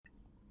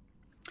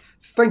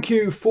Thank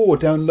you for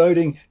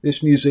downloading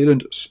this New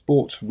Zealand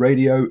Sports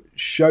Radio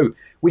show.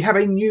 We have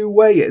a new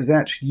way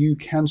that you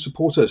can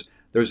support us.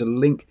 There is a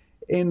link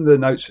in the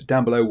notes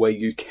down below where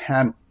you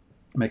can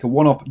make a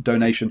one-off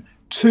donation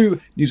to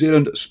New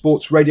Zealand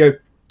Sports Radio.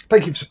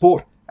 Thank you for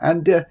support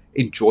and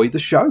enjoy the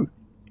show.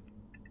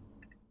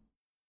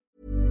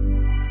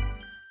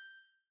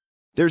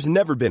 There's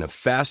never been a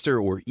faster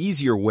or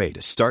easier way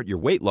to start your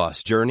weight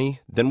loss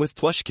journey than with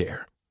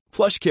PlushCare.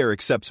 PlushCare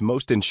accepts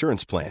most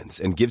insurance plans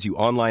and gives you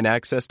online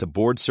access to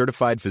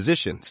board-certified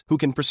physicians who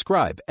can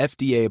prescribe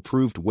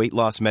FDA-approved weight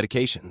loss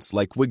medications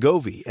like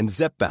Wegovy and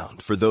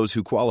Zepbound for those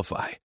who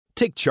qualify.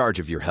 Take charge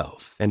of your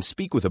health and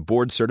speak with a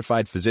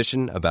board-certified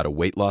physician about a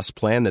weight loss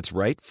plan that's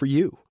right for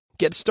you.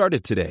 Get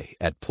started today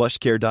at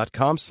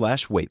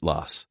plushcare.com/weight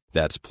loss.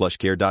 That's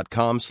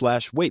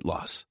plushcare.com/weight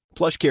loss.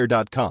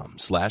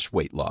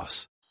 plushcare.com/weight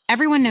loss.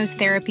 Everyone knows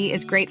therapy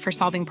is great for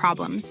solving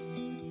problems,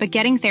 but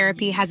getting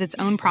therapy has its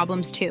own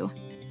problems too,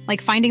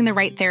 like finding the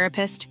right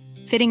therapist,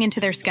 fitting into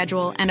their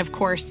schedule, and of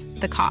course,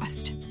 the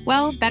cost.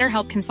 Well,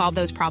 BetterHelp can solve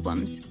those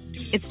problems.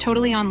 It's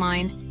totally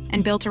online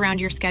and built around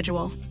your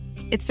schedule.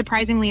 It's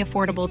surprisingly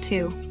affordable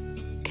too.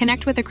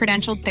 Connect with a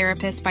credentialed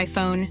therapist by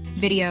phone,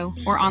 video,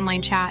 or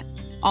online chat,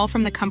 all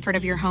from the comfort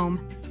of your home.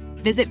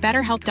 Visit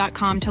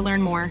BetterHelp.com to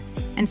learn more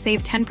and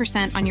save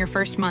 10% on your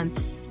first month.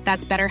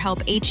 That's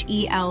BetterHelp,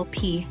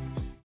 H-E-L-P.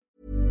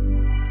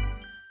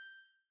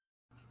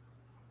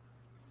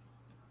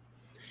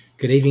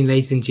 Good evening,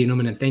 ladies and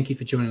gentlemen, and thank you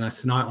for joining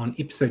us tonight on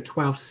episode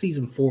 12,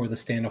 season 4 of the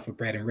Stand-Off with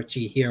Brad and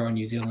Richie here on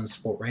New Zealand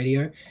Sport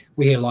Radio.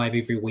 We're here live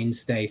every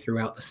Wednesday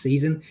throughout the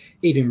season.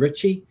 Evening,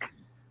 Richie.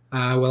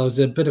 Well, it was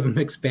a bit of a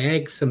mixed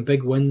bag, some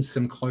big wins,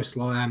 some close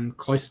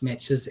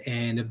matches,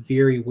 and a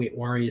very wet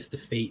Warriors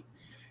defeat.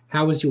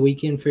 How was your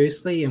weekend,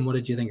 firstly, and what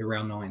did you think of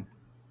round 9?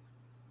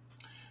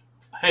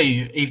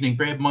 Hey, evening,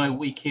 Brad. My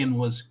weekend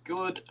was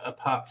good,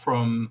 apart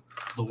from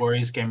the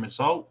Warriors game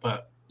result,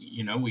 but,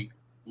 you know, we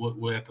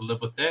have to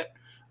live with that.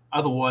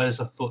 Otherwise,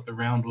 I thought the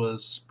round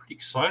was pretty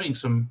exciting.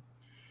 Some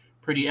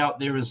pretty out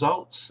there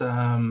results,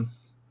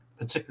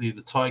 particularly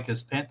the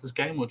Tigers-Panthers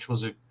game, which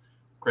was a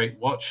great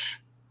watch.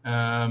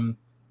 How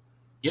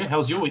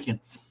was your weekend?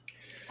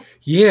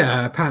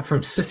 Yeah, apart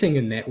from sitting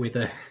in that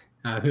weather,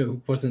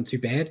 it wasn't too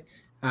bad.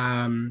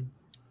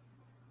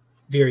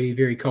 Very,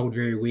 very cold,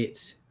 very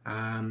wet.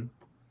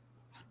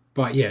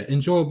 But yeah,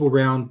 enjoyable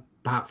round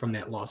apart from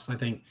that loss. I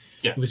think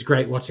it was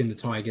great watching the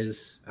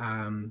Tigers.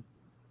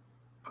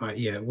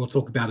 We'll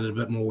talk about it a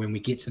bit more when we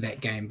get to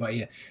that game. But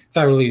yeah,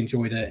 thoroughly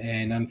enjoyed it.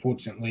 And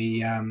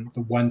unfortunately,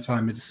 the one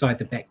time I decided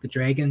to back the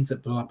Dragons,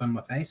 it blew up in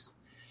my face.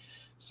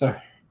 So,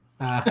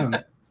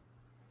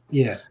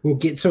 we'll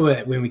get to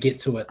it when we get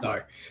to it,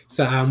 though.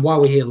 So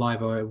while we're here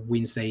live on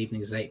Wednesday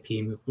evenings at 8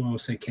 p.m., we can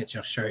also catch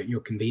our show at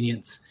your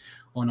convenience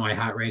on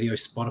iHeartRadio,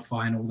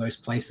 Spotify, and all those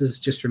places.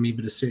 Just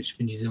remember to search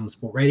for New Zealand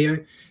Sport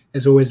Radio.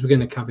 As always, we're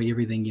going to cover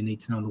everything you need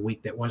to know in the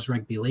week that was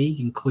rugby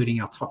league,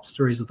 including our top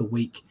stories of the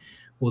week.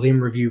 We'll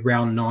then review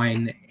round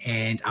 9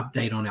 and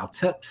update on our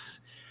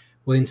tips.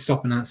 We'll then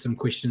stop and answer some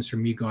questions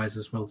from you guys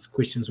as well as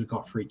questions we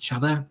got for each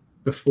other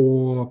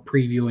before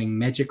previewing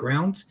Magic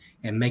Round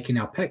and making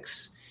our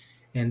picks.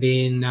 And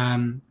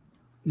then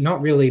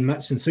not really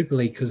much in Super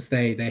League because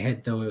they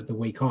had the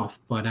week off,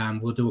 but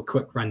we'll do a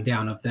quick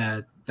rundown of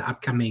the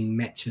upcoming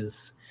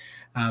matches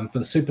for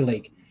the Super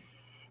League.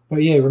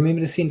 But yeah, remember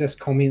to send us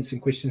comments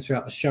and questions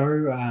throughout the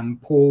show.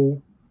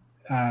 Paul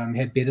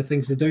had better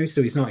things to do,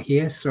 so he's not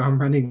here. So I'm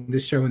running the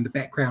show in the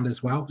background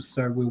as well.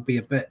 So we'll be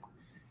a bit,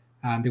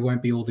 there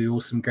won't be all the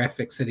awesome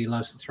graphics that he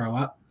loves to throw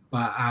up.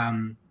 But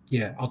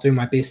I'll do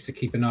my best to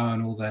keep an eye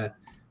on all the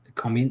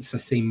comments. I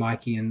see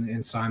Mikey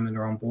and Simon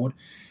are on board.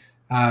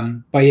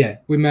 But yeah,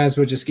 we may as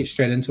well just get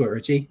straight into it,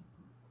 Richie.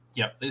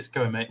 Yep, let's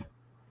go, mate.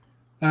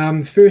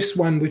 First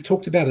one, we've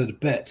talked about it a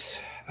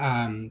bit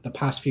the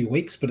past few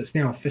weeks, but it's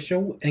now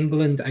official.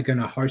 England are going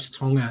to host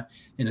Tonga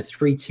in a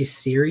 3-test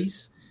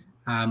series.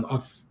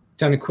 I've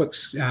done a quick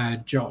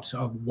jot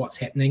of what's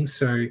happening.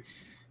 So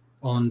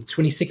on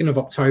 22nd of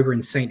October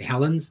in St.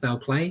 Helens, they'll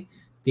play.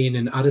 Then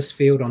in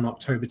Uddersfield on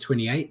October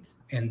 28th.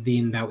 And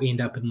then they'll end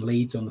up in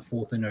Leeds on the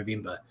 4th of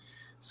November.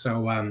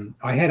 So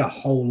I had a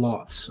whole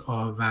lot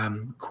of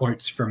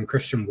quotes from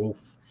Christian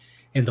Wolf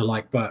and the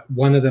like, but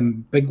one of the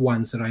big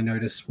ones that I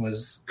noticed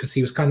was because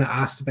he was kind of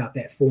asked about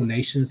that 4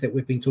 nations that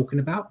we've been talking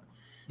about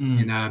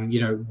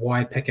and,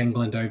 why pick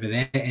England over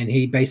that? And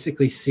he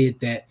basically said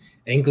that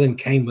England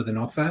came with an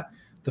offer.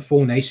 The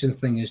 4 nations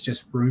thing is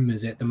just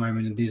rumors at the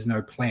moment and there's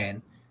no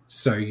plan.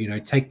 So,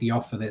 take the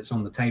offer that's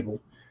on the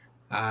table.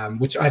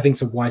 Which I think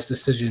is a wise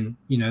decision.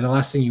 The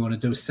last thing you want to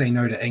do is say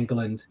no to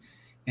England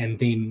and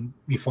then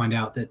you find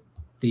out that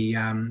the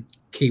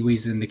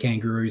Kiwis and the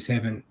Kangaroos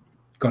haven't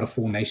got a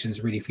 4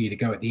 nations ready for you to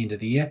go at the end of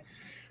the year.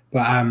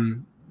 But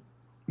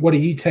what do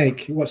you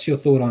take? What's your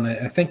thought on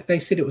it? I think they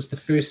said it was the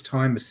first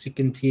time a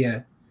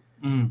second-tier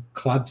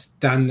club's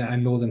done a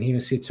Northern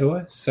Hemisphere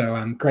tour.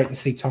 So great to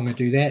see Tonga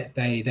do that.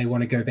 They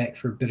want to go back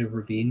for a bit of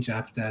revenge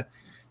after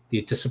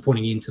their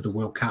disappointing end to the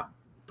World Cup.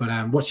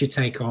 But what's your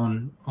take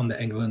on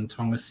the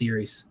England-Tonga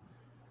series?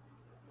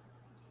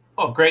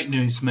 Oh, great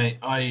news, mate!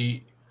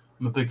 I'm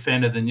a big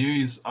fan of the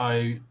news.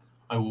 I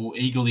will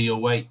eagerly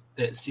await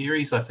that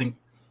series. I think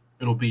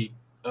it'll be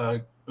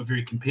a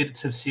very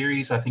competitive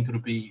series. I think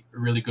it'll be a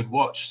really good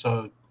watch.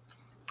 So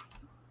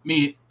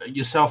me,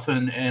 yourself,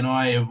 and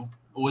I have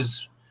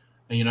always,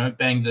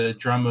 banged the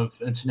drum of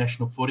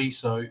international footy.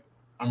 So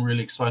I'm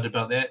really excited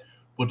about that.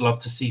 Would love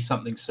to see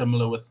something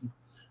similar with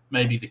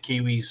maybe the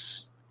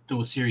Kiwis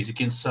do a series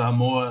against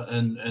Samoa,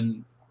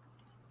 and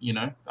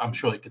I'm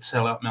sure they could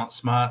sell out Mount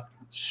Smart,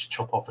 just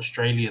chop off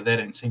Australia. They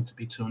don't seem to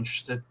be too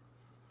interested.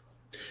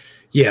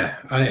 Yeah,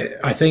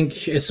 I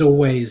think it's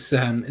always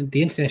the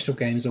international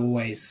games are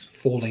always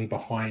falling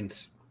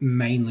behind,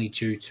 mainly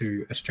due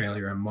to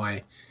Australia, in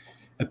my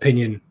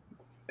opinion.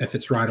 If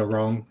it's right or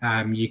wrong,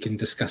 you can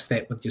discuss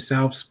that with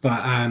yourselves,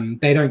 but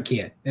they don't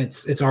care.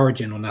 It's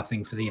origin or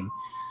nothing for them.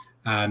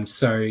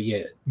 So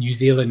yeah, New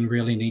Zealand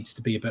really needs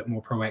to be a bit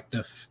more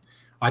proactive.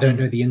 I don't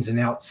know the ins and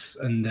outs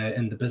in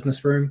the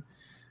business room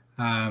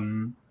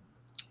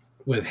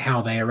with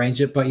how they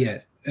arrange it, but yeah,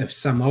 if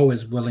Samoa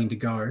is willing to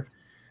go,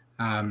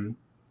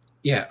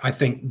 yeah, I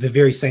think the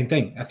very same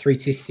thing. A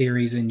 3-test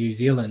series in New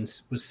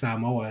Zealand with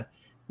Samoa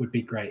would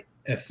be great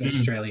if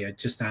Australia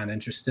just aren't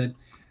interested.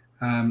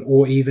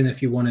 Or even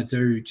if you want to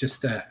do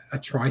just a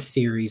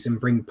tri-series and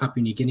bring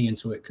Papua New Guinea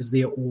into it, because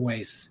they're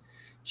always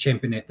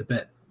champing at the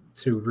bit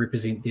to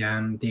represent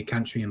their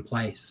country and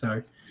play.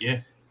 So,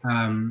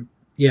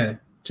 yeah,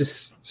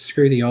 just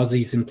screw the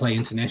Aussies and play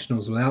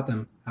internationals without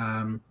them.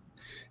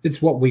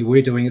 It's what we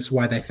were doing. It's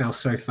why they fell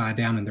so far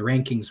down in the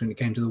rankings when it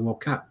came to the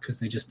World Cup, because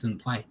they just didn't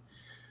play.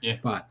 Yeah.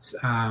 But,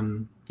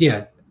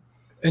 yeah,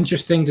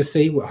 interesting to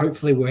see.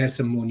 Hopefully we'll have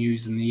some more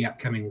news in the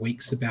upcoming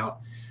weeks about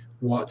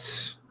what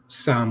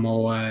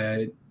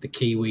Samoa, the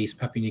Kiwis,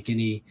 Papua New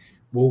Guinea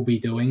will be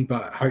doing,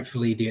 but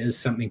hopefully there is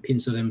something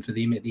penciled in for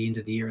them at the end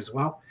of the year as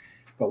well.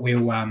 But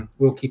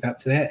we'll keep up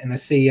to that. And I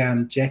see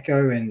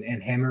Jacko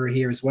and Hammer are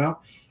here as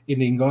well.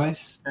 Evening,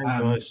 guys. Hey,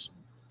 guys.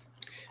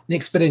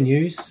 Next bit of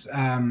news.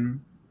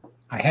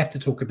 I have to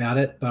talk about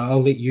it, but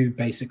I'll let you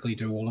basically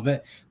do all of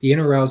it. The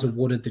NRL's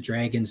awarded the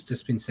Dragons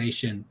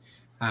dispensation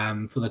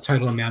for the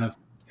total amount of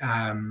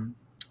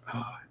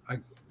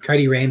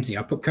Cody Ramsey.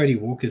 I put Cody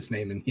Walker's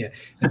name in here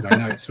in my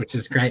notes, which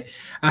is great.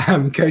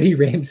 Cody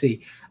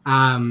Ramsey,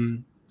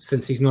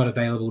 since he's not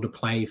available to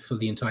play for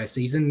the entire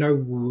season, no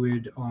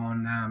word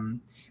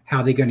on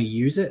how they're going to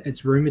use it.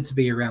 It's rumored to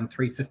be around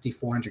 350,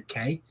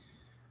 400K.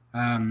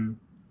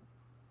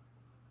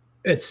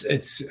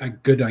 It's a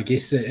good, I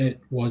guess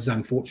it was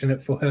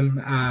unfortunate for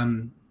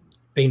him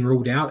being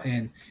ruled out,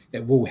 and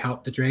it will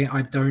help the Dragon.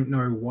 I don't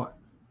know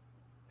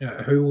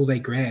who will they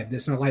grab.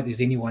 It's not like there's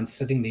anyone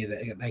sitting there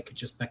that they could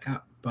just pick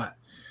up. But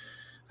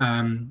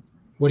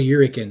what do you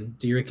reckon?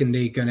 Do you reckon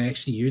they're going to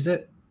actually use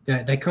it?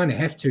 They kind of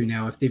have to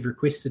now. If they've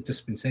requested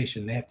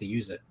dispensation, they have to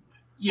use it.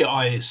 Yeah,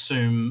 I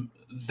assume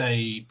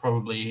they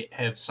probably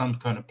have some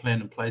kind of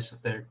plan in place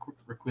if they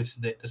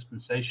requested that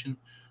dispensation.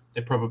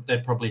 They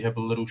probably have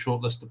a little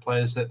short list of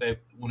players that they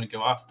want to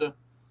go after.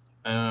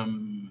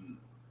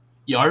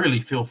 Yeah, I really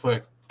feel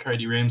for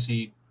Cody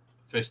Ramsey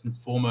first and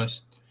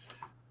foremost.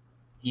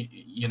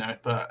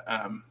 But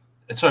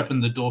it's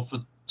opened the door for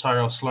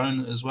Tyrell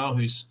Sloan as well,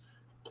 who's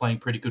playing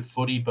pretty good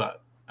footy.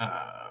 But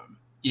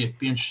it'd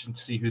be interesting to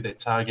see who their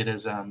target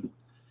is. And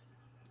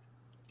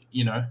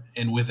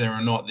whether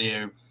or not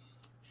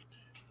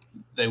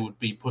they would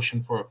be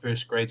pushing for a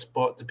first grade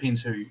spot.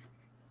 Depends who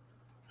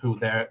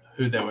they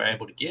were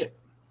able to get.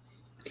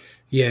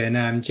 Yeah,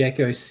 and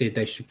Jacko said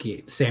they should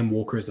get Sam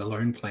Walker as a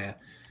lone player.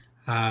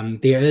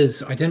 There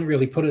is, I didn't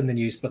really put it in the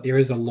news, but there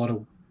is a lot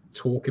of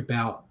talk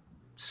about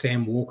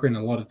Sam Walker, and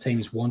a lot of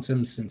teams want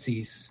him since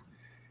he's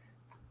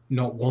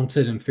not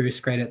wanted in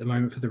first grade at the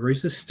moment for the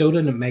Roosters. Still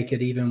didn't make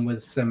it even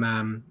with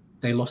some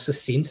they lost a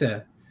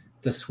centre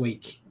this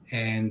week,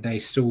 and they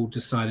still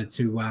decided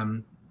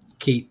to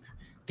keep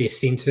their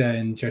centre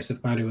and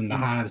Joseph Madu in the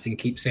halves and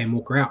keep Sam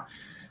Walker out.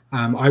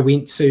 I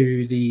went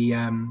to the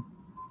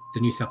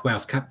New South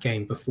Wales Cup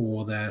game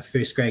before the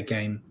first grade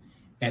game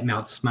at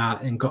Mount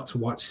Smart and got to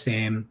watch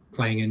Sam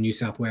playing in New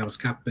South Wales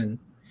Cup, and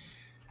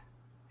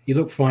he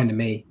looked fine to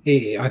me.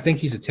 I think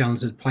he's a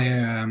talented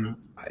player.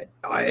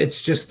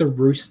 It's just the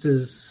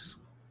Roosters'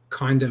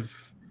 kind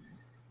of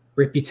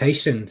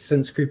reputation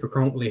since Cooper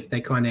Cronk left.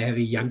 They kind of have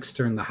a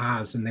youngster in the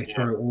halves, and they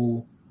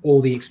throw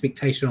all the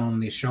expectation on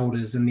their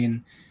shoulders, and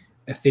then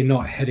if they're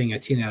not hitting a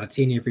 10 out of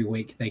 10 every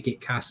week, they get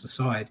cast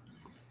aside.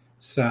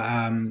 So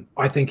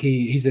I think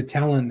he's a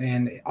talent,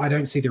 and I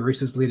don't see the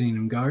Roosters letting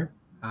him go.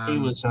 He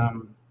was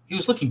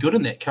looking good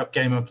in that cup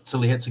game up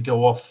until he had to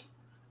go off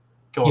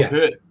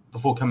hurt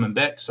before coming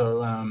back.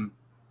 So I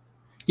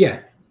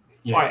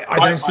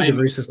don't see the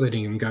Roosters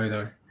letting him go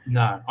though.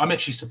 No, I'm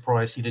actually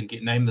surprised he didn't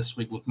get named this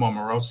week with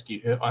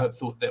Momirovski hurt. I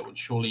thought that would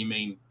surely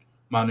mean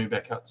Manu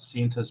back out to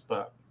centres,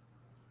 but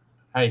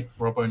hey,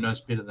 Robbo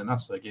knows better than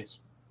us, I guess.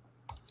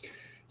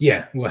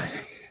 Yeah, well,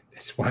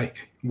 that's why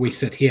we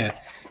sit here,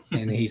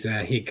 and he's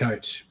a head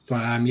coach.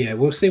 But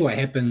we'll see what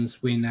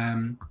happens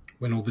when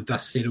when all the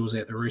dust settles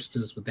at the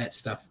Roosters with that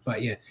stuff.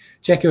 But yeah,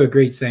 Jacko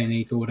agreed, saying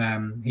he thought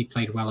he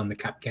played well in the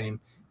cup game,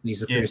 and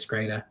he's a first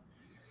grader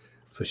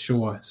for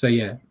sure. So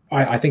yeah,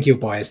 I think he'll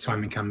buy his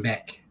time and come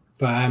back.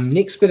 But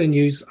next bit of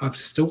news, I'm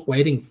still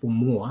waiting for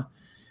more.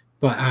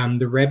 But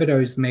the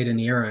Rabbitohs made an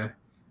error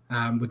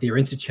with their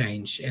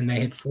interchange, and they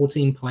had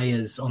 14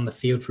 players on the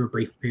field for a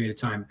brief period of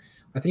time.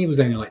 I think it was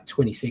only like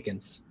 20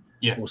 seconds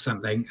or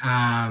something.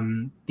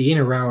 The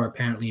NRL are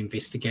apparently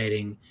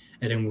investigating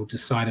it and will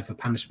decide if a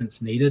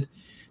punishment's needed.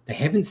 They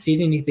haven't said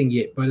anything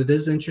yet, but it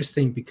is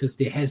interesting because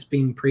there has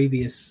been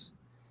previous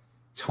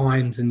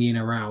times in the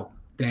NRL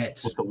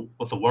that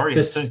with the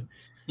Warriors too.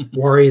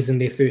 Warriors in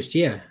their first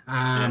year,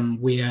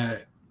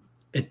 where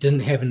it didn't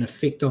have an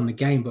effect on the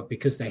game, but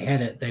because they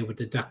had it, they were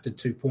deducted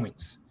 2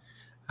 points.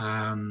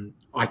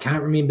 I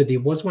can't remember. There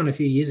was one a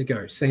few years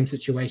ago, same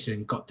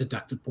situation, got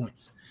deducted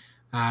points.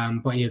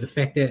 But yeah, the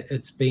fact that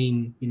it's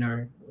been,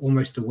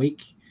 almost a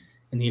week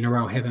and the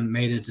NRL haven't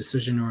made a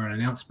decision or an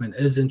announcement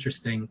is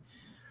interesting.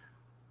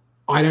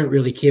 I don't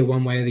really care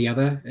one way or the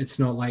other. It's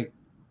not like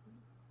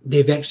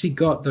they've actually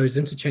got those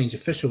interchange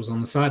officials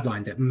on the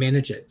sideline that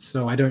manage it.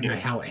 So I don't know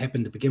how it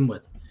happened to begin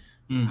with,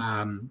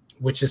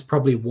 which is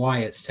probably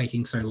why it's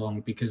taking so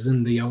long, because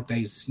in the old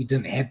days, you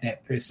didn't have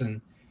that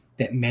person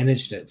that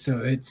managed it.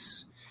 So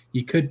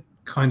you could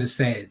kind of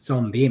say it's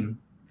on them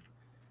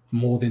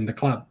more than the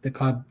club. The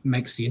club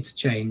makes the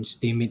interchange.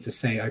 They're meant to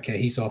say, okay,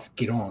 he's off,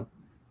 get on.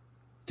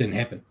 Didn't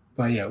happen.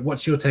 But yeah,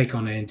 what's your take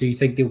on it? And do you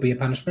think there'll be a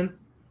punishment?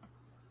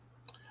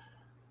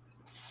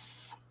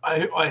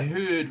 I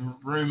heard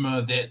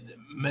rumor that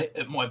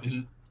it might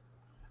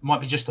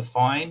be just a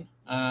fine.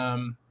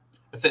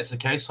 If that's the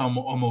case, I'm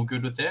all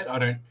good with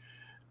that.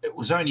 It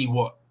was only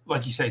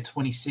like you say,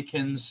 20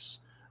 seconds.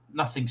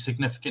 Nothing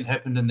significant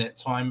happened in that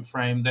time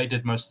frame. They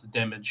did most of the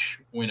damage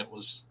when it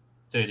was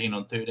 13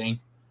 on 13.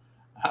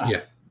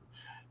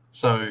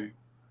 So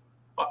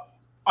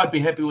I'd be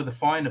happy with a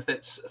fine if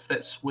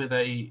that's where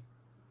they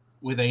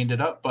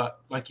ended up. But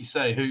like you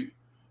say,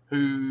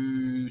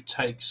 who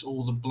takes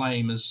all the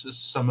blame? Is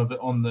some of it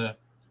on the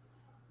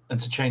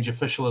interchange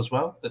official as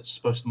well that's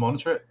supposed to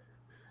monitor it?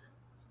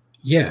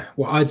 Yeah,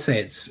 well, I'd say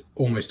it's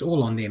almost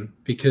all on them,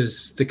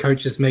 because the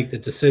coaches make the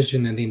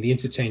decision and then the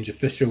interchange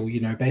official,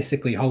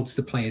 basically holds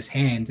the player's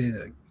hand,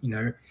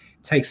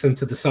 takes them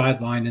to the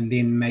sideline and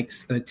then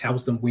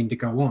tells them when to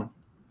go on.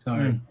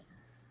 So,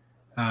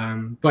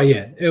 but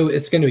yeah,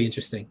 it's going to be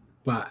interesting.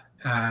 But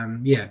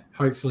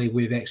hopefully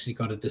we've actually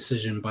got a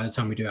decision by the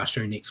time we do our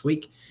show next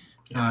week.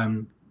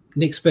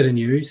 Next bit of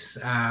news,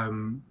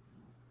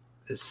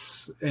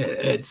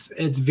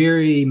 it's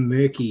very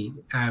murky,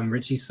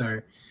 Richie.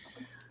 So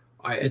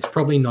it's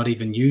probably not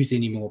even news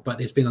anymore. But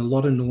there's been a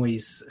lot of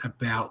noise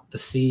about the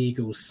Sea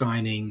Eagles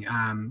signing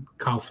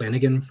Kyle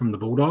Flanagan from the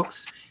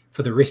Bulldogs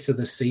for the rest of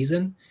the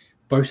season.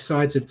 Both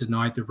sides have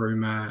denied the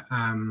rumor,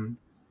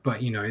 but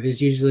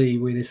there's usually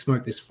where there's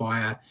smoke, there's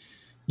fire.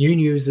 New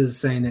news is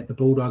saying that the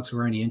Bulldogs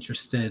were only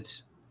interested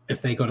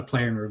if they got a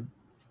player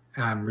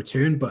in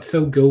return, but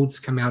Phil Gould's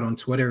come out on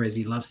Twitter, as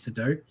he loves to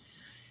do,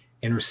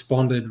 and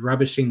responded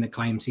rubbishing the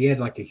claims. He had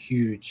like a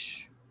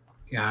huge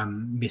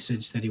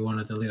message that he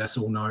wanted to let us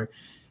all know,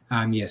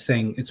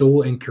 saying it's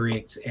all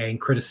incorrect and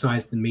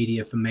criticized the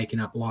media for making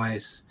up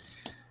lies.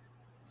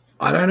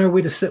 I don't know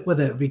where to sit with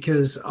it,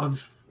 because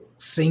I've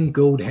seen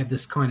Gould have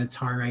this kind of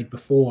tirade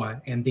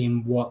before, and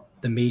then what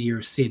the media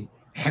have said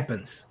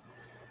happens.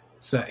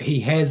 So he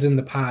has in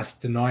the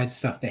past denied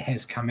stuff that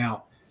has come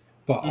out,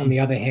 but on the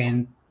other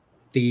hand,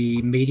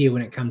 the media,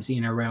 when it comes to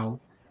NRL,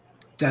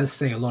 does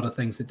say a lot of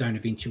things that don't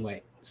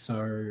eventuate.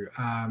 So,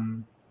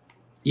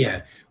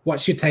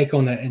 what's your take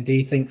on it? And do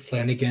you think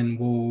Flanagan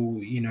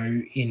will,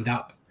 end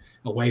up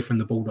away from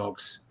the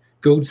Bulldogs?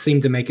 Gould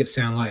seemed to make it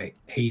sound like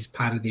he's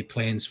part of their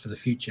plans for the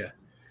future,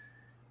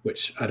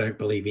 which I don't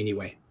believe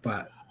anyway.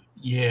 But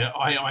yeah,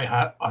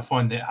 I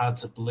find that hard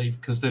to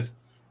believe, because they've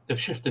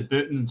shifted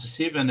Burton into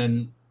 7,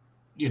 and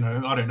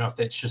I don't know if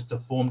that's just a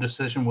form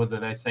decision, whether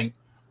they think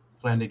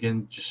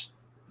Flanagan just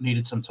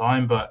needed some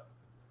time, but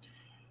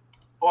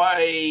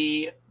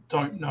I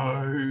don't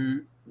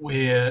know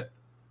where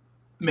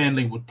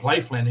Manly would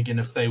play Flanagan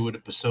if they were to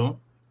pursue him,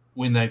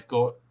 when they've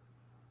got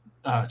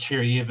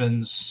Cherry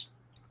Evans,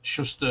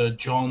 Schuster,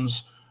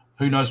 Johns.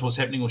 Who knows what's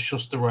happening with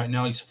Schuster right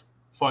now? He's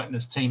fighting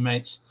his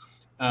teammates.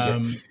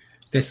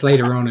 That's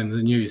later on in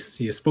the news.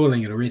 So you're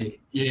spoiling it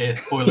already. Yeah,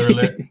 spoiler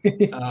alert.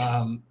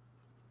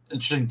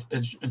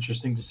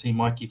 Interesting to see.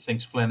 Mikey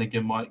thinks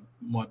Flanagan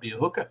might be a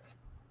hooker.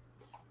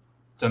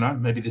 Don't know.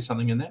 Maybe there's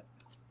something in that.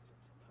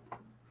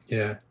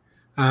 Yeah.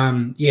 I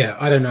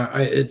don't know.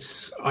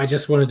 I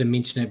just wanted to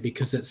mention it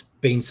because it's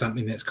been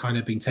something that's kind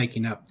of been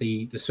taking up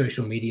the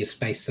social media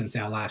space since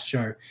our last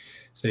show.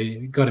 So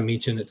you've got to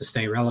mention it to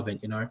stay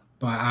relevant,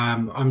 But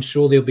I'm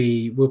sure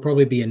we'll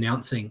probably be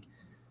announcing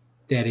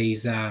that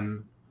he's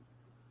going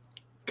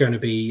to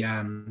be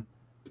a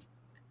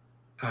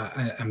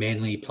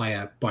Manly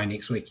player by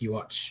next week. You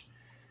watch.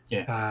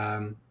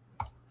 Yeah.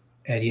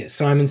 And yet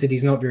Simon said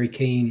he's not very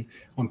keen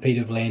on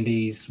Peter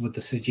V'landys with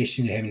the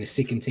suggestion of having a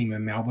second team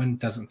in Melbourne.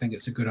 Doesn't think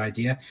it's a good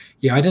idea.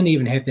 Yeah, I didn't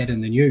even have that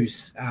in the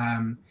news.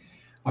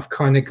 I've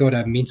kind of got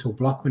a mental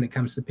block when it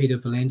comes to Peter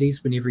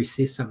V'landys. Whenever he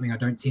says something, I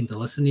don't tend to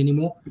listen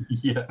anymore.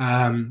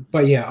 Yeah.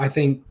 But yeah, I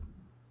think,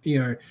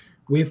 I'm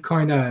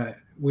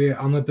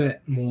a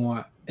bit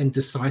more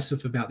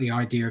indecisive about the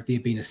idea of there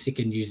being a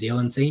second New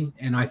Zealand team.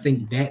 And I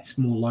think that's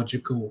more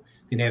logical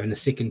than having a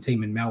second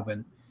team in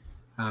Melbourne.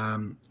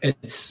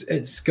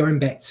 It's going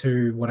back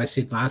to what I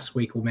said last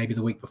week or maybe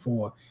the week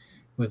before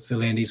with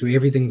V'landys, where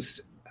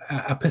everything's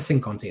a pissing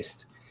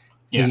contest.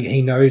 Yeah.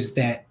 He knows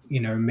that,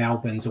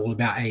 Melbourne's all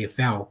about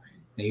AFL.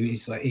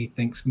 He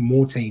thinks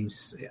more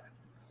teams.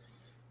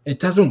 It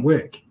doesn't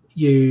work.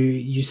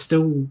 You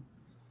still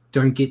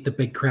don't get the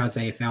big crowds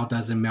AFL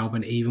does in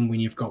Melbourne, even when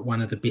you've got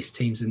one of the best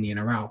teams in the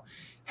NRL.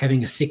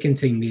 Having a second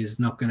team there is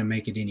not going to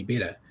make it any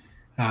better.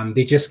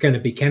 They're just going to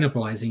be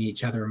cannibalizing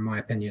each other, in my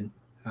opinion.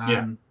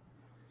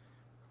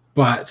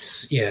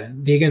 But yeah,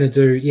 they're going to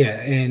do,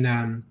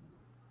 and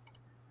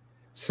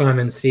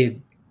Simon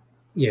said,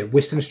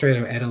 Western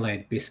Australia or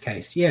Adelaide, best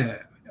case. Yeah,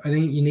 I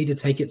think you need to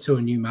take it to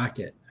a new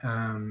market.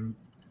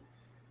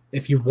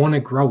 If you want to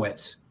grow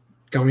it,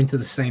 going to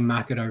the same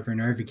market over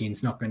and over again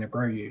is not going to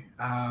grow you.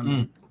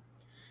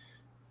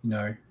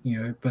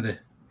 But the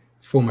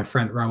former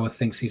front rower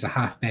thinks he's a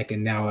halfback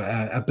and now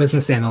a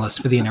business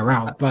analyst for the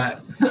NRL.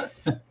 But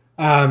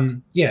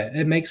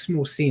it makes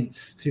more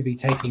sense to be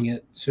taking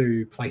it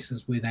to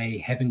places where they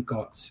haven't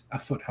got a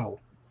foothold.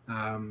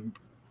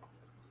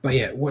 But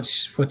yeah,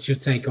 what's your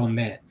take on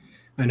that?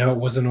 I know it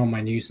wasn't on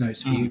my news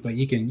notes for you, but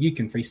you can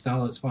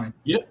freestyle. It's fine.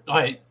 Yeah,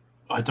 I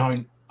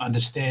don't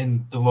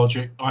understand the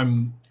logic.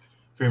 I'm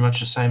very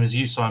much the same as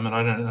you, Simon.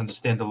 I don't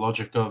understand the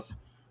logic of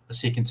a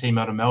second team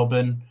out of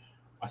Melbourne.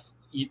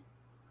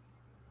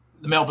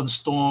 The Melbourne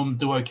Storm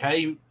do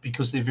okay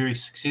because they're very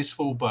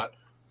successful, but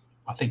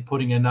I think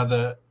putting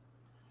another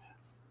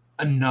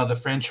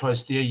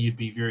franchise there, you'd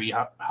be very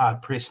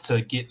hard pressed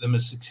to get them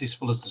as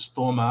successful as the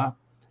Storm are,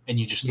 and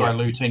you're just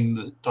diluting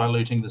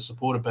the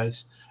supporter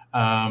base.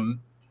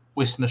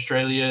 Western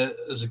Australia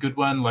is a good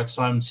one, like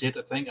Simon said.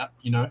 I think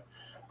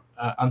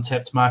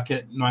untapped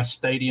market, nice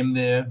stadium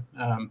there.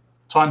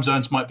 Time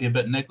zones might be a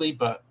bit niggly,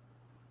 but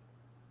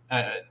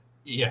I'm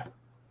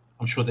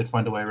sure they'd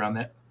find a way around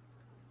that.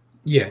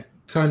 Yeah,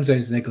 time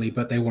zones niggly,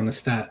 but they want to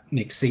start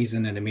next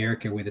season in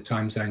America where the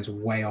time zones are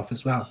way off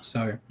as well.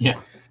 So yeah,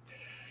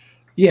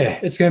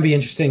 it's going to be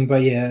interesting.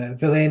 But yeah,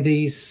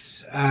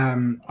 V'landys,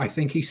 I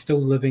think he's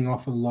still living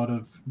off a lot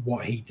of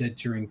what he did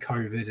during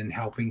COVID and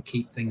helping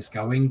keep things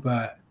going.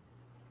 But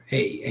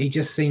he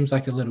just seems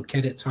like a little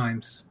kid at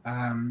times,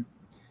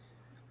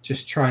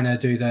 just trying to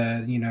do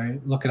the,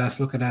 look at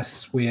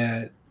us,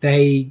 where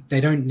they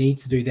don't need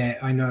to do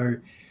that. I know.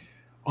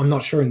 I'm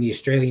not sure in the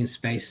Australian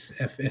space,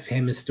 if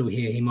Ham is still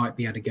here, he might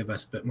be able to give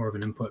us a bit more of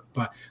an input.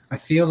 But I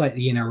feel like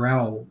the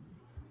NRL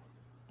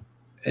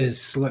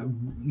is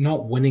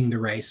not winning the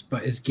race,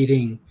 but is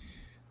getting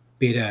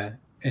better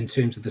in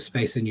terms of the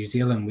space in New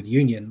Zealand with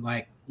Union.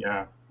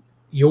 The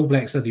All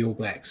Blacks are the All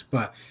Blacks,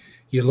 but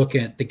you look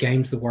at the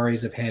games the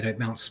Warriors have had at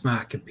Mount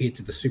Smart compared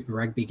to the Super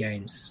Rugby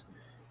games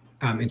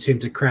in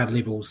terms of crowd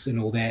levels and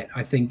all that.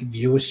 I think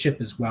viewership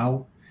as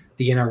well.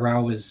 The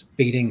NRL is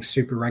beating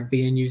Super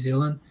Rugby in New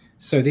Zealand.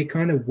 So they're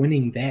kind of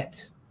winning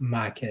that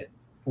market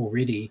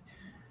already.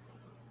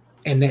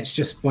 And that's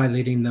just by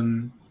letting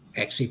them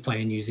actually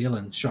play in New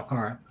Zealand. Shock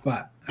horror.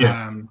 But,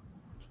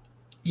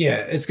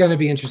 it's going to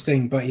be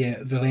interesting. But,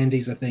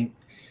 V'landys, I think,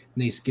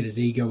 needs to get his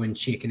ego in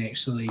check and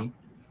actually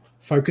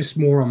focus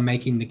more on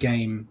making the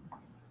game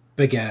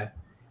bigger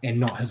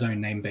and not his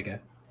own name bigger.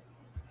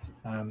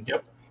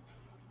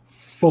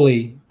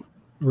 Fully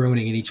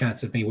ruining any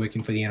chance of me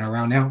working for the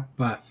NRL now.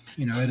 But,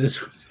 it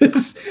is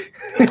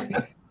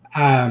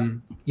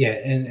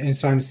and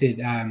Simon said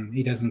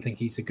he doesn't think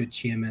he's a good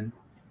chairman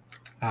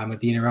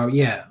with the NRL.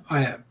 Yeah,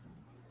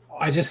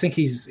 I just think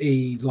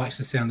he likes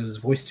the sound of his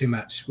voice too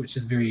much, which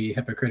is very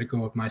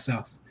hypocritical of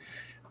myself.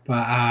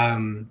 But I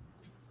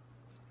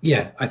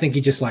think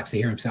he just likes to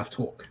hear himself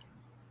talk.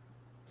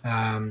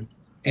 And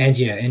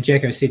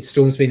Jacko said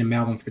Storm's been in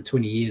Melbourne for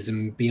 20 years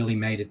and barely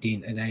made a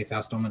dent in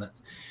AFL's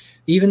dominance.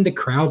 Even the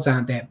crowds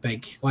aren't that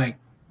big. Like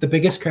the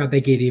biggest crowd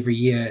they get every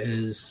year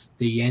is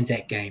the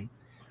Anzac game.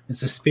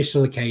 It's a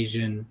special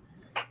occasion.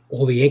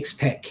 All the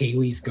expat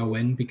Kiwis go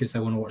in because they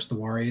want to watch the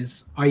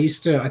Warriors. I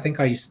used to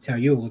tell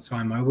you all the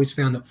time, I always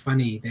found it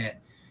funny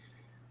that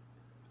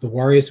the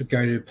Warriors would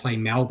go to play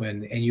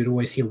Melbourne and you'd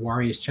always hear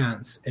Warriors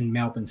chants in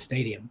Melbourne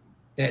Stadium.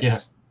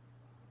 That's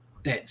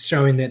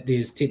showing that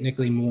there's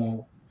technically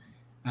more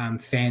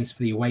fans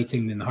for the away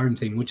team than the home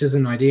team, which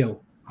isn't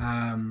ideal.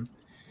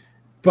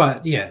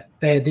 But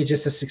they're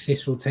just a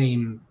successful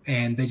team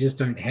and they just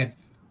don't have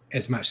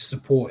as much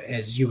support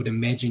as you would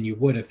imagine you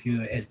would if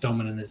you're as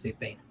dominant as they've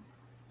been.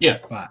 Yeah.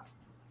 But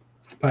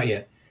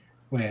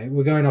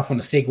we're going off on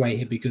a segue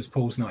here because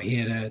Paul's not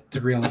here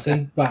to reel us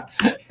in. But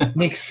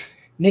next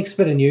Next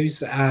bit of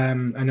news. I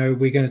know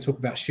we're going to talk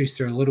about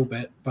Schuster a little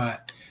bit,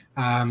 but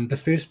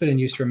the first bit of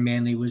news from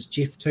Manly was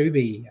Jeff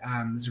Tooby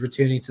is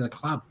returning to the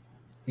club.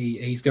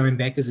 He's going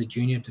back as a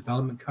junior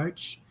development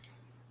coach.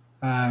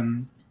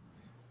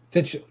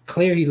 It's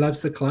clear he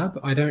loves the club.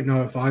 I don't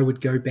know if I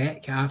would go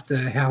back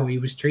after how he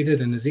was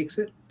treated in his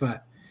exit,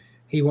 but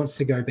he wants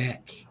to go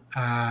back.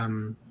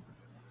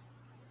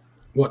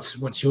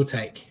 What's your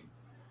take?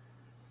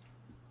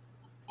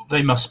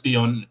 They must be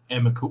on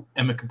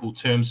amicable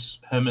terms,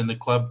 him and the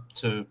club,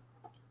 to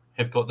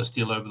have got this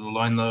deal over the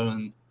line, though.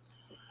 And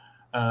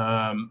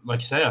like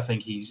you say, I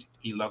think he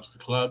loves the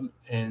club,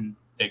 and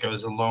that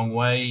goes a long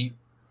way.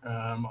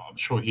 I'm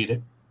sure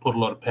he'd put a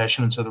lot of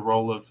passion into the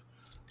role of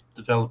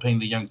developing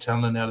the young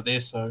talent out of there.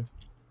 So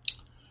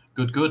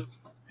good.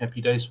 Happy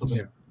days for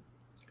them.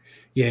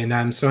 Yeah,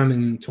 and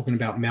Simon talking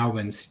about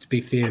Melbourne's. To be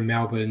fair,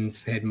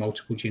 Melbourne's had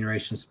multiple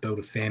generations to build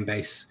a fan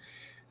base.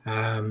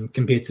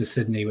 Compared to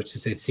Sydney, which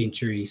has had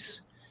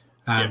centuries.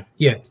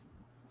 Yeah,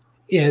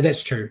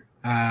 that's true.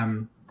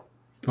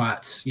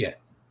 But yeah,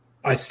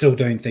 I still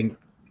don't think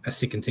a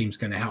second team's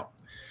going to help.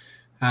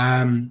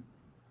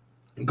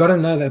 Got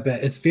another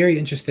bit. It's very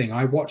interesting.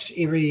 I watch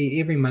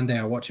every Monday.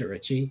 I watch it,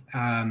 Richie.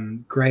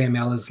 Graham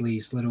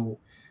Ellersly's little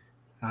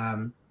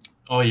I'm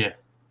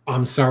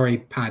sorry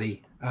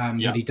party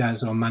that he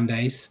does on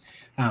Mondays.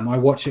 I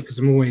watch it because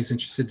I'm always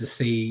interested to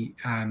see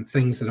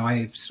things that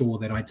I saw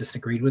that I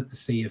disagreed with, to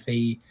see if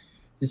he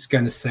is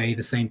going to say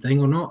the same thing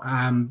or not.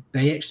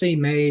 They actually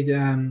made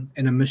an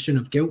admission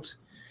of guilt,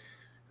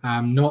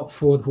 not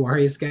for the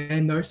Warriors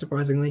game, though,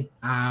 surprisingly.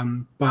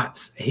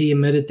 But he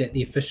admitted that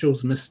the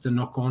officials missed a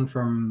knock-on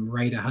from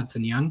Raider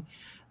Hudson Young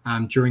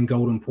during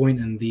Golden Point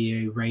in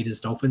the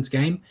Raiders-Dolphins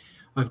game.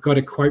 I've got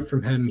a quote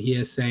from him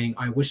here saying,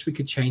 "I wish we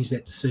could change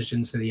that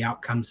decision so the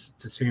outcome's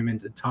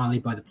determined entirely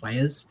by the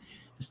players.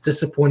 It's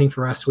disappointing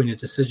for us when a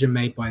decision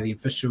made by the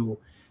official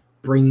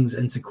brings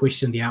into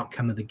question the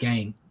outcome of the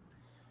game."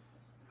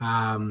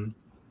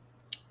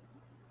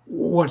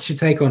 What's your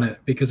take on it?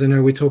 Because I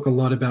know we talk a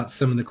lot about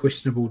some of the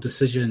questionable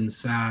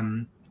decisions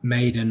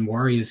made in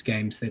Warriors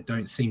games that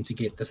don't seem to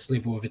get this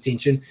level of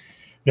attention.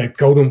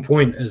 Golden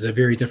Point is a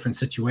very different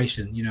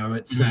situation.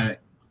 It's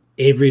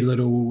every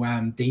little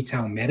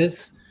detail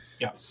matters.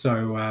 Yeah.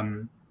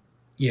 So,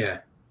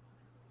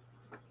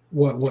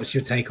 what's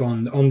your take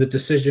on the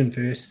decision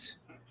first?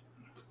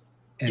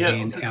 And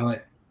then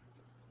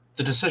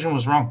the decision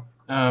was wrong.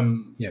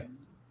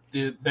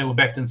 They were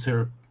backed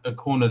into a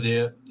corner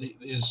there.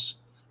 There's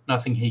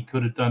nothing he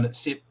could have done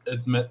except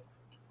admit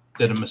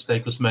that a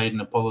mistake was made and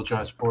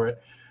apologize for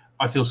it.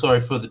 I feel sorry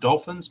for the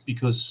Dolphins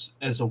because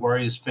as a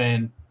Warriors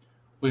fan,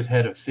 we've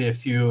had a fair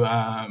few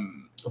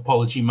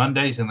apology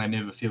Mondays and they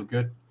never feel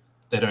good.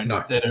 They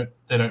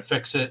don't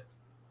fix it.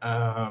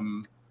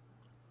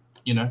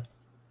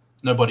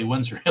 Nobody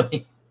wins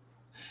really.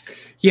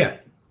 Yeah.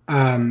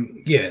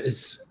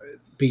 It's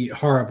be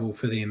horrible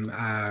for them.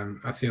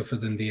 I feel for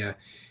them there.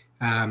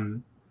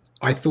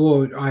 I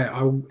thought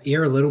I'll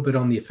err a little bit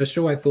on the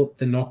official. I thought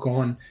the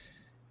knock-on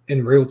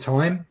in real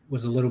time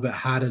was a little bit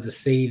harder to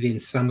see than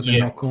some of the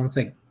knock-ons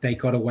that they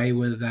got away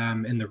with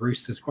in the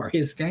Roosters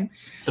Warriors game.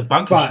 The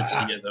bunker should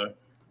see it, though.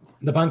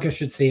 The bunker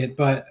should see it,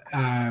 but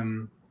I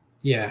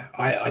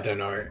don't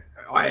know.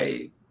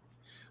 I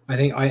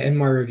think in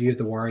my review of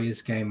the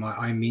Warriors game,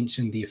 I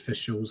mentioned the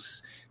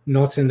officials,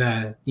 not in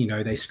a,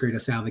 they screwed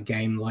us out of the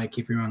game like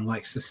everyone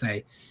likes to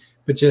say,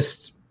 but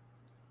just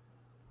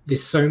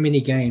there's so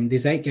many games.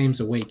 There's 8 games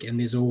a week, and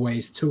there's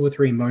always 2 or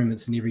 3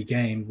 moments in every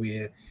game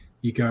where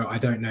you go, I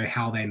don't know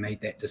how they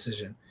made that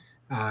decision.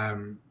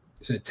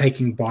 So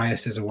taking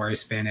bias as a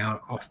Warriors fan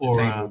off the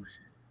table.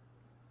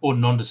 Or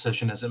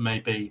non-decision as it may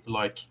be.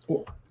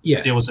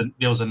 There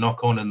was a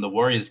knock-on in the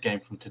Warriors game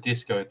from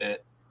Tedesco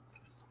that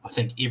I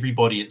think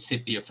everybody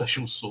except the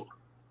officials saw.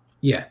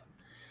 Yeah.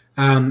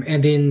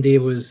 And then there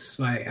was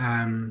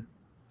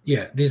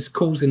there's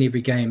calls in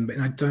every game,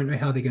 and I don't know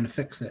how they're going to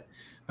fix it.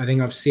 I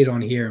think I've said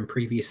on here in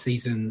previous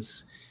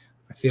seasons,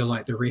 I feel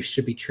like the refs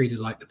should be treated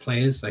like the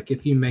players. Like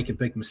if you make a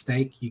big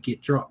mistake, you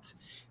get dropped.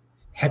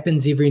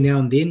 Happens every now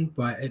and then,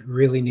 but it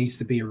really needs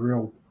to be a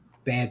real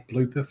bad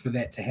blooper for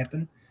that to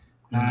happen.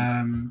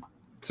 I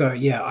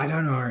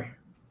don't know.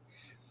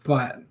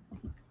 But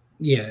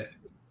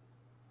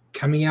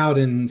coming out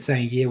and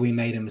saying, we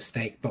made a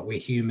mistake, but we're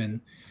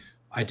human.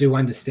 I do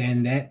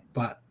understand that,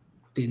 but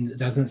then it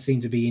doesn't seem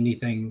to be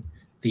anything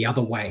the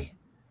other way.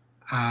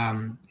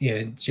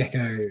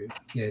 Jacko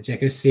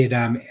said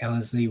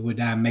Ellerslie would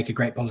make a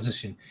great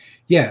politician.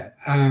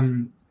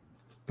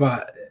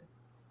 But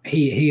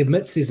he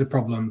admits there's a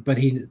problem, but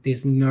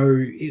there's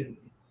nothing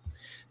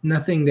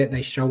that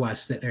they show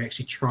us that they're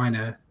actually trying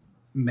to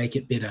make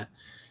it better.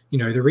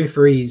 The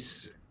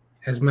referees,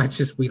 as much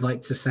as we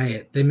like to say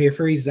it, the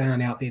referees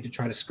aren't out there to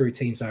try to screw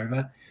teams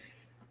over,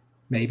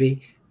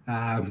 maybe.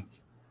 If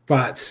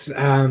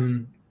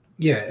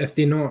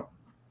they're not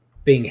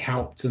being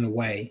helped in a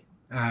way.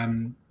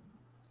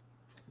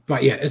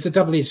 It's a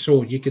double-edged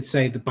sword. You could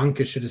say the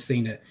bunker should have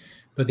seen it,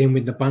 but then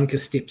when the bunker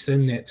steps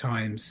in at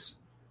times,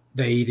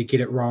 they either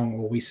get it wrong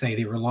or we say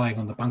they're relying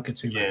on the bunker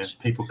too much. Yeah,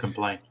 people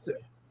complain.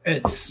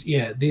 It's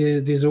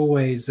there's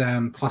always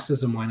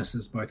pluses and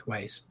minuses both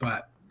ways,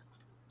 but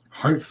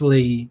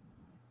hopefully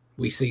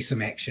we see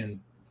some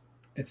action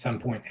at some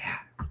point.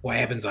 What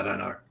happens, I don't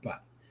know.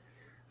 But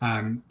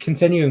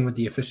continuing with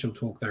the official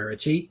talk though,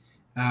 Richie,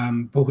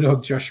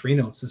 Bulldog Josh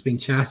Reynolds has been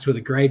charged with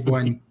a grade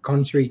 1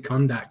 contrary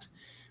conduct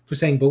for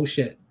saying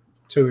bullshit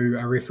to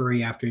a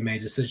referee after he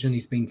made a decision.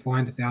 He's been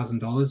fined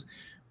 $1,000.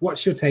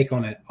 What's your take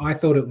on it? I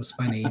thought it was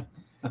funny.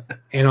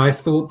 And I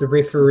thought the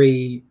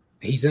referee,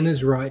 he's in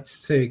his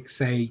rights to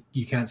say,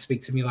 you can't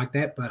speak to me like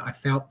that. But I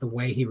felt the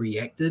way he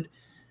reacted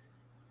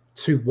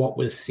to what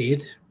was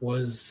said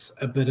was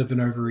a bit of an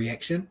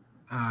overreaction.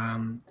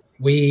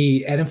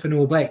 Adam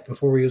Fanua Black,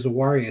 before he was a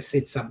Warrior,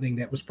 said something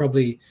that was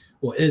probably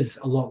or is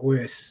a lot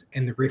worse,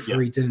 and the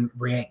referee didn't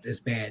react as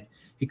bad.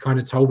 He kind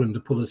of told him to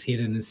pull his head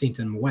in and sent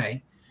him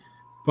away.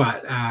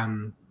 But,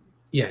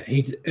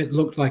 it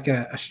looked like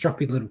a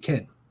stroppy little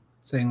kid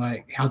saying,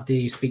 like, how dare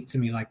you speak to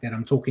me like that?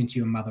 I'm talking to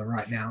your mother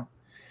right now.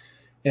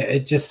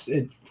 It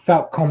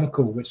felt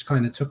comical, which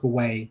kind of took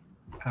away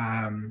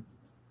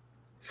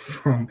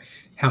from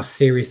how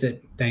serious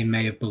they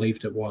may have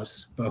believed it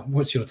was. But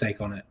what's your take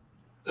on it?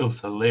 It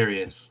was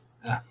hilarious.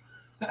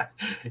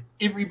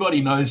 Everybody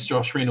knows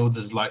Josh Reynolds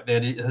is like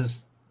that.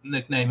 His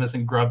nickname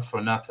isn't Grub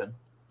for nothing.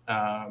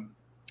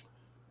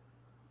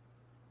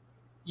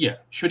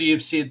 Should he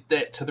have said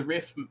that to the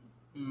ref?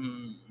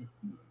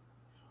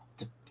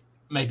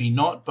 Maybe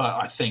not, but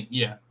I think,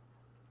 the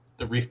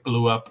ref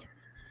blew up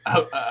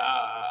a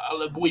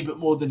wee bit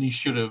more than he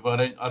should have. I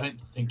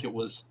don't think it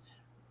was,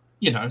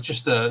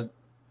 just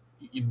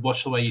you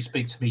watch the way you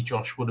speak to me,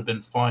 Josh, would have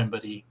been fine,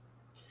 but he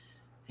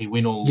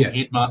went all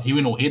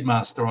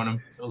headmaster on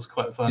him. It was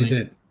quite funny. He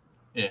did.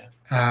 Yeah.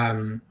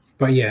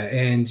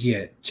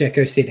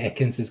 Jacko said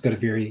Atkins has got a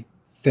very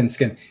thin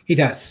skin. He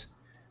does.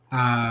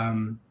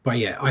 I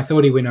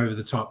thought he went over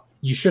the top.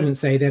 You shouldn't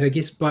say that, I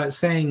guess, but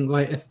saying,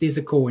 like, if there's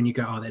a call and you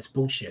go, oh, that's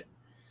bullshit,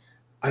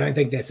 I don't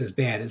think that's as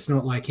bad. It's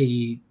not like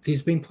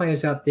there's been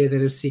players out there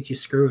that have said you're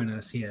screwing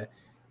us here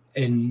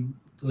in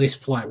less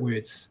polite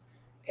words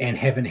and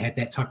haven't had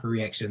that type of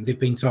reaction. They've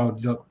been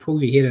told, look,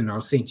 pull your head in,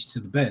 I'll send you to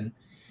the bin.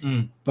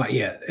 But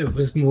it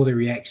was more the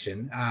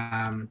reaction.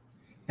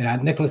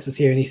 Nicholas is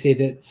here and he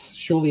said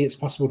surely it's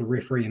possible to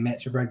referee a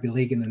match of rugby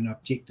league in an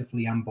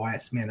objectively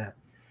unbiased manner.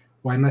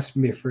 Why must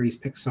referees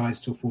pick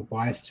sides to afford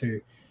bias to?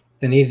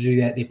 If they need to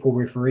do that, they're poor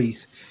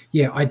referees.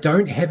 Yeah, I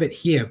don't have it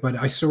here, but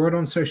I saw it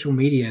on social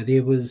media.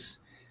 There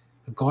was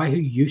a guy who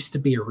used to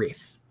be a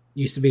ref,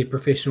 used to be a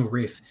professional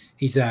ref.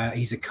 He's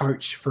a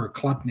coach for a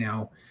club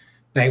now.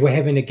 They were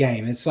having a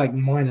game. It's like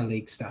minor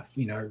league stuff,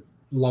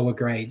 lower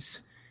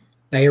grades.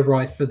 They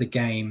arrived for the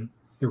game.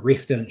 The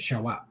ref didn't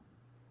show up.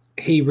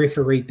 He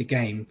refereed the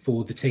game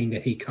for the team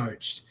that he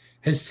coached.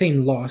 His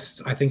team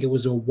lost. I think it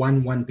was a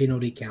 1-1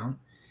 penalty count.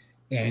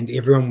 And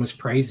everyone was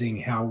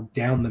praising how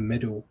down the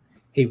middle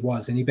he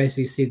was. And he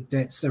basically said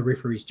that's a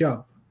referee's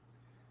job.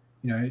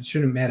 It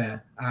shouldn't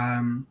matter.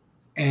 I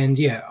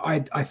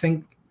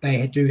think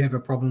they do have a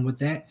problem with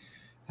that.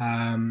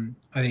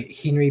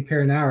 Henry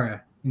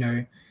Perinara,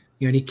 the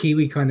only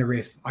Kiwi kind of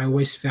ref, I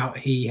always felt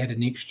he had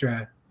an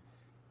extra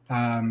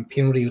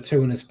penalty or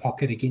two in his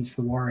pocket against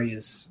the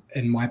Warriors,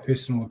 in my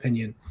personal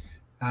opinion.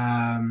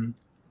 It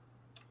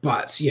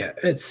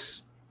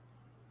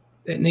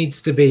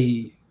needs to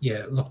be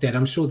looked at.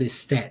 I'm sure there's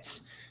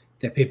stats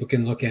that people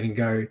can look at and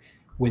go,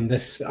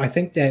 I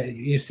think that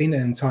you've seen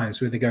it in times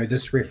where they go,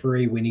 this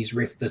referee, when he's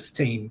ref this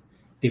team,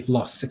 they've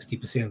lost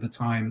 60% of the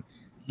time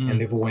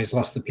and they've always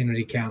lost the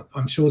penalty count.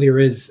 I'm sure there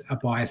is a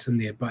bias in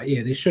there, but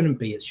there shouldn't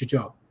be. It's your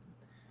job.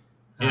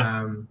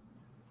 And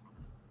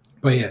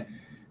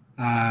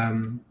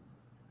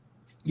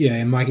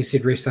Mikey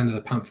said refs under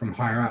the pump from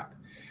higher up.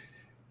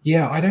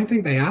 Yeah, I don't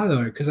think they are,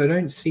 though, because I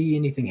don't see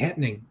anything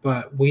happening,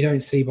 but we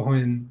don't see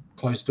behind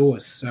closed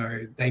doors,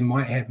 so they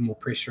might have more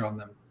pressure on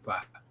them.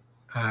 But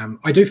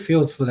I do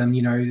feel for them,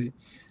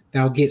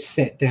 they'll get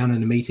sat down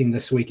in a meeting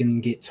this week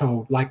and get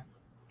told, like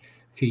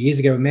a few years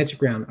ago with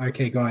Magic Round,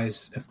 okay,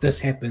 guys, if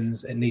this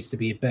happens, it needs to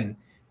be a bin.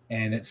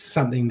 And it's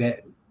something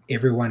that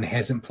everyone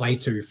hasn't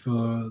played to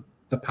for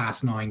the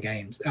past 9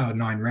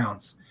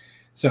 rounds.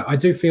 So I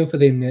do feel for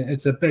them.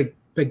 It's a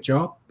big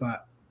job,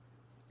 but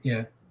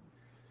if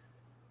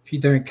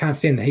you can't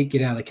stand the heat,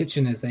 get out of the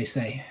kitchen, as they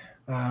say.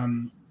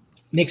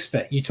 Next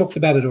bit, you talked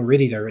about it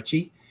already though,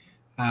 Richie.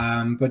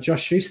 But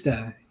Josh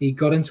Schuster, he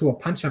got into a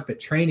punch-up at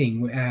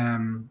training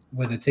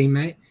with a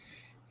teammate,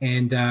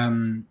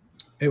 and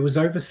it was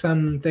over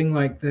something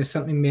like there's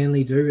something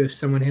Manly do if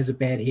someone has a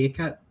bad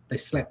haircut. They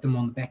slap them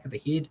on the back of the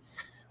head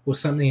or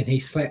something, and he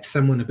slapped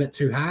someone a bit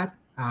too hard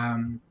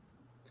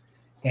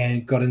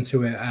and got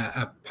into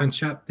a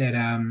punch-up that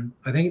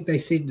I think they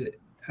said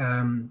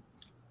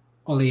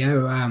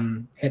Olio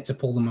had to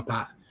pull them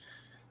apart.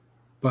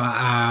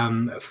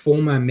 But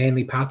former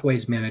Manly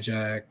Pathways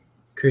manager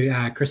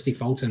Christy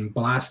Fulton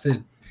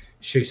blasted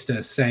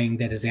Schuster, saying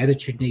that his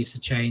attitude needs to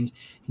change.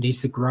 He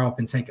needs to grow up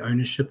and take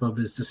ownership of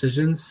his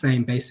decisions,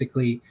 saying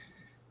basically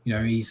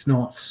He's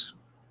not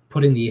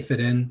putting the effort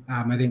in.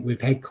 I think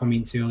we've had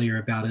comments earlier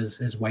about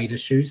his weight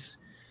issues.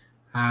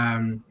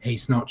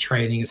 He's not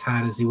training as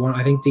hard as he wants.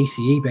 I think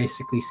DCE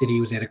basically said he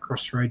was at a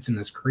crossroads in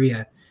his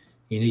career.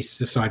 He needs to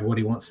decide what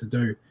he wants to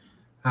do.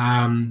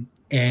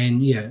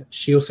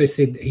 She also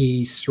said that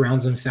he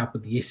surrounds himself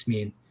with yes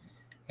men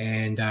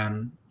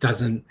and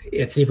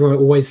it's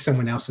always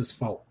someone else's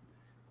fault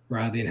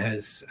rather than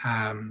his.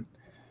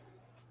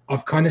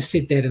 I've kind of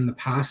said that in the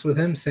past with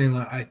him, saying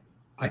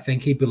I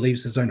think he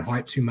believes his own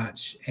hype too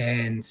much,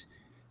 and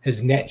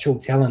his natural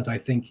talent, I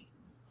think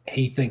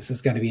he thinks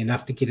is going to be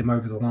enough to get him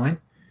over the line.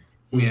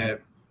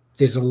 Where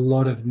there's a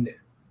lot of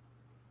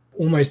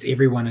almost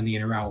everyone in the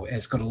NRL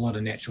has got a lot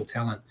of natural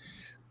talent,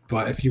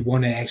 but if you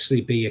want to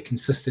actually be a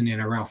consistent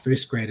NRL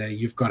first grader,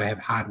 you've got to have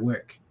hard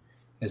work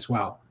as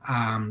well.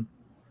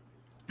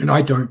 And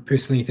I don't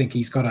personally think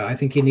he's got it. I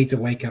think he needs a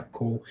wake-up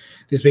call.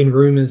 There's been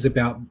rumours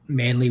about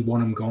Manly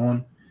want him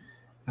gone.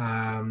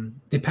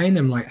 They're paying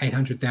him like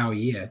 $800,000 a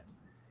year,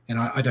 and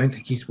I don't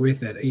think he's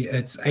worth it.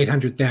 It's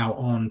 $800,000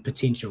 on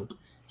potential,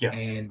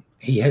 and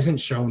he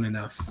hasn't shown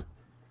enough,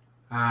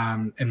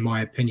 in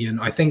my opinion.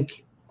 I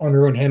think on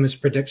Ron Hammer's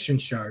prediction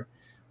show,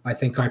 I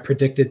think I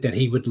predicted that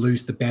he would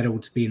lose the battle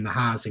to be in the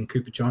halves and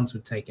Cooper Johns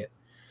would take it.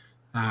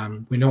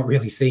 We're not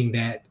really seeing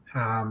that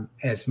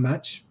as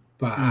much,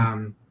 but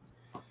I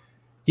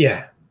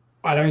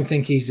don't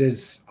think he's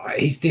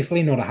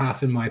definitely not a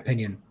half in my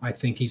opinion. I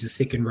think he's a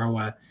second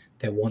rower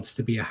that wants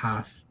to be a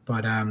half,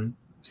 but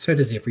so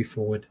does every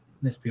forward,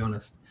 let's be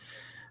honest.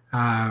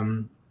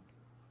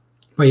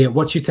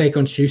 What's your take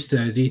on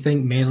Schuster? Do you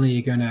think Manly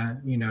are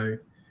gonna,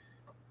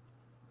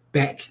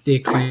 back their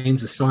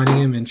claims of signing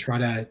him and try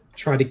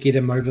to get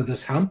him over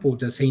this hump, or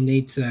does he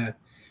need to,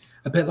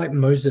 a bit like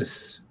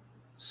Moses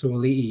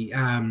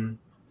Suoli'i,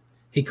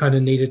 he kind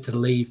of needed to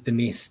leave the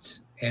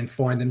nest and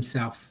find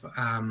himself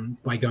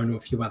by going to a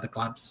few other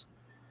clubs?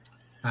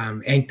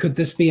 And could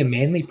this be a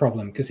Manly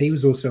problem? Because he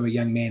was also a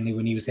young Manly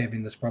when he was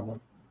having this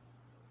problem.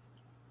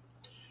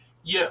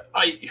 Yeah,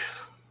 I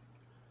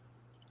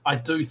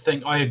do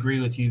think I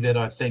agree with you that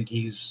I think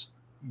he's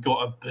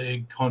got a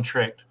big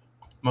contract,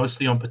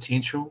 mostly on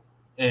potential,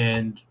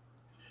 and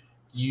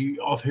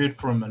I've heard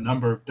from a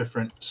number of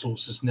different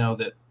sources now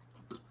that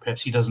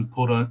perhaps he doesn't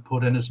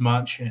put in as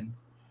much, and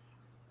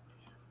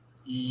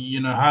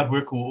hard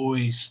work will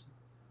always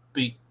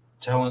beat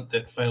talent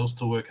that fails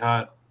to work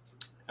hard.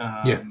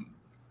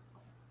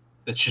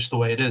 That's just the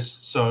way it is.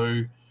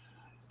 So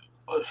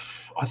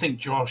I think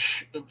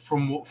Josh,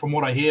 from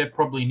what I hear,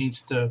 probably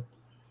needs to,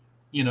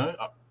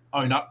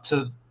 own up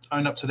to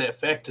that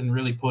fact and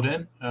really put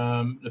in.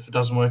 If it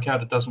doesn't work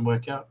out, it doesn't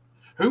work out.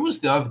 Who was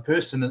the other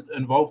person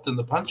involved in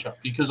the punch-up?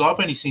 Because I've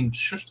only seen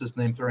Schuster's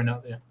name thrown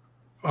out there.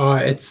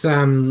 It's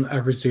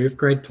a reserve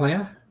grade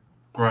player.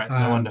 Right,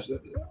 no wonder.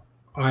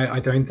 I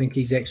don't think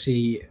he's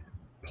actually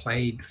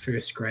played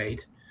first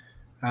grade.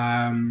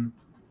 I'll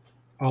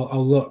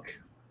look.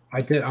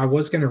 I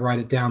was going to write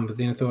it down, but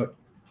then I thought,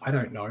 I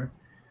don't know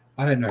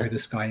who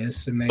this guy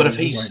is. So maybe but if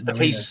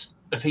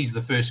he's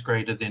the first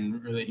grader,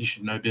 then really he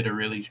should know better.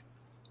 Really,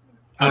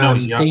 I know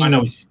he's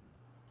young.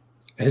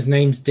 His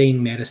name's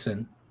Dean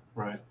Madison.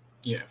 Right.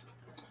 Yeah.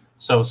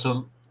 So it's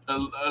a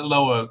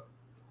lower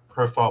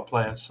profile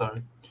player. So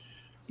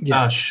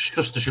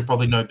Schuster should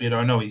probably know better.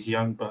 I know he's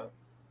young, but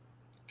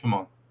come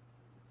on.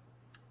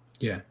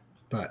 Yeah,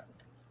 but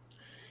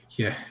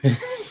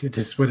it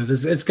is what it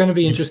is. It's going to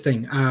be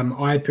interesting.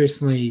 I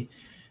personally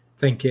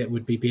think it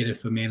would be better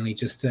for Manly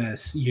just to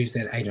use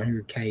that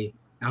 $800K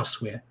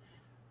elsewhere,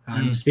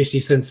 especially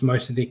since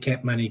most of their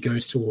cap money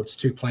goes towards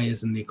two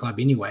players in their club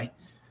anyway.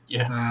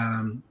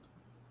 Yeah.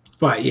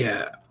 But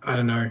I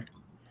don't know.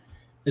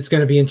 It's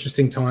going to be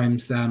interesting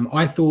times.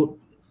 I thought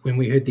when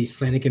we heard these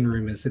Flanagan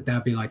rumors that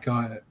they'll be like,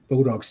 "Oh,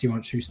 Bulldogs, you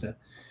want Schuster?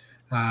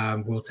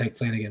 We'll take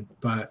Flanagan."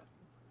 But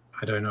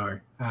I don't know.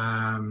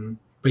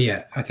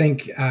 I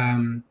think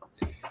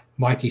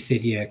Mikey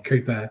said,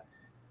 Cooper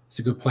is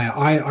a good player.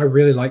 I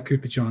really like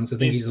Cooper Johns. I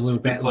think he's a little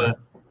battler.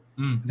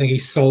 I think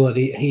he's solid.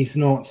 He's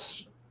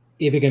not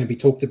ever going to be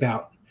talked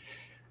about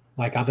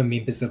like other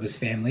members of his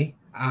family.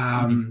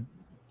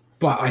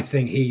 But I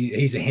think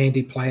he's a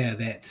handy player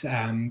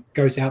that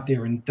goes out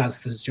there and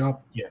does his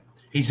job. Yeah,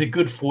 he's a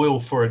good foil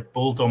for a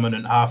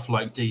ball-dominant half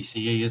like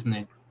DCE, isn't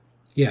he?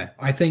 Yeah,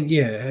 I think,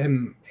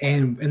 and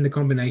in the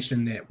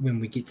combination that when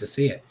we get to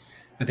see it,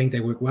 I think they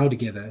work well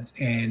together.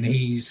 And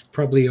he's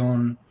probably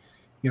on,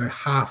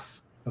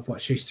 half of what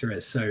Schuster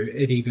is. So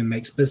it even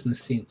makes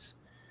business sense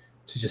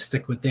to just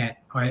stick with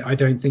that. I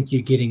don't think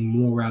you're getting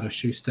more out of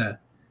Schuster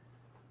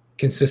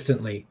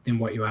consistently than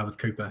what you are with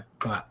Cooper.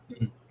 But,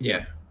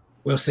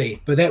 we'll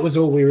see. But that was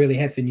all we really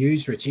had for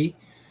news, Richie.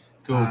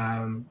 Cool.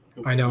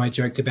 I know I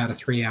joked about a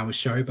 3-hour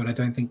show, but I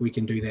don't think we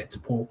can do that to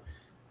Paul.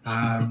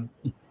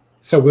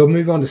 So we'll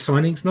move on to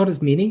signings. Not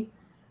as many.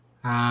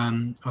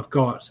 I've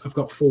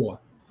got 4.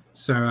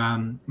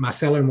 So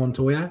Marcelo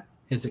Montoya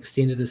has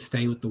extended his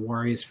stay with the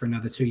Warriors for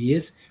another 2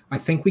 years. I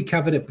think we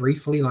covered it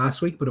briefly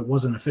last week, but it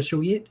wasn't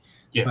official yet.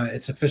 Yeah. But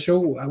it's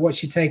official.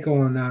 What's your take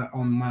on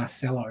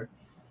Marcelo?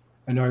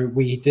 I know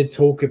we did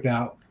talk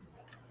about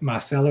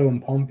Marcelo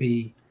and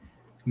Pompey.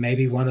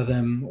 Maybe one of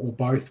them or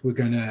both were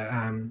going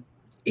to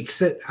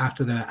exit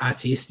after the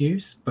RTS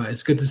news, but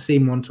it's good to see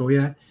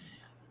Montoya.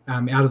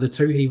 Out of the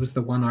two, he was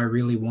the one I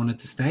really wanted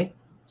to stay.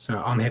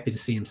 So I'm happy to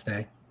see him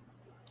stay.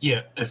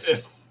 Yeah,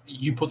 if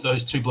you put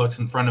those two blokes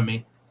in front of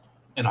me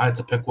and I had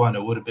to pick one,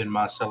 it would have been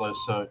Marcelo.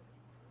 So,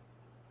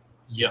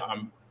 yeah,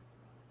 I'm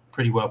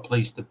pretty well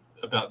pleased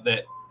about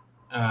that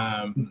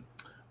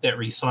that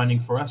re-signing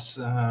for us.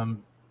 I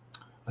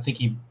think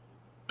he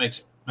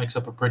makes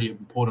up a pretty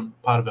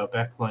important part of our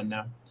backline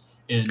now.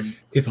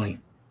 Definitely.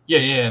 Yeah,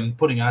 and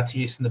putting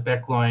RTS in the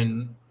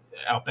backline,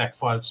 our back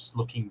five's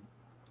looking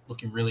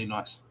really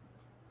nice.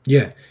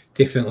 Yeah,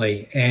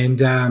 definitely.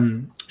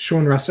 And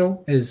Sean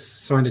Russell has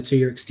signed a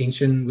 2-year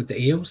extension with the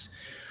Eels.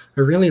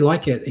 I really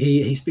like it.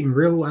 He's been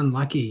real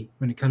unlucky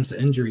when it comes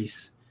to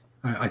injuries.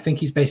 I think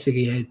he's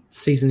basically had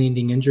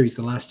season-ending injuries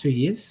the last 2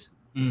 years,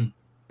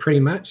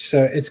 pretty much.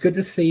 So it's good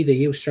to see the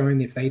Eels showing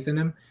their faith in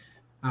him.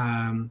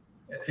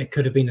 It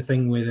could have been a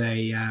thing where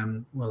they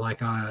were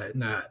like,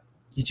 no,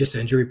 you're just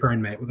injury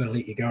prone, mate. We're going to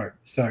let you go.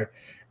 So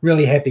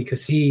really happy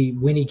because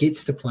when he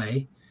gets to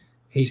play,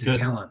 he's a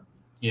talent.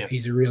 Yeah,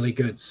 he's really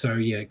good. So,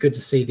 yeah, good to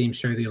see them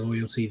show their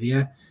loyalty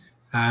there.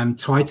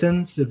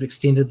 Titans have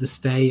extended the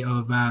stay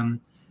of I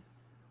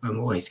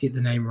always get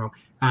the name wrong.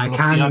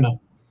 Khan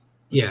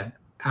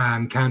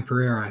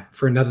Pereira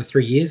for another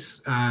 3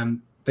 years. I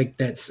think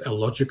that's a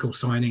logical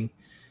signing.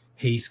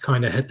 He's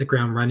kind of hit the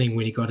ground running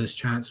when he got his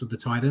chance with the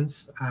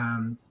Titans.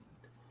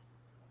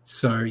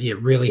 So, yeah,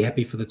 really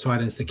happy for the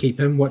Titans to keep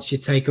him. What's your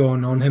take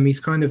on him? He's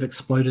kind of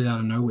exploded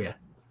out of nowhere.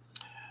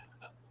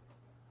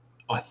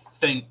 I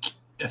think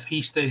if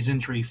he stays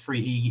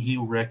injury-free,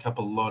 he'll rack up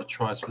a lot of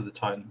tries for the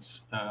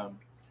Titans.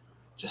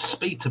 Just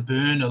speed to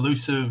burn,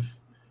 elusive,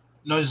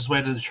 knows his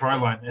way to the try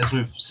line, as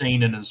we've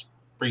seen in his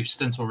brief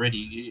stints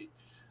already.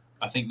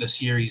 I think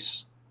this year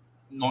he's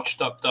notched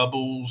up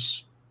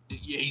doubles.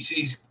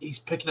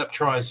 He's picking up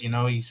tries. You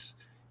know, he's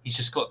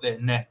just got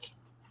that knack.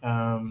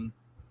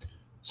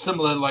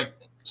 Similar, like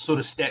sort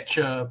of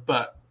stature,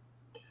 but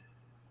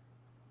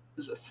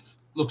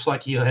looks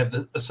like he'll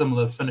have a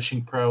similar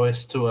finishing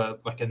prowess to a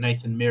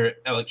Nathan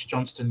Merritt, Alex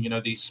Johnston. You know,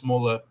 these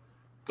smaller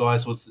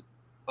guys with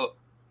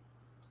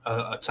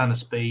a ton of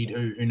speed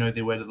who know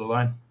their way to the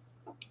line.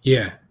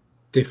 Yeah,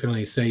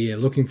 definitely. So, yeah,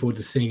 looking forward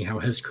to seeing how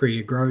his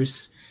career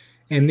grows.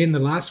 And then the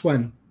last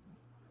one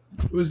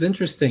was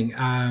interesting.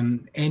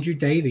 Andrew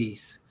Davey,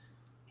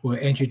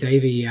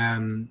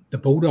 the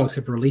Bulldogs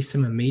have released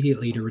him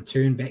immediately to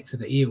return back to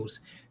the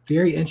Eels.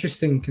 Very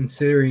interesting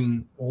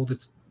considering all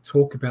the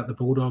talk about the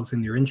Bulldogs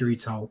and their injury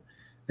toll,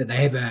 that they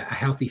have a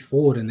healthy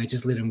forward and they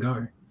just let him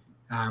go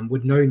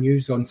with no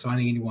news on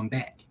signing anyone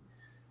back.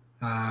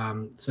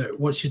 So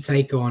what's your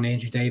take on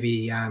Andrew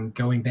Davey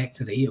going back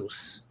to the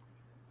Eels?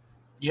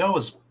 Yeah, I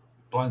was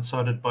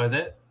blindsided by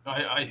that.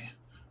 I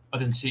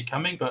didn't see it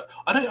coming, but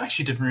I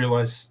didn't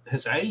realize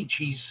his age.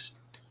 He's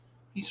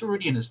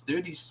already in his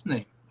 30s, isn't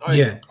he?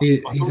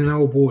 He's an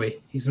old boy.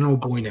 He's an old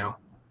boy now.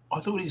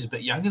 I thought he's a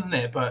bit younger than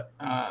that, but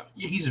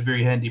he's a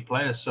very handy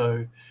player.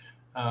 So,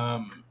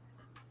 I'm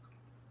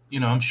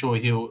sure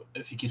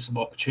if he gets some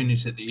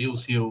opportunities at the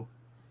Eels, he'll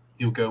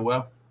go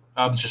well.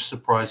 I'm just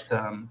surprised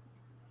that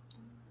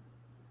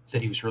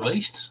he was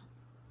released.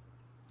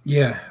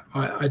 Yeah,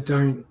 I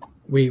don't.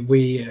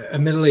 We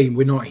admittedly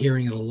we're not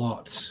hearing it a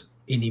lot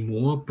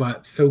anymore,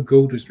 but Phil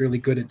Gould was really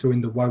good at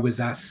doing the woe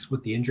is us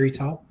with the injury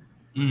toll.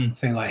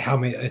 Saying like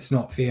it's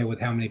not fair with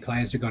how many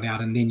players who got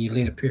out, and then you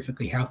let a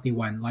perfectly healthy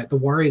one. Like the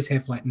Warriors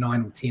have like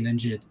 9 or 10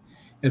 injured.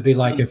 It'd be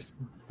like if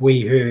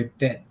we heard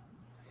that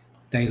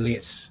they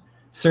let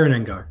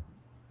Sirenen go,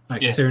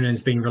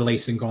 Sirenen's been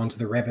released and gone to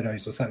the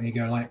Rabbitohs or something. You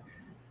go like,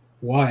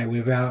 why?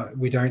 We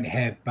don't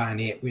have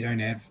Barnett, we don't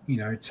have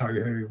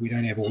Tohu, we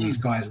don't have all these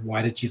guys.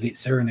 Why did you let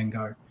Sirenen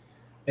go?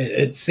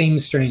 It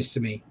seems strange to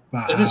me,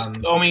 but it is.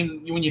 I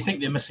mean, when you think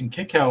they're missing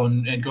Kikau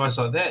and guys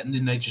like that, and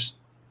then they just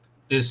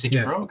let a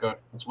second row go,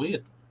 it's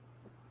weird.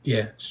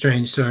 Yeah,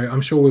 strange. So I'm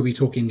sure we'll be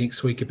talking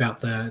next week about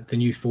the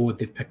new forward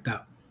they've picked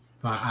up.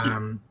 But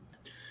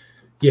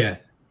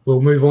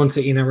we'll move on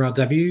to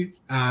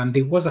NRLW.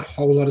 There was a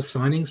whole lot of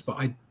signings, but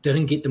I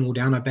didn't get them all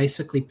down. I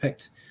basically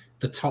picked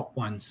the top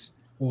ones,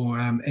 or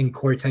in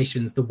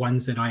quotations, the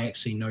ones that I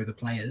actually know the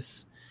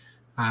players.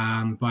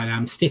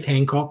 But Steph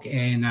Hancock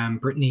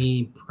and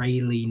Brittany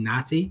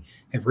Brayley-Nati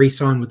have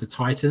re-signed with the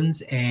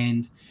Titans,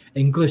 and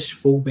English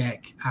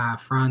fullback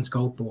Franz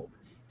Goldthorpe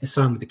has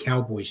signed with the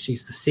Cowboys.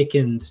 She's the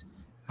second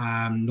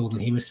Northern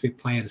Hemisphere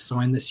player to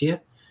sign this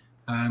year.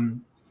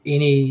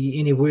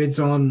 Any words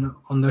on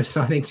those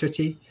signings,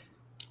 Richie?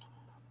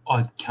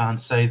 I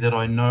can't say that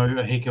I know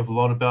a heck of a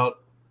lot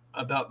about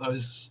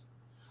those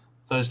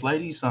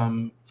ladies.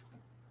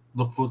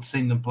 Look forward to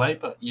seeing them play,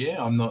 but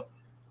yeah, I'm not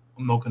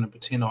going to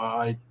pretend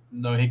I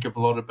know a heck of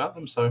a lot about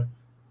them. So,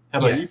 how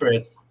about you,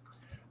 Brad?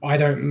 I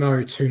don't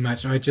know too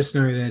much. I just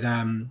know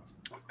that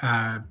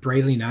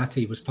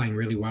Brayley-Nati was playing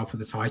really well for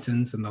the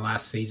Titans in the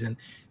last season,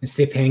 and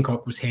Steph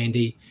Hancock was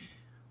handy.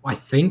 I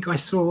think I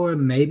saw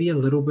maybe a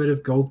little bit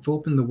of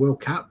Goldthorpe in the World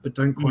Cup, but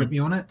don't quote me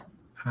on it.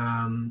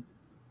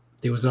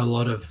 There was a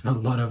lot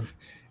of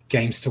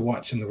games to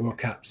watch in the World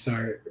Cup.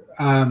 So,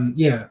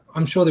 yeah,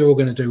 I'm sure they're all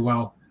going to do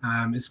well.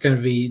 It's going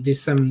to be –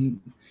 there's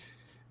some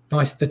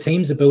nice – the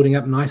teams are building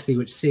up nicely,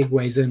 which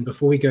segues in.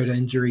 Before we go to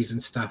injuries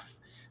and stuff,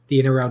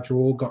 the NRL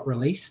draw got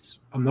released.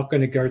 I'm not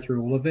going to go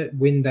through all of it.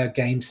 When the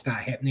games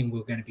start happening,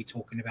 we're going to be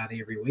talking about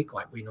it every week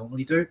like we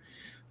normally do.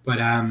 But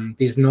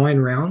there's 9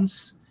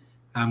 rounds,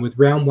 with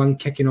round 1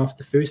 kicking off.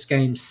 The first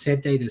game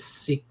Saturday, the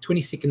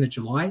 22nd of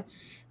July,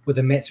 with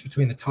a match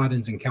between the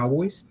Titans and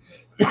Cowboys.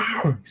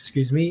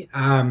 Excuse me.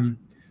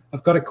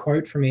 I've got a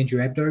quote from Andrew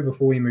Abdo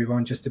before we move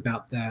on just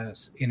about the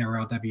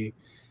NRLW.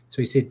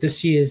 So he said,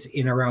 this year's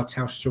NRL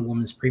Telstra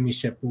Women's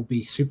Premiership will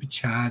be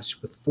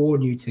supercharged with 4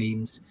 new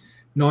teams,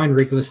 9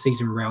 regular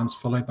season rounds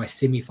followed by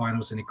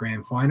semi-finals and a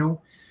grand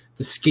final.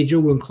 The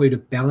schedule will include a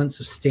balance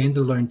of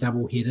standalone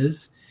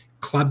doubleheaders,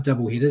 club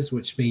doubleheaders,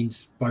 which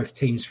means both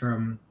teams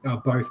from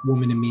both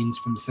women and men's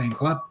from the same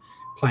club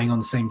playing on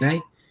the same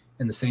day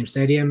in the same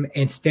stadium,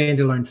 and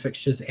standalone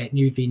fixtures at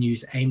new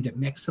venues aimed at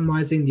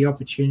maximising the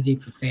opportunity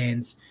for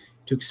fans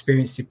to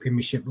experience the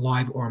Premiership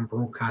live or on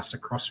broadcast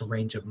across a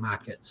range of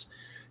markets.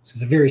 So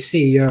it's a very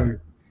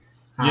CEO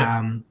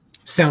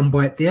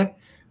soundbite there,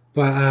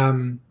 but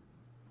I'm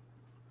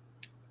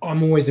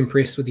always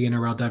impressed with the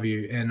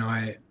NRLW, and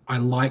I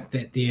like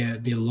that they're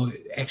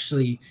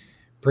actually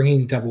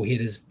bringing double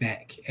headers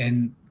back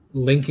and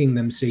linking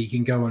them so you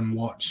can go and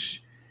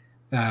watch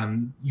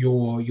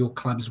your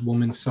club's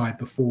women's side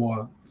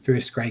before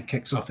first grade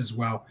kicks off as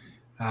well.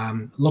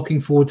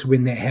 Looking forward to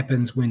when that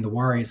happens, when the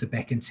Warriors are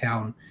back in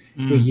town,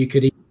 where you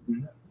could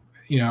even,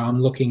 I'm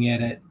looking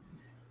at it,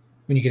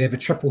 when you could have a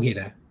triple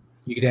header.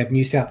 You could have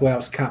New South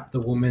Wales Cup, the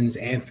women's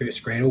and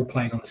first grade all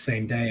playing on the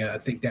same day. I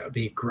think that would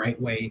be a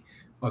great way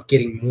of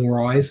getting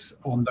more eyes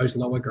on those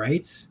lower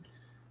grades.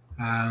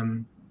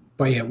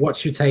 But yeah,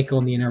 what's your take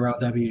on the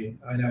NRLW?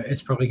 I know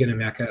it's probably going to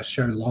make our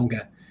show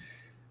longer.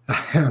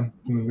 When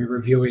we're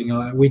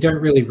reviewing, we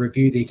don't really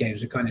review their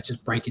games. We kind of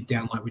just break it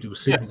down like we do with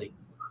Super League.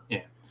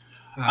 Yeah.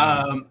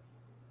 I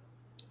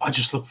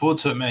just look forward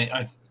to it, mate.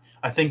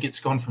 I think it's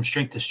gone from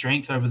strength to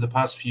strength over the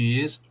past few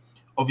years.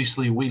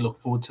 Obviously, we look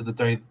forward to the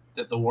day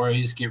that the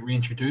Warriors get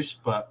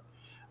reintroduced, but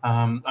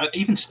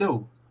even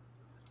still,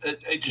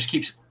 it just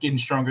keeps getting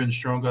stronger and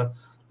stronger.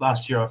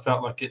 Last year, I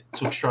felt like it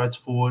took strides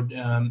forward,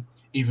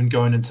 even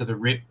going into the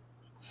rep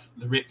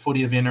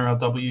footy of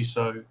NRLW.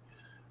 So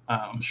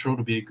I'm sure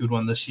it'll be a good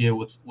one this year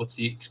with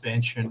the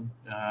expansion,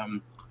 a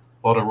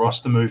lot of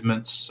roster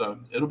movements. So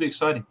it'll be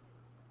exciting.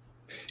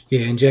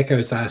 Yeah, and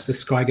Jacko's asked, is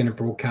Sky going to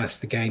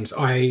broadcast the games?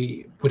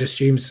 I would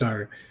assume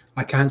so.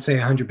 I can't say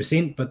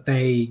 100%, but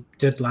they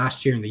did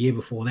last year and the year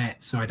before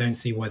that, so I don't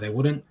see why they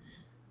wouldn't.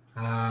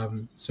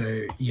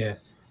 So, yeah.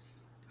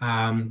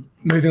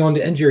 Moving on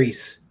to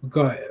injuries. We've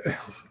got,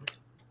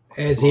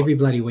 as every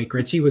bloody week,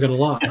 Richie, we've got a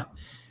lot.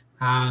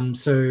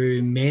 So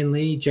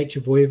Manly, Jake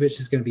Trbojevic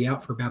is going to be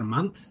out for about a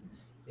month.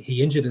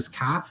 He injured his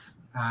calf,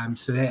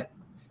 so that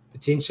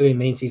potentially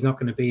means he's not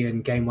going to be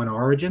in Game 1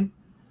 Origin.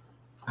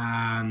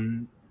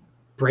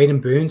 Braden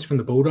Burns from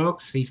the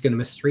Bulldogs, he's going to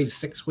miss 3 to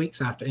 6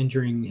 weeks after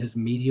injuring his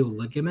medial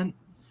ligament.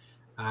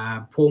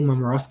 Paul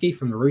Momorowski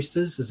from the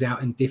Roosters is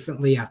out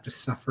indefinitely after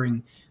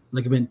suffering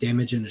ligament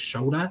damage in his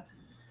shoulder.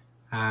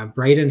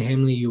 Braden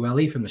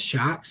Hamley-Uele from the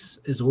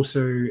Sharks is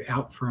also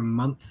out for a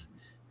month,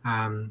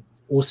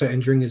 also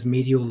injuring his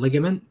medial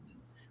ligament.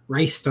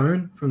 Ray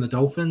Stone from the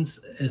Dolphins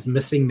is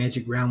missing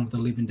Magic Round with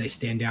 11-day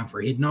stand down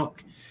for a head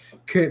knock.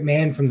 Kurt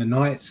Mann from the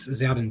Knights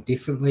is out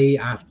indefinitely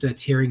after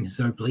tearing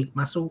his oblique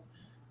muscle.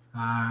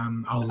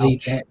 I'll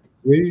leave that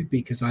to you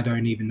because I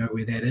don't even know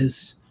where that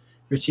is.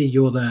 Richie,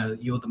 you're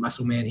the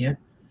muscle man here.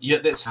 Yeah,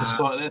 that's the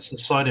side. That's the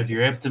side of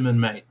your abdomen,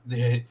 mate.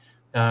 The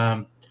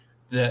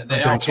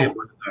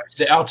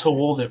outer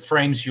wall that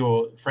frames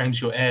your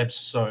abs.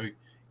 So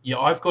yeah,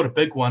 I've got a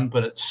big one,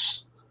 but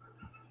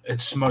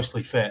it's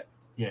mostly fat.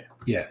 Yeah.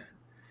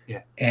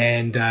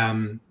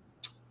 And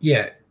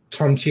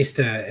Tom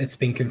Chester, it's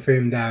been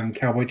confirmed.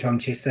 Cowboy Tom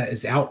Chester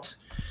is out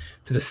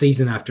for the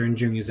season after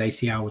injuring his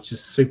ACL, which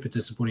is super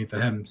disappointing for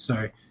him.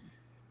 So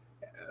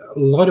a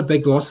lot of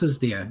big losses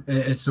there.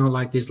 It's not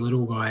like there's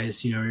little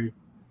guys,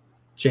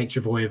 Jake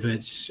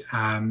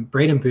Trbojevic,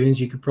 Braden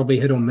Burns, you could probably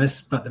hit or miss,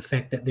 but the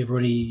fact that they're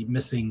already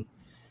missing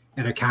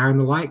Adokar and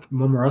the like,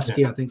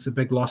 Momorowski, I think, is a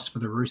big loss for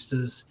the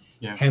Roosters.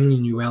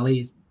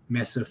 Hamlin-Uele is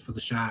massive for the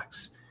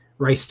Sharks.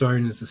 Ray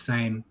Stone is the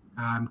same.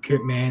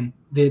 Kurt Mann,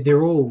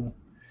 they're all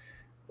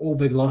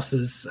big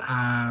losses.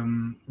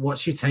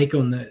 What's your take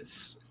on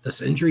this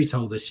injury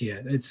toll this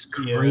year? It's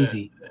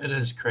crazy. Yeah, it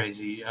is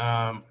crazy.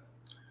 I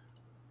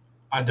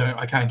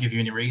can't give you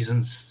any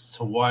reasons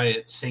to why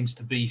it seems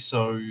to be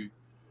such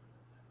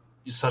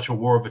a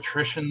war of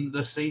attrition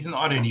this season.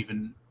 I don't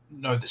even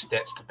know the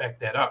stats to back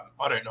that up.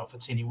 I don't know if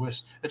it's any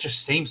worse. It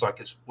just seems like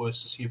it's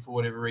worse this year for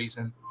whatever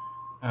reason.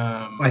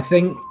 I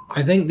think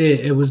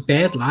that it was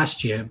bad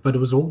last year, but it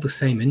was all the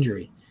same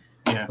injury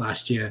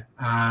last year.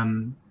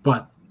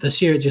 But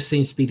this year it just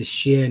seems to be the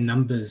sheer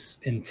numbers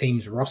in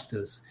teams'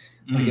 rosters.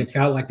 Like it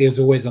felt like there was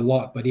always a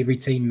lot, but every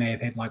team may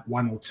have had like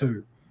one or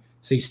two.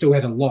 So you still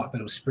had a lot, but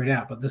it was spread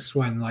out. But this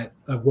one, like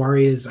the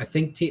Warriors, I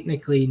think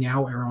technically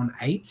now are on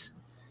 8.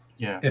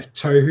 Yeah. If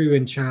Tohu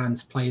and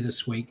Chance play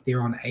this week,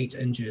 they're on 8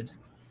 injured.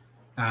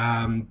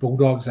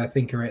 Bulldogs, I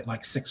think, are at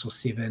like 6 or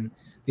 7.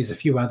 There's a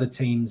few other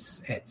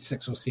teams at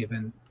 6 or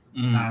 7.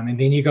 And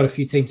then you've got a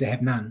few teams that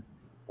have none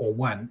or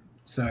 1.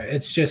 So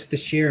it's just the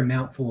sheer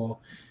amount for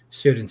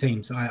certain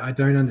teams. I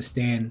don't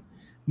understand.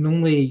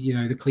 Normally, you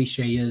know, the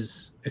cliche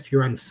is if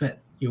you're unfit,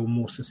 you're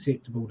more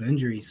susceptible to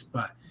injuries.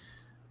 But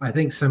I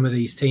think some of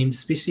these teams,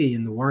 especially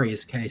in the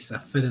Warriors' case, are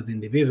fitter than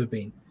they've ever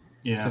been.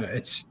 Yeah. So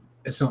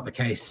it's not the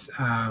case.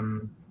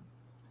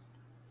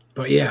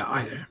 But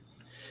yeah,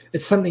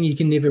 it's something you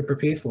can never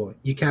prepare for.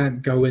 You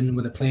can't go in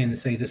with a plan and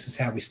say this is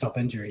how we stop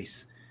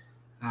injuries.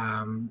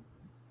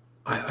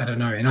 I don't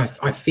know, and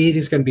I fear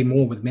there's going to be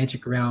more with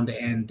Magic Round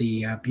and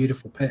the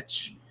beautiful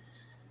pitch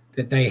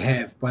that they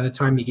have. By the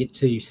time you get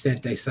to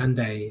Saturday,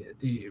 Sunday,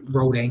 the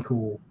rolled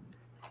ankle,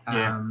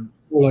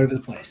 all over the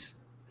place.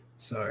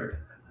 So,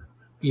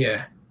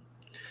 yeah,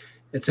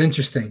 it's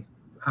interesting.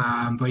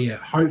 But yeah,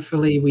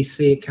 hopefully we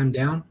see it come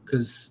down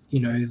because, you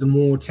know, the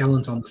more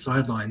talent on the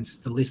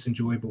sidelines, the less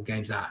enjoyable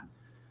games are.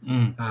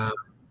 And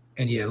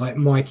yeah, like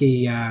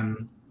Mikey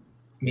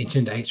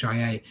mentioned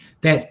HIA,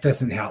 that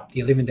doesn't help.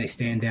 The 11-day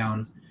stand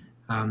down,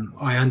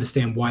 I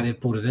understand why they've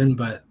brought it in,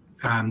 but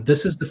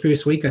this is the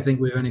first week I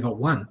think we've only got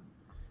 1.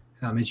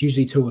 It's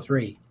usually 2 or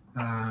 3.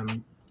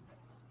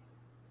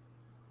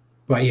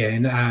 But yeah,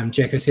 and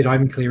Jacko said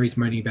Ivan Cleary's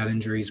moaning about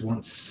injuries,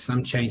 wants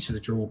some change to the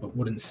draw, but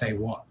wouldn't say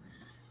what.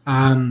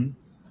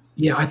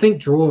 Yeah, I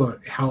think draw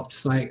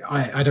helps. Like,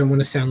 I don't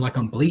want to sound like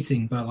I'm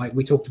bleating, but like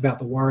we talked about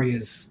the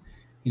Warriors,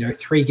 you know,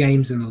 3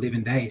 games in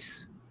 11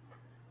 days.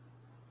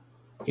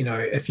 You know,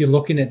 if you're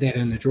looking at that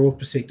in a draw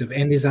perspective,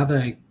 and there's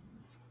other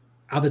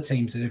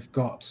teams that have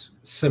got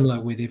similar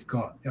where they've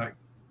got like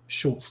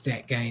short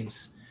stat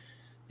games,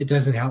 it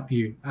doesn't help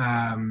you.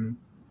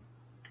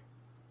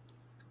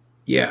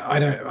 Yeah, I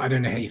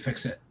don't know how you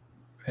fix it.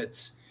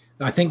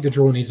 I think the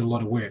draw needs a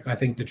lot of work. I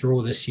think the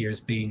draw this year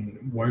has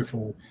been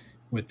woeful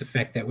with the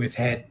fact that we've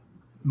had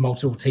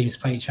multiple teams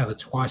play each other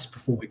twice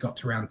before we got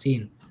to round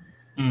 10.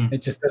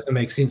 It just doesn't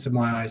make sense in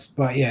my eyes.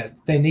 But yeah,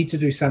 they need to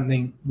do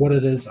something. What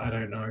it is, I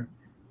don't know.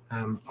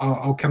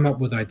 I'll come up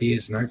with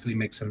ideas and hopefully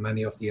make some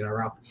money off the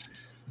NRL.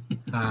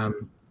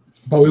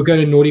 But we'll go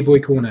to Naughty Boy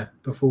Corner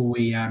before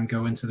we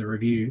go into the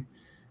review.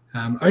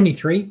 Only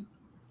 3.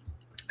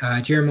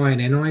 Jeremiah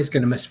Nanai is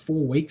going to miss 4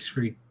 weeks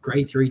for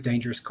grade 3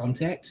 dangerous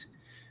contact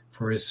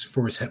for his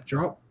hip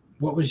drop.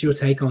 What was your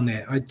take on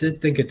that? I did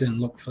think it didn't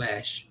look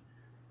flash.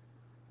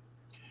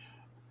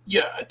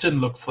 Yeah, it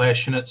didn't look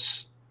flash, and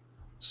it's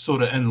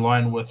sort of in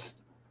line with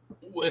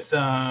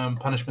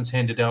punishments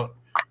handed out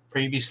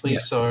previously. Yeah.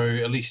 So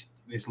at least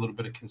there's a little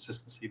bit of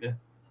consistency there.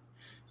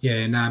 Yeah,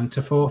 and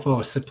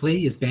Tafofo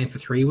Sipley is banned for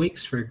 3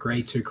 weeks for a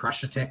grade 2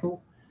 crusher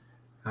tackle.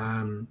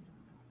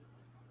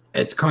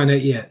 It's kind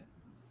of,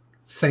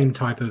 same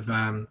type of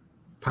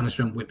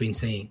punishment we've been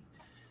seeing.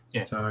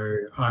 Yeah. So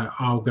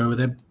I'll go with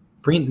it.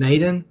 Brent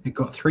Naden, it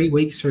got 3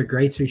 weeks for a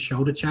grade 2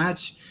 shoulder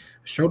charge.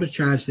 A shoulder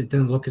charge that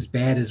didn't look as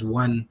bad as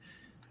one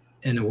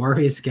in a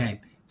Warriors game.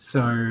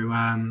 So,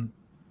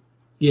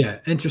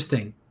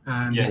 interesting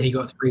that he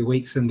got 3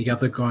 weeks and the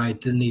other guy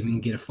didn't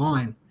even get a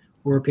fine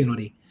or a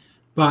penalty.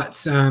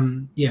 But,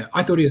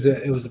 I thought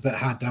it was a bit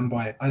hard done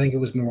by. I think it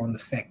was more on the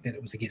fact that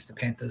it was against the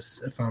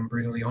Panthers, if I'm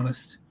brutally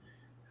honest.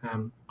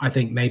 I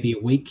think maybe a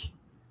week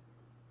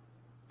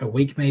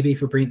maybe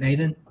for Brent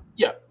Naden.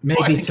 Yeah.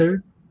 Maybe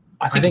 2.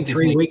 I think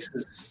 3 weeks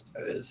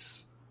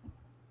is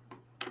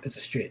a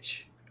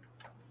stretch.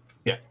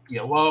 Yeah.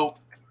 Yeah. Well,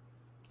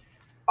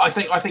 I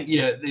think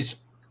it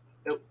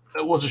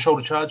was a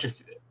shoulder charge.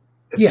 If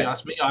you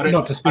ask me, I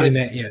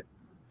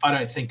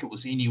don't think it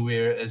was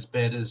anywhere as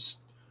bad as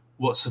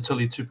what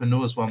Satili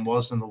Tupanua's one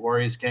was in the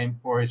Warriors game,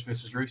 Warriors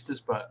versus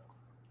Roosters. But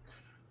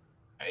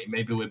hey,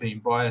 maybe we're being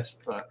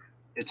biased, but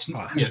it's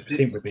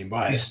 100% we're being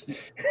biased.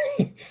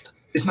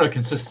 There's no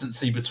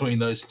consistency between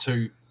those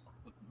two,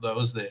 though,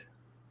 is there?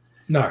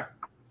 No.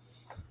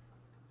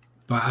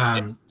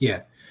 But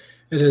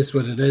it is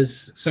what it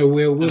is. So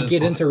we'll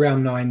get into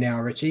round 9 now,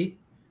 Richie.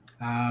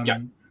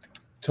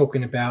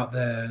 Talking about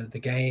the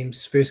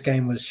games. First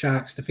game was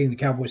Sharks defeating the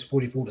Cowboys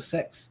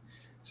 44-6.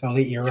 So I'll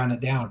let you run it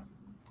down.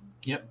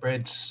 Yep,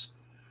 Brad's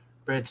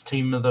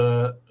team of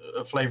the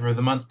flavor of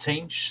the month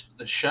team,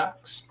 the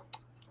Sharks,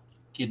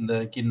 getting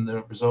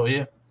the result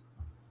here.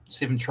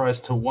 7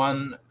 tries to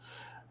 1.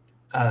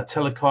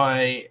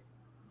 Talakai,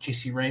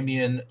 Jesse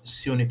Ramian,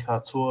 Sione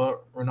Katoa,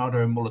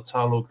 Ronaldo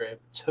Mulatalo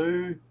grabbed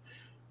 2.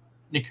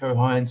 Nico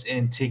Hines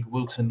and Tig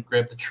Wilton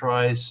grabbed the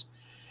tries.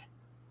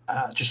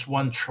 Just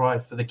 1 try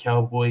for the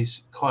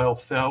Cowboys. Kyle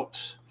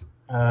Felt.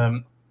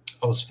 I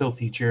was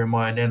filthy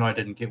Jeremiah, and I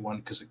didn't get one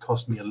because it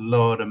cost me a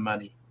lot of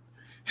money.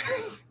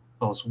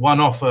 I was one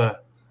off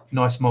a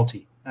nice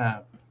multi.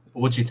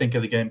 What do you think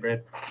of the game,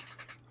 Brad?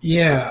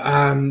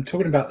 Yeah,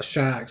 talking about the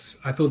Sharks,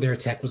 I thought their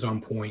attack was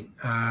on point.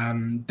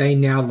 They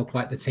now look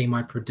like the team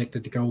I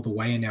predicted to go all the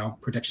way in our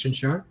prediction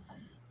show.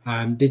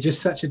 They're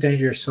just such a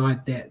dangerous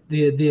side that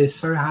they're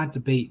so hard to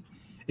beat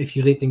if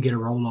you let them get a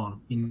roll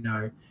on,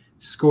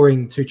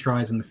 scoring 2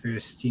 tries in the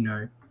first,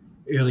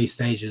 early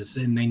stages,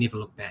 and they never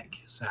look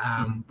back. So,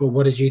 but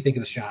what did you think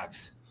of the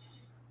Sharks?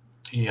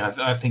 Yeah,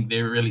 I think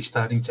they're really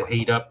starting to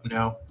heat up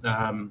now.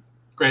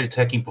 Great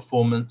attacking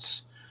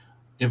performance.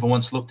 Never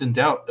once looked in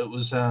doubt. It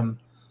was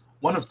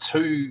one of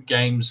 2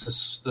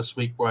 games this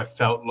week where I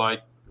felt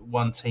like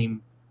one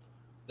team,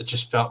 it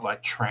just felt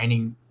like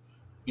training,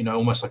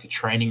 almost like a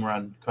training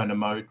run kind of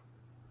mode.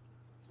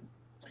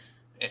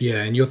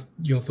 Yeah, and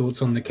your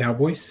thoughts on the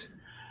Cowboys?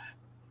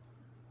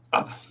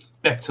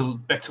 Back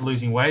to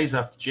losing ways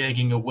after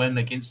jagging a win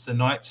against the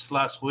Knights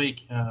last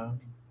week.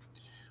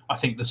 I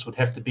think this would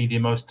have to be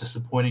their most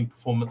disappointing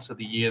performance of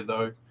the year,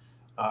 though.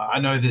 I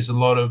know there's a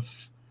lot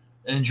of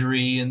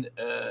injury in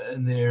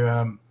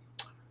their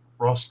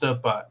roster,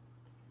 but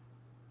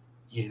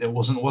yeah, that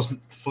wasn't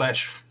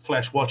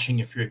flash watching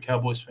if you're a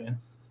Cowboys fan.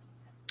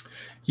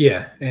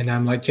 Yeah,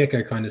 and like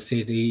Jacko kind of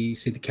said, he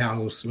said the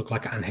Cows look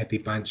like an unhappy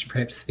bunch.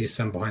 Perhaps there's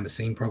some behind the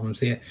scene problems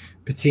there,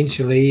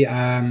 potentially.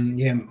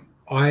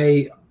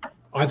 I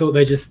thought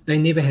they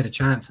never had a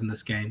chance in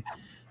this game.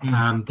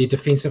 Their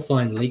defensive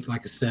line leaked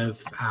like a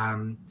sieve.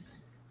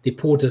 Their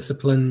poor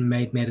discipline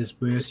made matters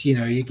worse.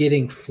 You're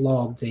getting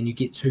flogged and you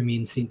get 2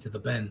 men sent to the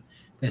bin.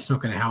 That's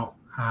not going to help.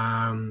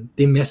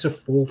 Their massive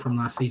fall from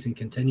last season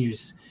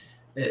continues.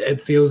 It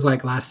feels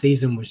like last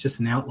season was just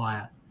an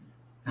outlier,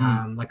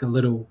 like a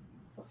little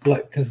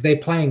bloke, because they're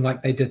playing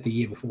like they did the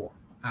year before,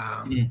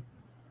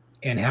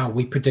 and how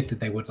we predicted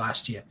they would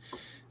last year.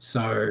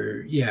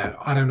 So, yeah,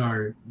 I don't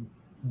know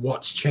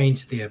what's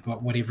changed there,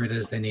 but whatever it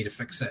is, they need to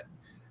fix it.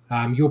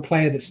 Your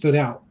player that stood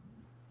out?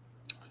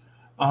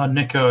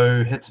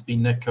 Nico, had to be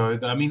Nico.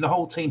 I mean, the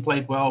whole team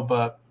played well,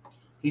 but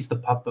he's the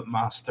puppet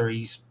master.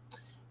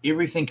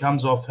 Everything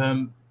comes off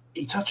him.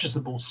 He touches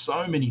the ball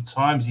so many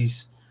times.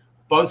 He's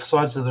both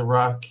sides of the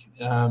ruck,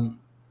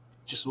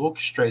 just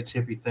orchestrates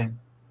everything.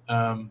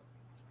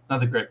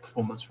 Another great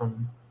performance from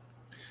him.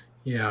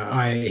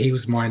 Yeah, he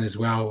was mine as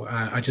well.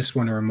 I just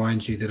want to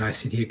remind you that I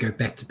said he'd go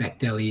back-to-back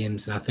Dally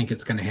M's, and I think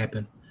it's going to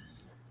happen.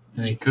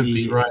 He could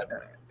be right.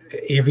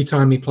 Every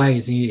time he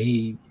plays,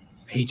 he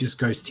just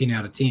goes 10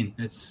 out of 10.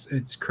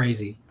 It's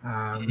crazy.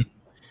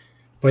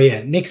 But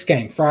yeah, next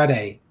game,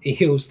 Friday,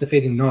 Eels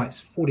defeating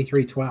Knights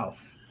 43-12.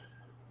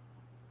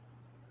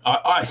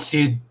 I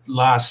said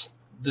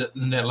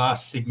in that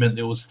last segment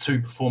there was 2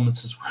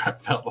 performances where I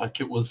felt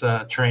like it was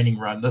a training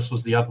run. This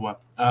was the other one.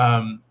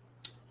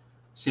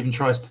 7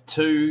 tries to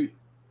 2.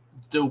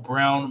 Dill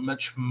Brown,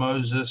 Mitch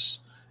Moses,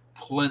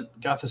 Clint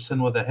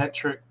Gutherson with a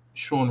hat-trick,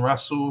 Sean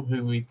Russell,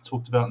 who we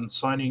talked about in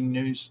signing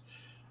news,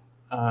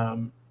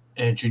 and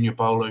Junior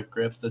Bolo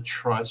grabbed the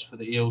tries for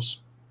the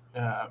Eels.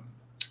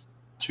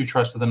 2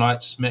 tries for the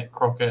Knights, Matt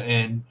Crocker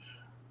and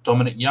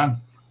Dominic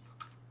Young.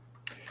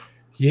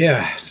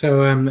 Yeah,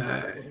 so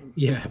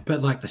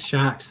but like the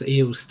Sharks, the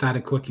Eels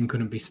started quick and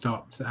couldn't be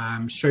stopped.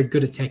 Showed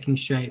good attacking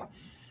shape.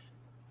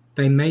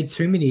 They made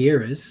too many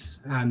errors.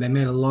 They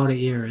made a lot of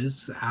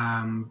errors,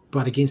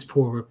 but against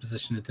poor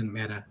opposition, it didn't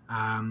matter.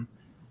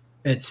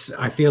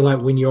 I feel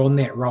like when you're on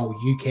that roll,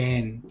 you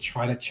can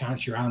try to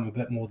chance your arm a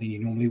bit more than you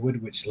normally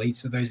would, which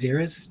leads to those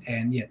errors.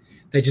 And yeah,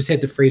 they just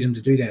had the freedom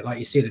to do that. Like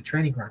you said, a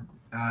training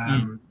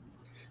run.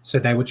 So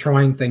they were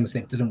trying things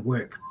that didn't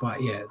work.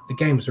 But yeah, the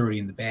game was already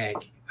in the bag.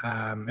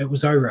 It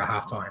was over at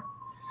halftime.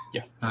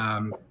 Yeah.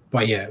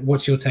 But yeah,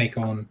 what's your take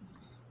on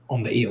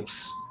the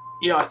Eels?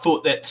 Yeah, I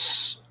thought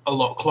that's a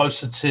lot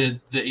closer to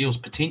the Eels'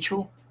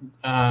 potential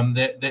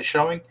that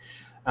showing.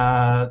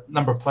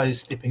 Number of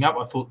players stepping up.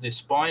 I thought their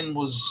spine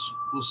was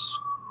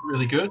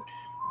really good.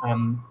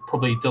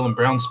 Probably Dylan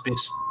Brown's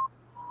best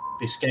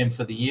game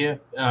for the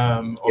year.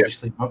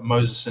 Obviously,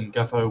 Moses and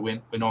Gutho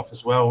went off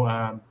as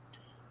well.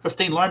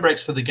 15 line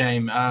breaks for the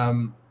game.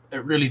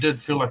 It really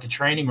did feel like a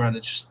training run.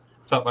 It just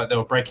felt like they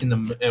were breaking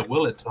them at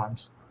will at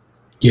times.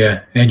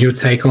 Yeah, and your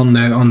take on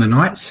the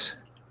Knights?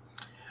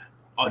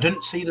 I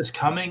didn't see this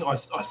coming. I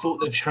thought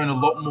they've shown a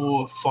lot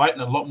more fight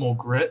and a lot more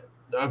grit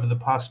over the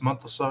past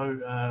month or so.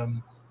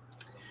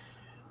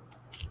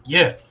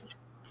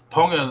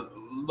 Ponga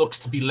looks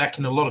to be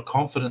lacking a lot of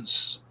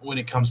confidence when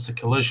it comes to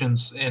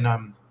collisions, and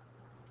I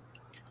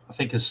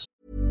think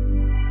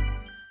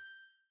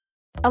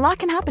A lot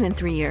can happen in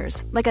 3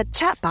 years, like a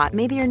chatbot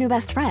may be your new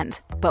best friend.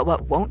 But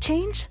what won't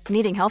change?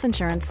 Needing health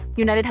insurance.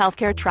 United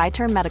Healthcare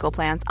Tri-Term Medical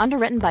Plans,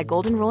 underwritten by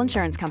Golden Rule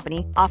Insurance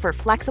Company, offer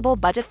flexible,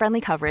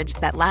 budget-friendly coverage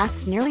that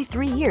lasts nearly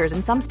 3 years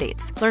in some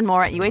states. Learn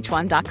more at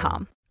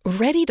uh1.com.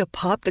 Ready to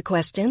pop the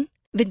question?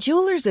 The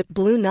jewelers at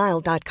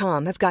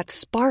BlueNile.com have got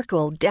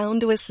sparkle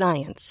down to a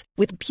science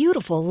with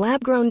beautiful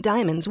lab-grown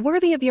diamonds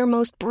worthy of your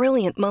most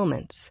brilliant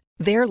moments.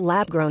 Their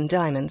lab-grown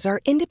diamonds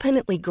are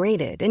independently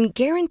graded and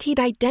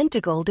guaranteed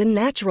identical to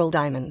natural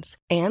diamonds,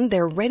 and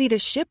they're ready to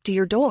ship to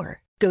your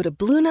door. Go to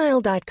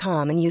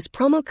BlueNile.com and use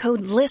promo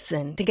code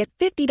LISTEN to get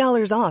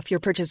 $50 off your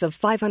purchase of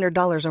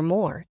 $500 or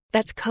more.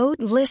 That's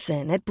code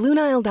LISTEN at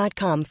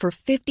BlueNile.com for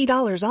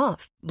 $50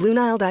 off.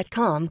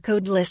 BlueNile.com,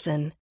 code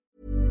LISTEN.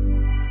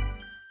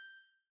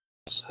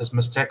 His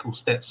missed tackle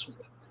stats,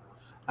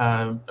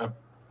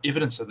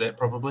 evidence of that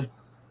probably.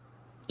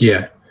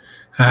 Yeah.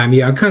 I'm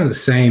kind of the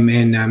same.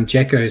 And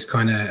Jacko's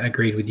kind of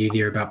agreed with you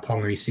there about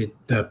Ponga. He said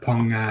the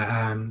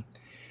Ponga,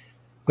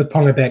 with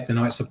Ponga back, the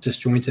Knights look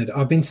disjointed.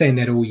 I've been saying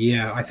that all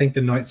year. I think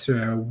the Knights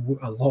are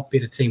a lot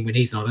better team when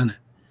he's not in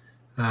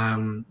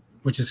it,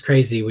 which is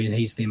crazy when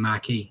he's their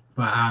marquee.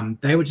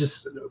 But they were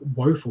just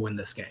woeful in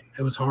this game.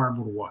 It was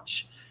horrible to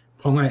watch.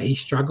 Ponga, he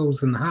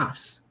struggles in the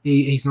halves.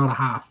 He's not a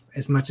half.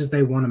 As much as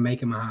they want to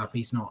make him a half,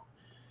 he's not.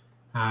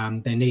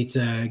 They need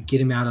to get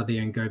him out of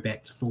there and go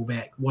back to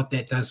fullback. What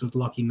that does with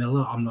Lockie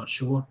Miller, I'm not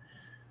sure.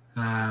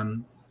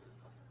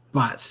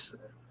 But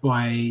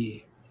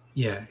by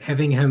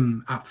having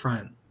him up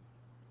front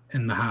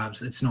in the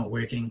halves, it's not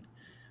working.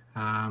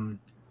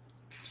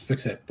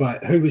 Fix it.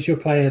 But who was your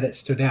player that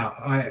stood out?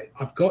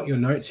 I've got your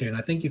notes here, and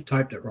I think you've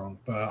typed it wrong,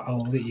 but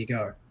I'll let you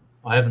go.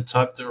 I haven't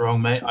typed it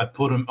wrong, mate. I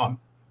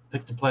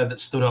picked a player that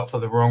stood out for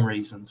the wrong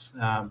reasons.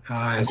 We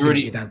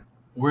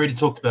already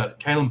talked about it.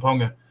 Kalen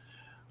Ponga.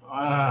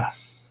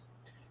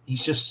 He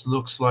just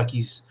looks like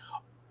he's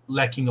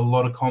lacking a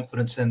lot of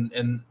confidence, and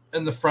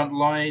in the front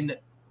line,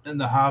 in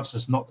the halves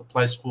is not the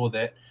place for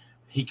that.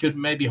 He could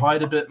maybe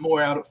hide a bit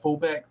more out at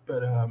fullback,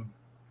 but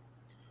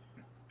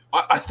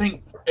I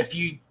think if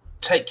you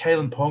take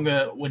Kalen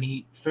Ponga when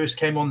he first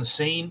came on the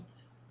scene,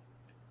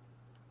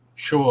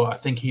 sure, I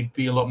think he'd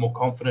be a lot more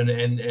confident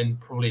and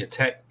probably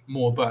attack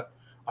more, but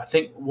I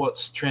think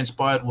what's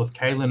transpired with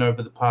Kalen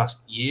over the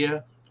past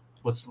year,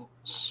 with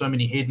so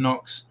many head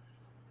knocks,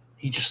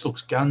 he just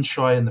looks gun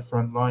shy in the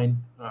front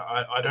line.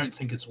 I don't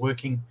think it's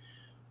working.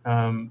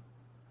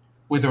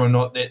 Whether or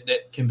not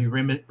that can be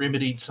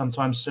remedied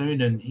sometime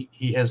soon, and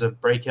he has a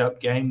breakout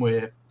game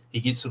where he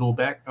gets it all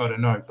back, I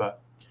don't know,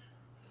 but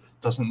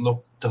doesn't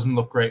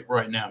look great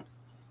right now.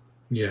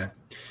 Yeah,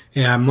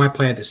 my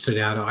player that stood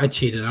out, I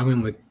cheated. I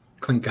went with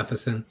Clint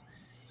Gutherson.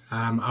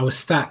 I was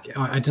stuck.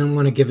 I didn't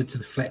want to give it to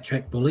the flat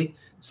track bully,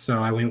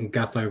 so I went with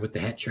Gutho with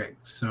the hat trick.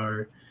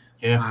 So,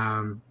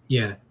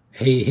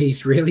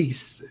 he's really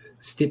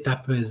stepped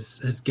up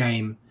his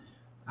game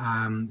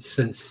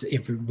since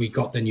we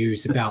got the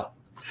news about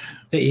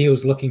the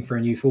Eels looking for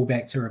a new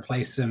fullback to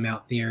replace him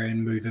out there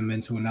and move him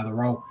into another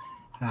role.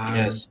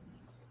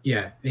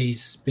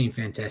 He's been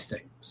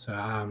fantastic.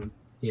 So,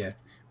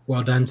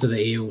 well done to the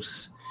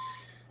Eels.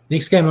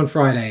 Next game on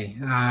Friday,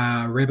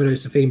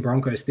 Rabbitohs defeating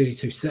Broncos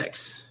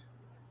 32-6.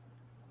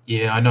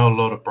 Yeah, I know a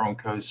lot of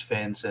Broncos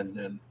fans,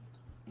 and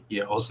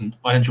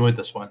I enjoyed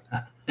this one.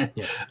 It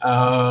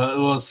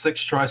was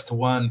 6 tries to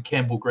 1.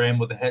 Campbell Graham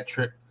with a hat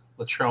trick,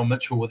 Latrell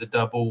Mitchell with a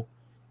double,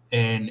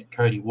 and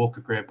Cody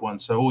Walker grabbed one.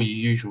 So all your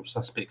usual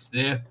suspects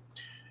there.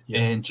 Yeah.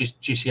 And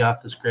Jesse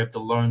Arthurs grabbed the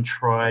lone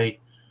try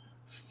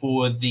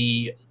for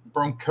the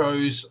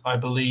Broncos, I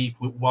believe,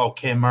 while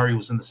Cam Murray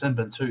was in the sin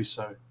bin too.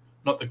 So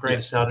not the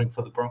greatest outing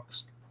for the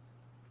Bronx.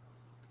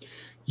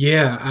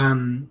 Yeah,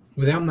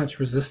 without much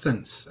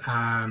resistance,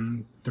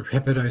 the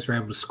Rabbitohs were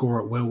able to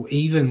score at will,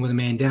 even with a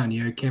man down.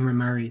 Cameron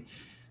Murray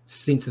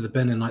sent to the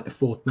bin in like the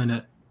 4th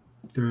minute.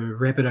 The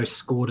Rabbitohs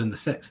scored in the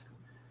 6th.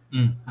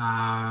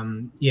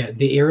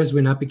 The errors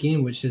went up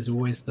again, which is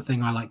always the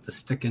thing I like to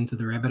stick into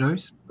the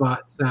Rabbitohs.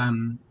 But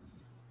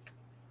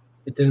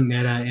it didn't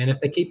matter. And if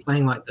they keep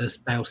playing like this,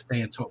 they'll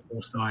stay a top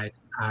 4 side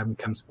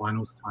comes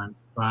finals time.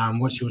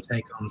 What's your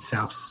take on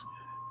Souths?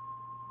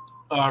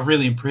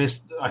 Really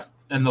impressed.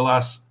 In the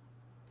last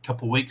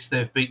couple of weeks,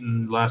 they've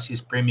beaten last year's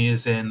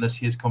premiers and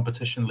this year's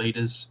competition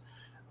leaders.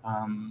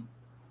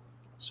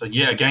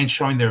 Again,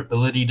 showing their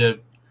ability to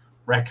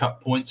rack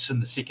up points in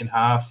the second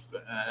half.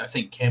 I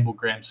think Campbell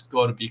Graham's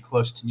got to be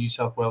close to New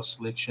South Wales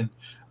selection.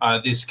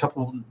 There's a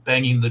couple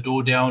banging the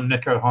door down,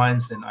 Nico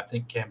Hines, and I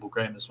think Campbell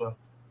Graham as well.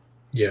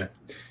 Yeah.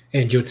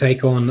 And your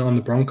take on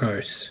the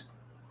Broncos?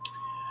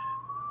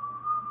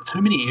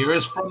 Too many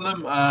errors from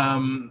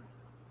them.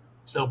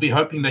 They'll be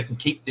hoping they can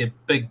keep their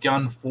big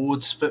gun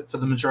forwards fit for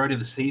the majority of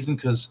the season,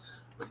 because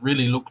it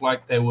really looked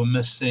like they were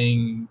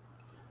missing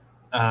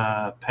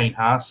Payne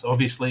Haas,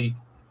 obviously,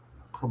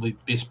 probably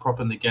best prop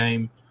in the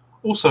game.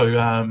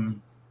 Also,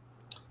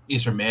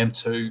 Ezra Mam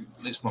too.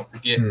 Let's not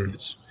forget,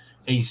 because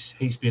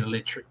he's been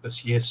electric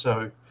this year.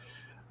 So,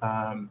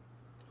 I'm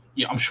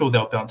sure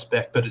they'll bounce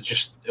back, but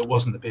it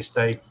wasn't the best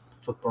day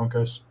for the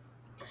Broncos.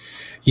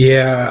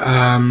 Yeah,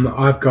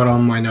 I've got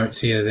on my notes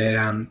here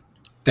that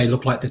they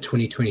look like the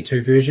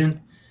 2022 version.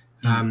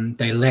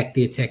 They lack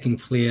the attacking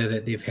flair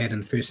that they've had in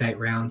the first 8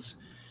 rounds.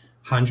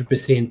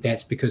 100%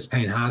 that's because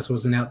Payne Haas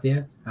wasn't out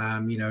there.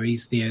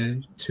 He's their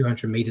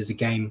 200 meters a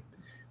game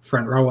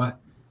front rower.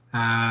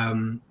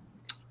 And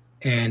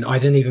I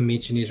didn't even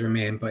mention Ezra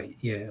Mann, but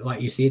like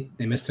you said,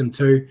 they missed him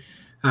too.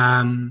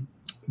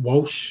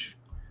 Walsh,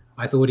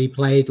 I thought he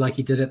played like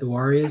he did at the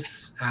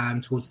Warriors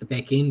towards the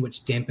back end,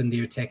 which dampened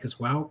their attack as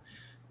well.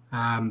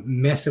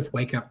 Massive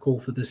wake-up call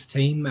for this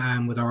team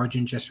with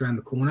Origin just around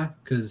the corner,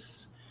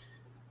 because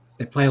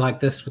they play like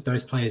this with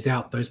those players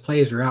out. Those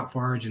players are out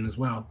for Origin as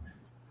well.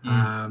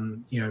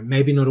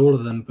 Maybe not all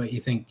of them, but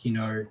you think,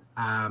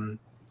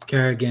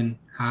 Carrigan,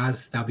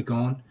 Haas, they'll be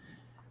gone.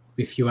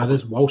 A few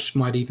others. Walsh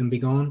might even be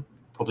gone.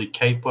 Probably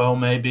Capewell,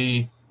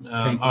 maybe.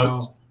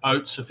 Capewell.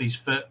 Oates, if he's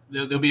fit.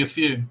 There'll be a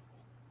few.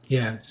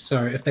 Yeah,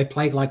 so if they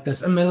played like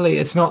this, admittedly,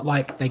 it's not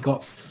like they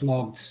got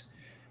flogged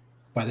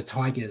by the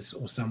Tigers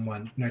or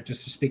someone. No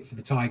disrespect for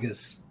the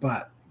Tigers,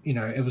 but,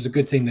 it was a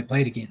good team they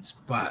played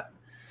against. But,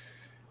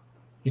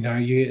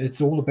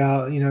 it's all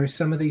about,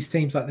 some of these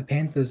teams like the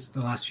Panthers the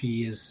last few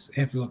years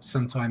have looked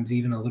sometimes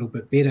even a little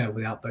bit better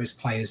without those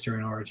players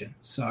during Origin.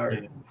 So,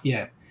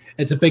 yeah.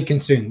 It's a big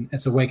concern.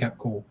 It's a wake-up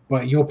call.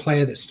 But your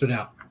player that stood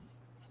out?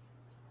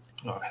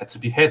 Oh, had to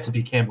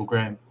be Campbell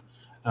Graham.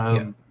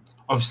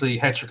 Obviously,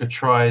 hat-trick of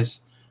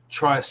tries,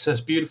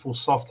 assist, beautiful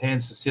soft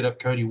hands to set up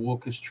Cody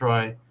Walker's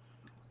try.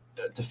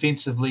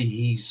 Defensively,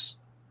 he's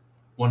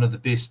one of the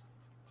best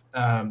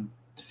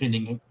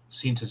defending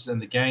centers in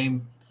the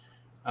game.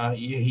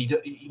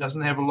 He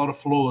doesn't have a lot of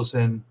flaws,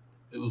 and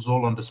it was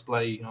all on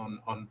display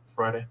on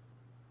Friday.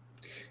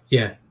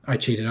 Yeah, I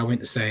cheated. I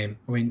went the same.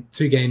 I went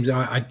 2 games.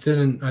 I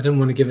didn't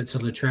want to give it to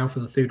Latrell for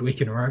the 3rd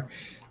week in a row,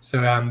 so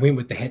went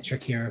with the hat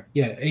trick here.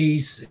 Yeah,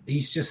 he's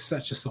just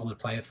such a solid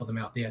player for them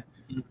out there.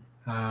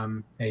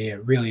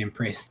 Really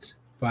impressed.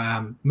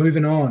 But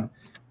moving on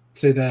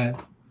to the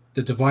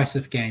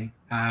divisive game,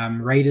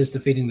 Raiders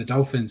defeating the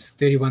Dolphins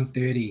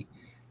 31-30.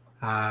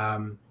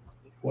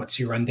 What's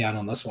your rundown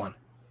on this one?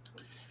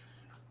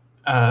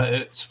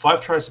 It's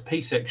 5 tries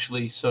apiece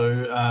actually.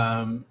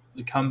 So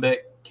the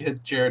comeback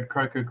kid, Jared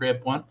Croker,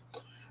 grabbed 1.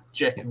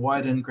 Jack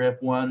Wyden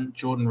grabbed 1.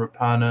 Jordan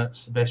Rapana,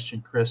 Sebastian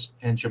Chris,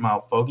 and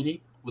Jamal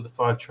Fogarty with the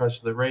 5 tries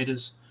for the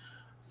Raiders.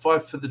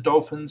 5 for the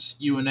Dolphins,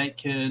 Ewan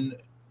Aitken,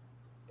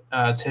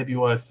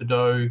 Tabuai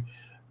Fido,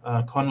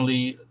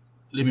 Connolly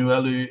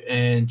Lemuelu,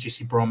 and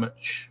Jesse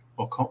Bromwich.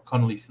 Well,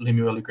 Connolly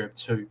Lemuelu grabbed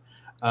 2.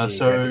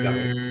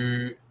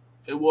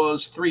 It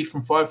was 3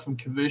 from 5 from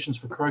conversions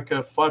for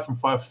Croker, 5 from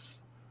 5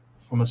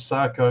 from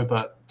Osako,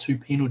 but 2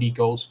 penalty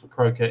goals for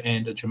Croker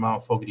and a Jamal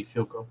Fogarty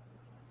field goal.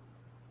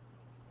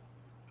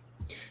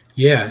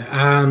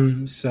 Yeah.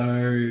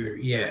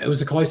 It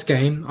was a close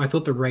game. I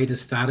thought the Raiders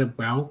started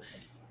well,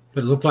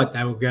 but it looked like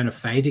they were going to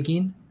fade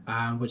again,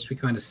 which we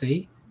kind of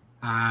see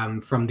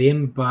from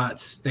them.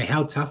 But they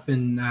held tough,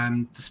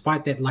 and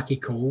despite that lucky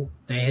call,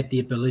 they had the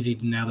ability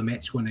to nail the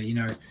match winner.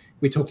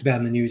 We talked about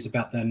in the news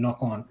about the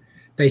knock-on.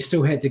 They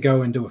still had to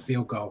go and do a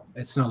field goal.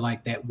 It's not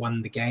like that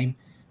won the game.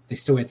 They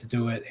still had to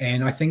do it.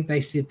 And I think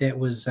they said that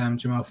was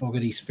Jamal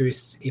Fogarty's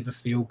first ever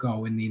field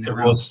goal in the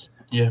NRL. It was,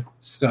 yeah.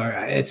 So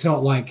it's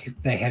not like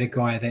they had a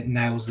guy that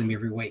nails them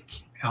every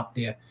week out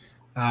there.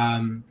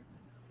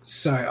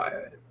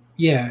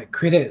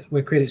 Credit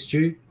where credit's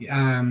due.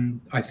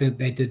 I think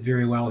they did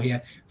very well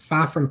here.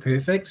 Far from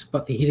perfect,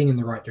 but they're heading in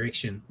the right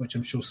direction, which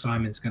I'm sure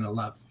Simon's going to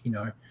love,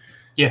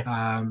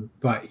 Yeah.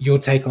 But your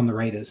take on the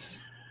Raiders?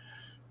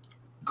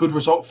 Good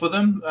result for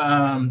them.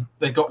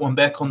 They got one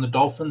back on the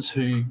Dolphins,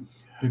 who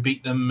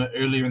beat them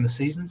earlier in the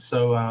season.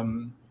 So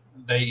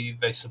they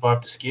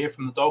survived a scare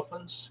from the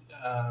Dolphins.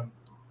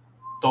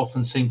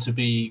 Dolphins seem to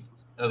be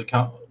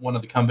one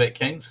of the comeback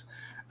kings.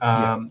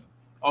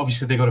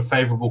 Obviously, they got a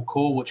favourable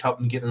call, which helped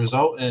them get the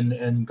result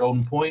in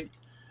Golden Point.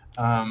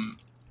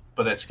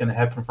 But that's going to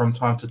happen from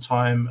time to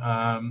time.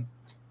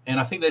 And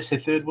I think that's their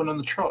 3rd win on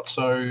the trot.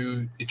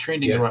 So they're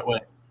trending the right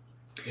way.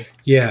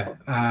 Yeah.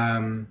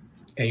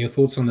 And your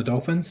thoughts on the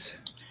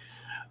Dolphins?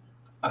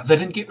 They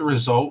didn't get the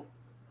result.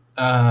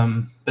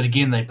 But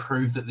again, they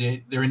proved that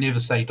they're a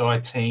never-say-die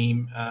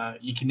team.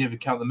 You can never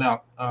count them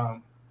out.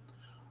 I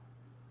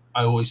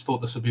always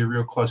thought this would be a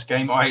real close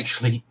game. I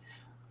actually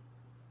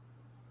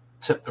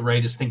tipped the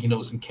Raiders thinking it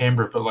was in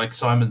Canberra, but like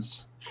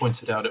Simon's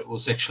pointed out, it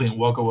was actually in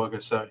Wagga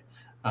Wagga. So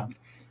I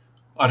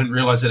didn't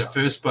realise that at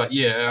first, but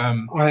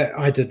yeah.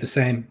 I did the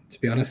same,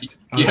 to be honest.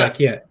 I was like,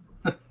 yeah.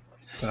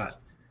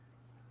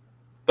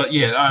 But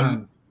yeah,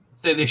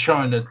 they're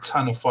showing a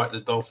ton of fight, the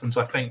Dolphins.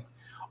 I think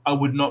I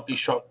would not be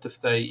shocked if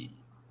they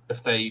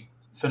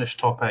finish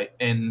top 8,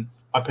 and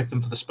I picked them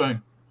for the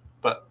spoon.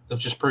 But they've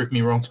just proved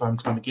me wrong time and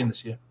time again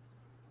this year.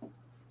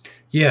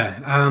 Yeah,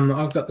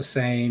 I've got the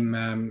same,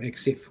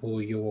 except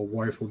for your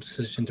woeful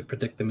decision to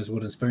predict them as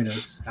wooden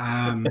spooners.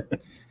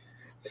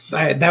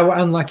 They were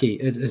unlucky.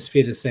 It is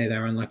fair to say they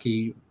were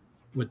unlucky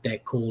with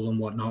that call and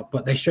whatnot,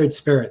 but they showed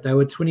spirit. They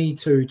were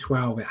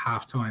 22-12 at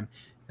halftime.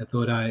 I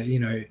thought,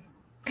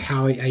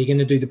 how are you going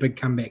to do the big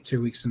comeback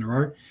 2 weeks in a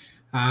row?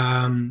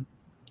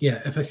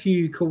 If a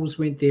few calls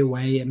went their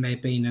way, it may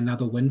have been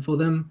another win for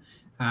them.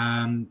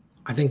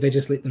 I think they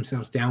just let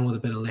themselves down with a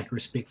bit of lack of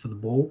respect for the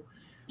ball.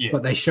 Yeah.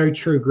 But they show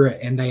true grit,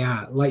 and they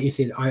are. Like you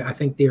said, I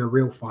think they're a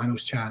real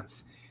finals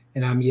chance.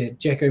 And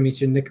Jacko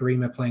mentioned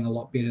Nikorima playing a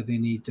lot better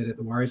than he did at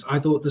the Warriors. I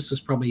thought this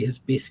was probably his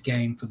best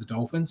game for the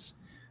Dolphins.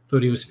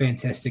 Thought he was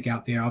fantastic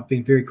out there. I've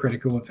been very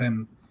critical of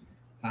him,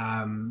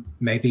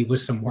 maybe with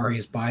some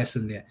Warriors bias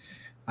in there.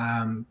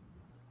 I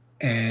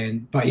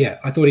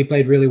thought he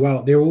played really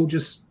well. They're all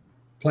just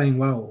playing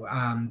well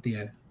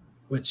there,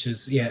 which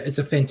is, it's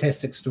a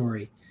fantastic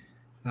story.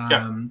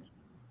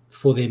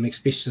 for them,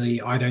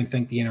 especially. I don't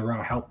think the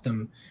NRL helped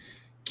them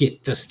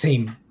get this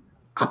team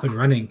up and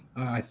running.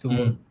 I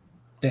thought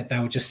that they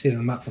would just set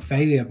them up for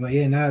failure. But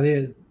yeah, no,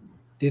 they're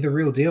the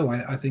real deal.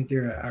 I think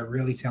they're a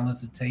really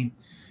talented team.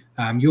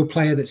 Your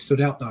player that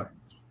stood out, though?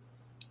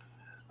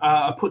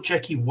 I put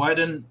Jackie White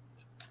in.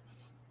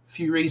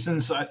 Few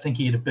reasons. I think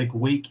he had a big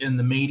week in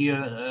the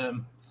media.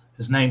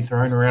 His name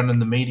thrown around in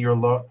the media a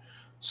lot,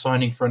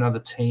 signing for another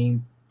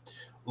team.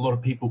 A lot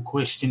of people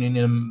questioning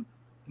him,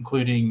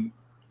 including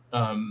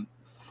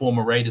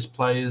former Raiders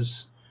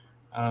players.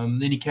 Then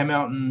he came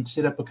out and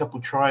set up a couple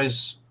of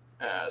tries,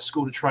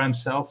 scored a try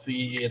himself.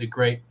 He had a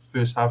great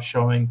first half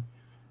showing.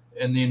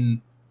 And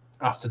then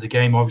after the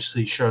game,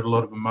 obviously showed a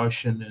lot of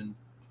emotion and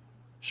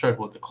showed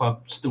what the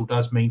club still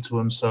does mean to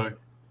him. So,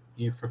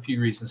 yeah, for a few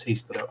reasons, he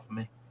stood out for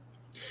me.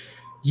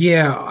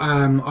 Yeah,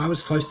 I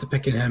was close to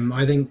picking him.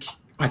 I think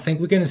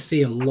we're going to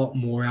see a lot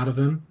more out of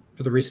him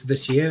for the rest of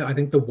this year. I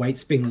think the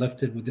weight's being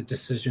lifted with the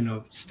decision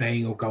of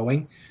staying or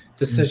going.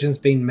 Decisions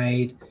being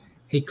made.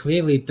 He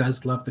clearly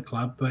does love the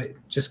club, but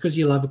just because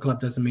you love a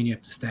club doesn't mean you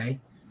have to stay.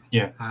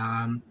 Yeah.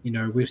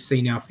 We've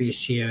seen our fair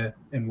share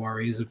in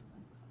Warriors of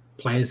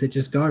players that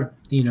just go.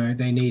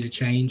 They need a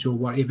change or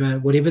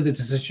whatever the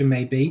decision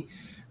may be.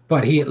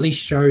 But he at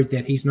least showed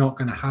that he's not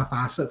going to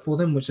half-ass it for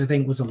them, which I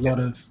think was a lot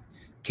of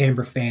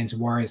Canberra fans,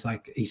 Warriors,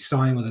 like he's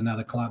signed with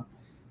another club.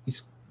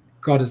 He's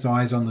got his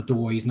eyes on the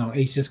door. He's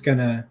just going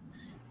to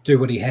do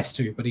what he has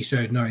to. But he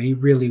showed, no, he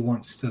really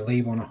wants to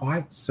leave on a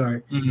high.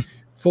 So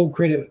full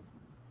credit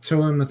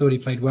to him. I thought he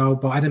played well,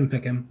 but I didn't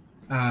pick him.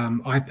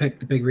 I picked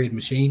the Big Red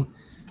Machine.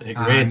 Big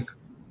Red.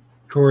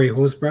 Corey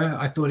Horsburgh.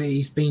 I thought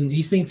he's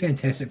been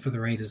fantastic for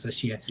the Raiders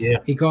this year. Yeah.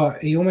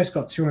 He almost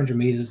got 200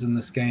 meters in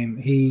this game.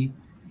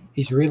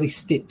 He's really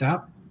stepped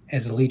up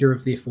as a leader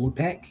of their forward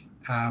pack,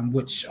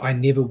 which I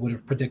never would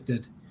have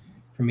predicted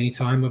from any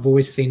time. I've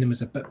always seen him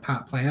as a bit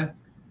part player,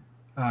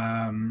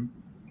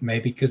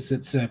 maybe because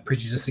it's a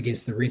prejudice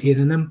against the redhead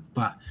in him.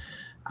 But,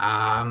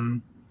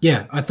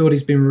 I thought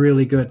he's been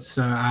really good.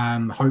 So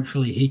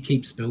hopefully he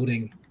keeps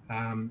building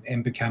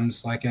and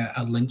becomes like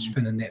a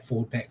linchpin in that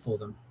forward pack for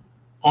them.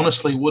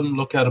 Honestly, wouldn't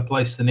look out of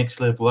place the next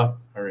level up,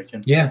 I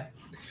reckon. Yeah.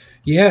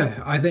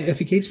 I think if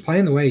he keeps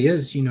playing the way he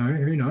is, who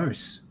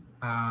knows?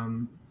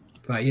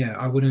 But yeah,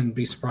 I wouldn't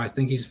be surprised. I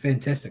think he's a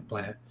fantastic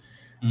player.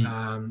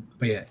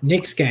 But yeah,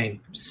 next game,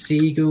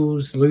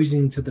 Seagulls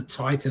losing to the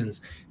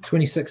Titans,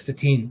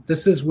 26-10.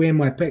 This is where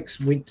my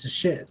picks went to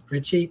shit,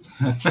 Richie.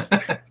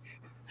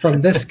 From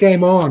this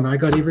game on, I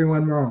got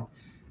everyone wrong.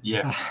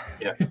 Yeah.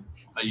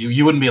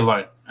 You wouldn't be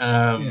alone.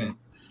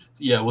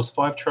 It was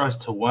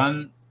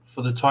 5-1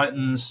 for the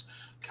Titans.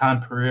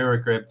 Khan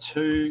Pereira grabbed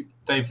 2,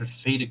 David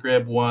Fifita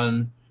grabbed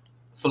 1,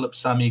 Philip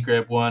Sami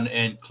grabbed 1,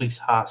 and Cleese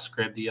Haas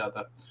grabbed the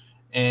other.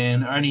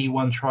 And only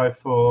 1 try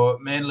for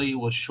Manly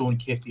was Sean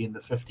Kepi in the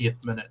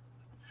 50th minute.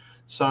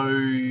 So,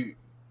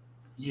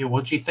 yeah,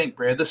 what do you think,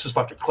 Brad? This is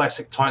like a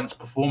classic Titans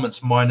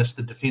performance minus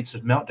the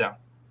defensive meltdown.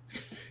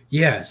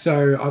 Yeah,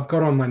 so I've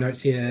got on my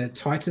notes here,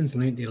 Titans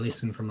learned their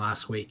lesson from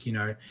last week. They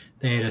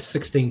had a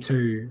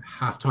 16-2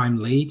 halftime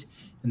lead,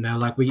 and they're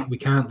like, we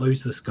can't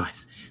lose this,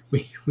 guys.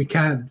 We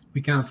can't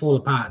fall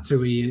apart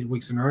 2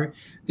 weeks in a row.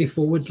 Their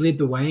forwards led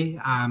the way,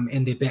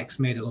 and their backs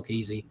made it look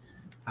easy.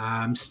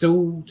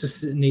 Still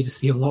just need to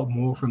see a lot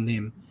more from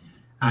them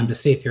to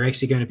see if they're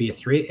actually going to be a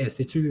threat, as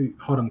they're too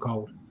hot and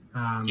cold.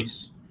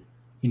 Yes.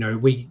 They're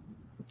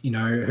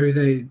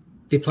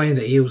playing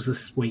the Eels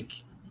this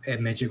week at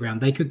Magic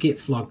Round. They could get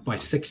flogged by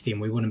 60 and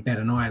we wouldn't bat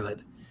an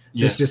eyelid.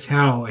 Yeah. That's just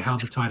how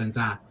the Titans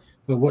are.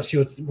 But what's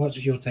your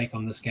take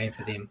on this game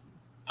for them?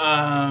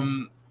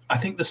 I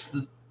think this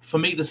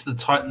is the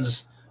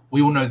Titans.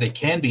 We all know they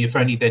can be if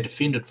only they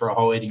defended for a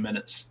whole 80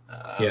 minutes.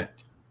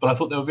 But I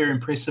thought they were very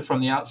impressive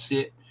from the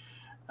outset.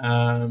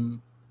 I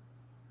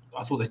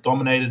thought they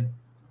dominated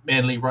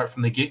Manly right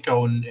from the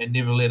get-go and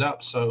never let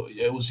up. So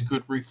it was a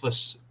good,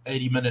 ruthless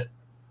 80-minute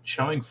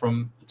showing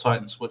from the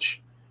Titans,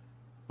 which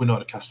we're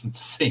not accustomed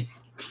to see.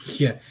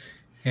 Yeah.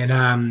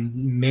 And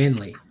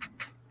Manly.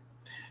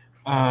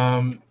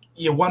 One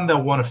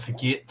they'll want to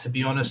forget, to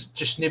be honest.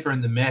 Just never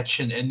in the match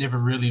and never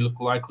really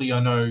looked likely. I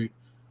know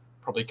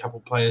probably a couple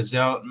players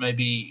out.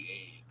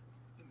 Maybe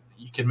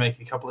you can make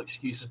a couple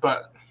excuses,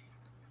 but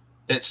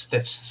that's the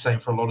same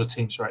for a lot of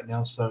teams right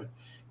now. So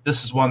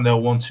this is one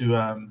they'll want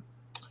to,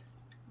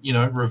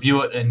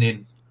 review it and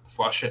then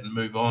flush it and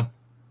move on.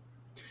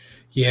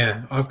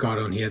 Yeah, I've got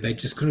on here. They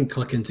just couldn't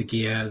click into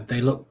gear.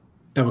 They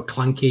were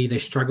clunky. They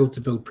struggled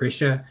to build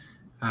pressure.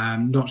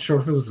 Not sure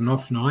if it was an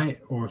off night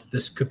or if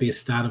this could be a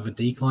start of a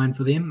decline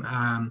for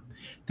them.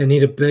 They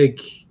need a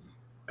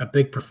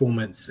big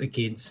performance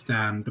against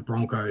the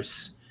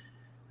Broncos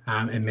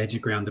in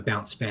Magic Round to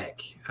bounce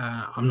back.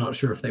 I'm not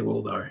sure if they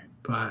will though.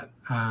 But,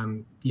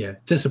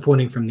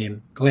 disappointing from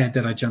them. Glad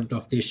that I jumped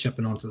off their ship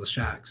and onto the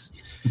Sharks.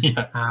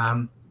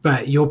 Yeah.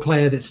 But your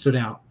player that stood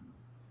out?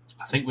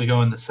 I think we're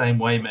going the same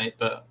way, mate.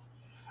 But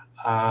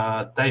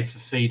Dave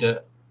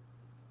Fifita,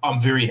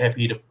 I'm very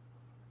happy to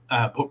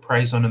put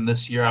praise on him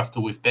this year after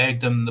we've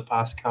bagged him the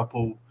past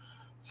couple.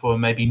 for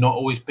maybe not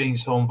always being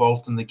so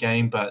involved in the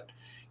game, but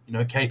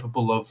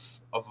capable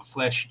of a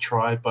flashy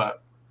try.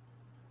 But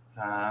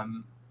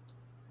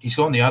he's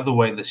gone the other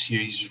way this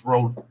year. He's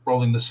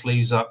rolling the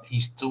sleeves up.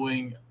 He's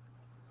doing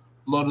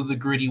a lot of the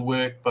gritty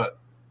work,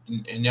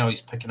 and now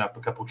he's picking up a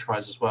couple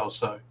tries as well.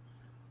 So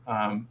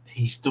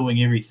he's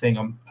doing everything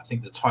I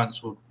think the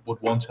Titans would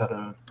want out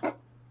of him.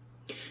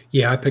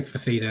 Yeah, I picked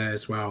Fafita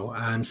as well.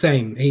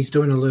 Same. He's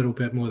doing a little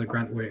bit more of the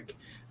grunt work.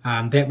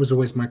 That was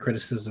always my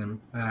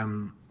criticism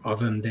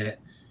of him, that,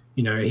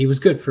 he was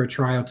good for a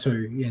try or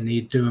two and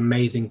he'd do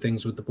amazing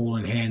things with the ball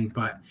in hand,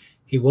 but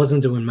he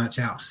wasn't doing much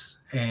else.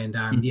 And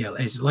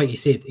like you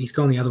said, he's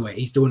gone the other way.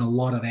 He's doing a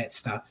lot of that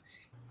stuff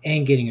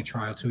and getting a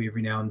try or two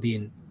every now and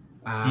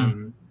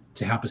then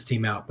to help his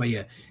team out. But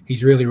yeah,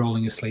 he's really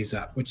rolling his sleeves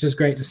up, which is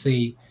great to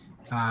see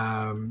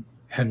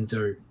him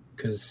do.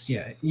 Because,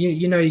 yeah,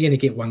 you're going to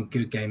get one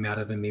good game out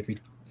of him every,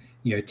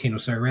 10 or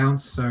so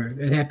rounds. So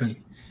it happened.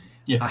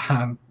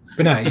 Yeah.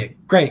 But no, yeah,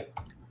 great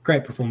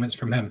performance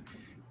from him.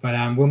 But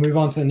we'll move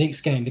on to the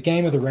next game, the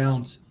game of the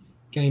round,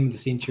 game of the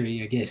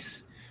century, I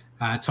guess.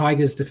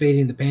 Tigers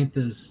defeating the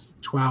Panthers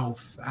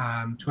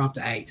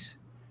 12-8.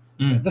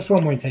 So this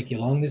one won't take you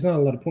long. There's not a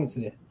lot of points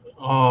there.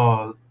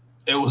 Oh,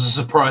 it was a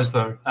surprise,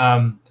 though.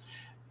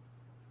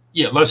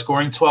 Low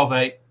scoring,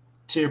 12-8,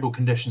 terrible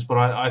conditions, but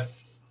I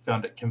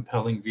found it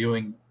compelling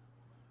viewing,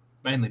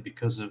 mainly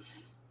because of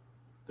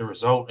the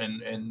result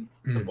and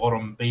the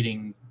bottom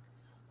beating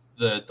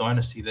the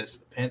dynasty. That's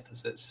the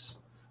Panthers. That's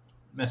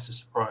a massive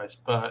surprise.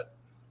 But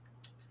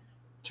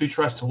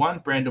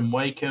 2-1, Brandon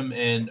Wakeham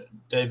and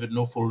David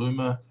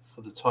Nofaluma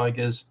for the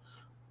Tigers.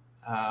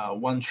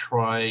 1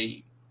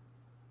 try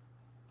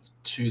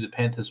to the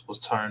Panthers was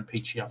Tyrone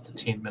Peachy after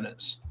 10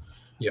 minutes.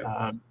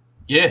 Yeah.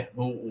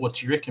 Well, what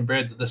do you reckon,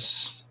 Brad? That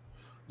this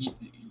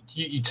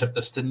you tipped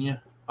this, didn't you?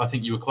 I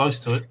think you were close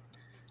to it.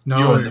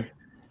 No.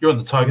 You're on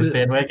the Tigers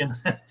bandwagon.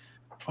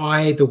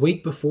 The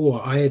week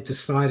before, I had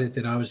decided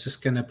that I was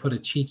just going to put a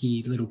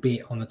cheeky little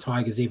bet on the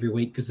Tigers every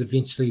week because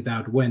eventually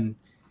they'd win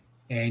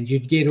and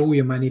you'd get all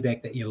your money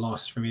back that you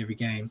lost from every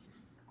game.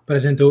 But I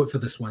didn't do it for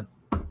this one.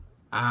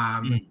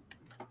 I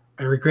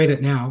regret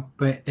it now,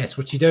 but that's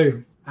what you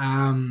do.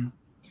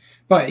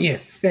 But yeah,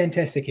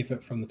 fantastic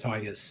effort from the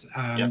Tigers.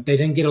 They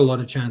didn't get a lot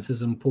of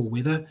chances in poor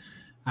weather,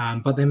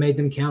 but they made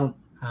them count.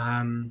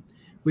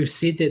 We've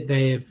said that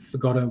they have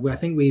forgotten. I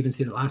think we even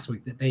said it last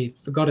week that they've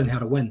forgotten how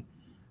to win.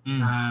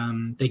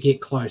 They get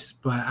close,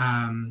 but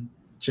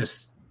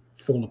just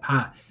fall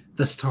apart.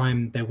 This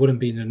time they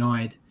wouldn't be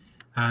denied.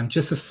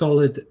 Just a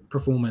solid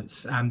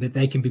performance that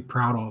they can be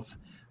proud of.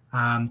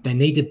 They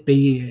need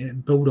to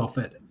build off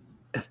it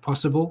if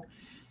possible.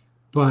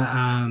 But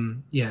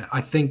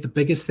I think the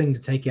biggest thing to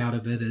take out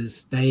of it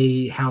is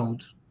they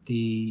held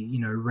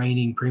the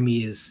reigning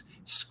premiers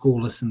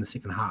scoreless in the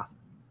second half.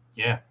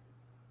 Yeah.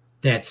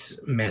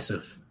 That's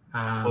massive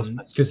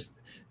because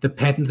the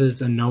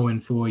Panthers are known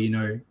for,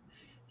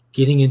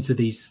 getting into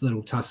these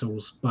little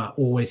tussles, but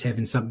always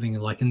having something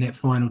like in that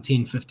final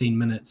 10, 15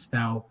 minutes,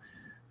 they'll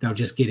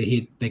just get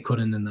ahead. They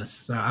couldn't in this.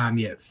 So,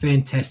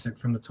 fantastic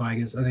from the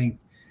Tigers. I think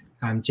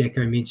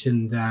Jacko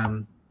mentioned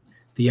the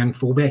young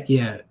fullback.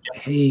 Yeah,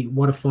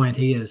 what a find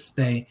he is.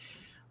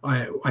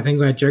 I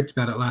think I joked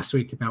about it last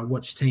week about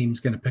which team's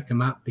going to pick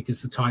him up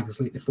because the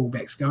Tigers let the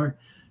fullbacks go.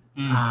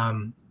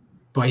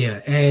 But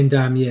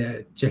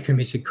Jacko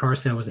mentioned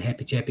Coruscant was a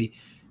happy chappy.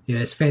 Yeah,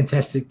 it's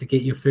fantastic to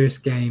get your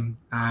first game,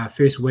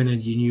 first win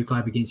in your new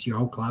club against your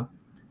old club.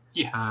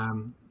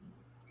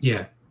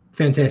 Yeah.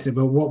 Fantastic.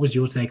 But what was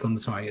your take on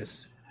the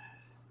Tigers?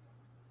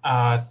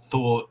 I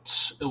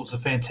thought it was a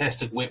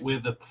fantastic wet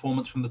weather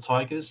performance from the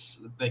Tigers.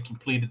 They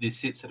completed their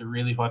sets at a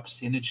really high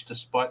percentage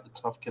despite the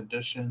tough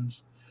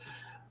conditions.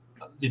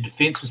 The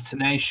defense was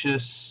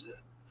tenacious.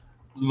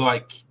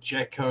 Like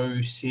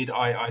Jacko said,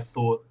 I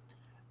thought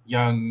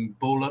young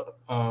Buller,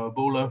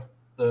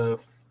 the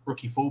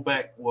rookie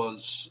fullback,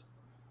 was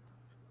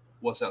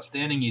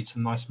outstanding. He had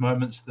some nice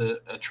moments.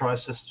 The try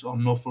assist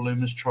on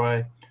Norfaluma's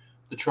try,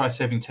 the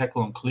try-saving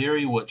tackle on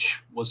Cleary,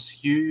 which was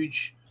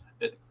huge.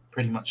 It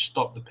pretty much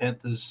stopped the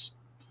Panthers'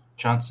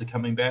 chances of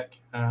coming back.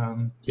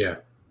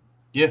 Really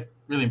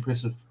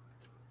impressive.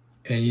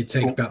 And you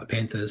take about the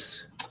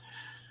Panthers.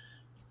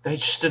 They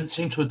just didn't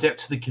seem to adapt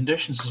to the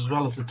conditions as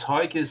well as the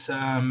Tigers.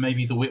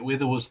 Maybe the wet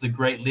weather was the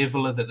great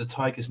leveler that the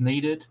Tigers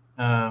needed.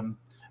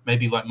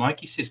 Maybe like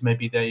Mikey says,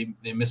 maybe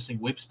they're missing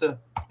Webster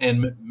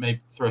and maybe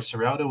throw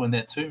Serraldo in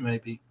that too,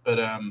 maybe. But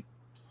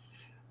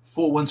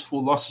 4 wins,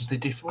 4 losses. They're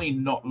definitely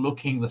not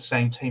looking the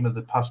same team of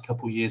the past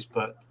couple of years,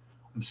 but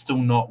I'm still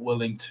not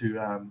willing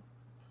to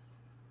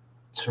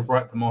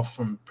write them off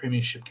from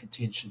premiership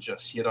contention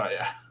just yet.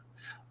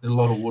 There's a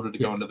lot of water to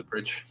go under the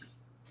bridge.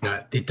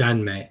 No, they're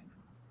done, mate.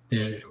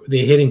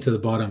 They're heading to the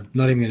bottom.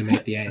 Not even going to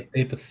make the 8.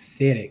 They're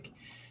pathetic.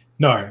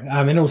 No,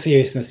 in all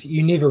seriousness,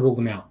 you never rule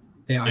them out.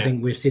 I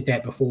think we've said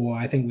that before.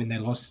 I think when they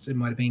lost, it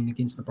might have been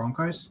against the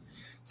Broncos,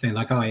 saying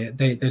like, oh, yeah,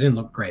 they didn't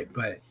look great,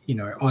 but,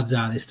 odds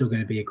are they're still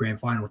going to be a grand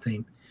final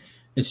team.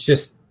 It's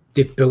just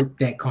they've built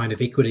that kind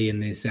of equity in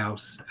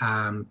themselves.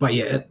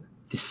 The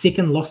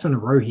second loss in a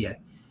row here.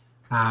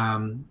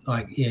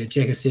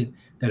 Jacka said,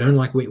 they don't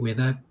like wet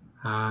weather.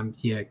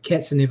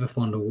 Cats are never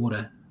fond of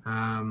water.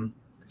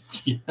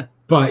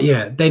 But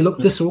yeah, they look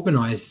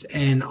disorganized,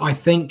 and I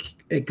think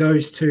it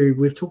goes to,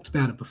 we've talked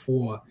about it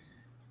before.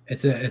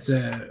 It's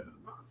a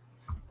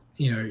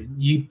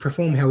you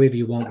perform however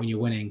you want when you're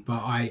winning,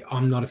 but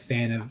I'm not a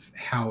fan of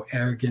how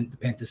arrogant the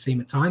Panthers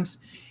seem at times.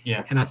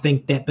 Yeah. And I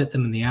think that bit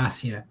them in the ass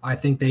here. I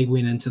think they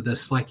went into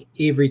this like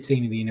every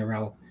team in the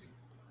NRL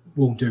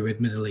will do,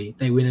 admittedly.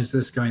 They went into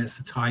this going, it's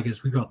the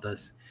Tigers, we got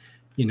this.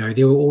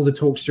 There were all the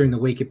talks during the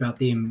week about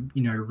them,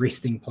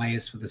 resting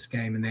players for this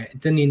game, and that it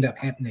didn't end up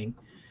happening.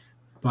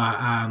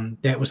 But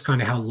that was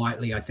kind of how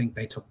lightly I think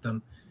they took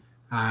them.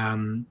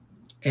 And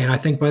I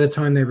think by the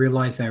time they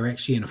realized they were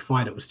actually in a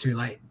fight, it was too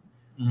late.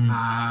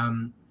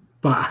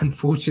 But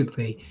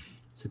unfortunately,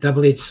 it's a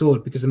double-edged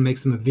sword because it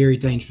makes them a very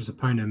dangerous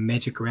opponent,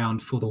 magic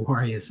round for the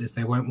Warriors, as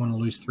they won't want to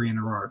lose 3 in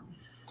a row.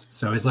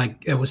 So it's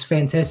like, it was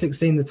fantastic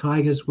seeing the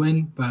Tigers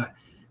win, but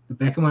the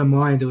back of my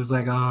mind, it was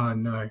like, oh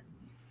no.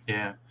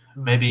 Yeah.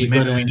 Maybe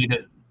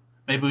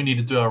we need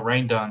to do our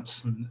rain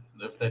dance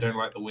if they don't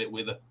like the wet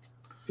weather.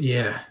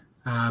 Yeah.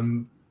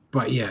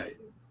 But yeah,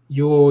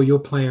 your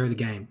player of the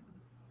game.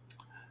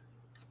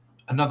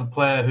 Another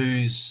player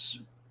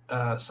who's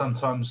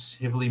sometimes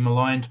heavily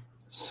maligned,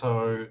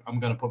 so I'm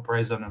going to put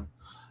praise on him.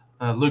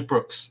 Luke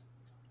Brooks.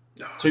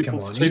 Come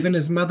on, even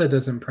his mother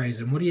doesn't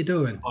praise him. What are you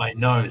doing? I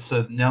know,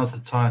 so now's the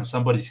time.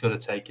 Somebody's got to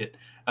take it.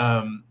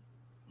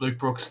 Luke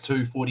Brooks,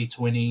 2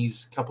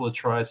 40-20s, couple of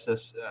tries.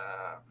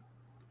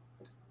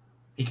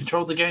 He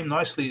controlled the game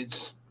nicely.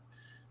 It's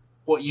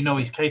what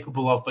he's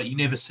capable of, but you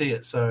never see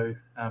it. So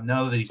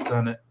now that he's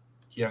done it,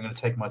 I'm going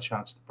to take my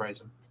chance to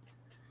praise him.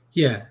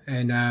 Yeah,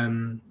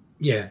 and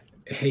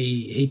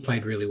he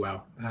played really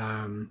well.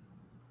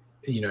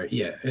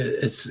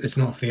 It's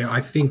not fair.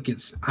 I think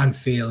it's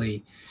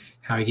unfairly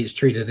how he gets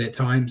treated at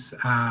times.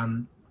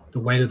 The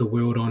weight of the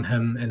world on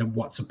him and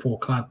what's a poor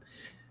club.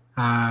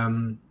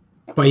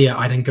 But yeah,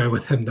 I didn't go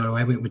with him though.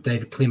 I went with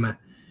David Clemmer.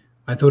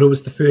 I thought it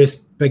was the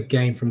first big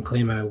game from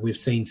Clemmer we've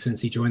seen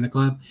since he joined the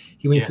club.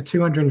 He went for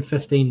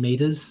 215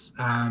 meters.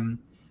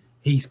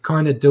 He's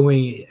kind of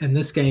doing, in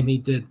this game, he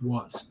did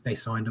what they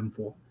signed him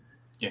for.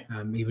 Yeah.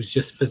 He was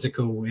just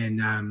physical,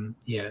 and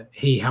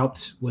he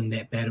helped win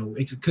that battle.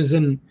 Because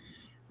in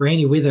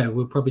rainy weather,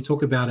 we'll probably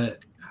talk about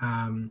it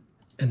in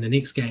the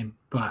next game.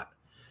 But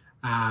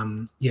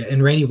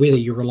in rainy weather,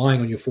 you're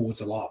relying on your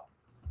forwards a lot.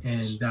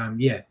 And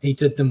he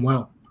did them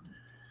well.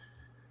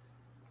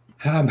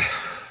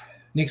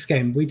 Next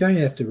game, we don't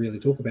have to really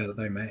talk about it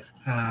though, mate.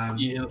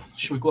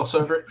 Should we gloss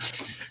over it?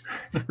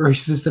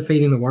 Roosters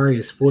defeating the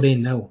Warriors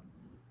 14-0.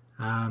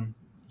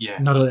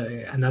 Not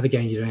another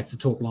game you don't have to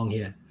talk long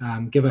here.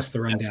 Give us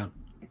the rundown.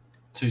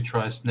 2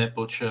 tries, Nat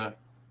Butcher,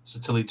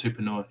 Satili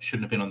Tupanua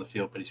shouldn't have been on the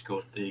field, but he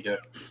scored. There you go.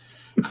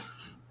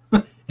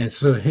 And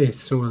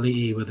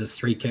Suoli'i with his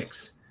 3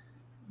 kicks.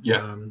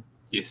 Yeah.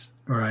 Yes.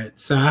 All right.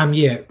 So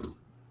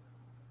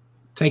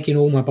taking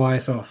all my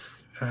bias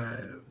off.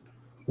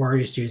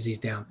 Warriors jerseys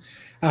down.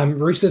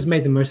 Roosters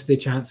made the most of their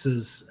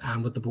chances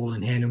with the ball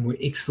in hand and were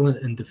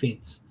excellent in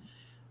defence.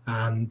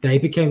 They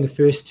became the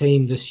first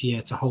team this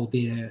year to hold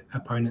their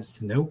opponents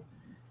to 0.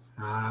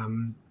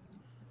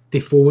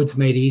 Their forwards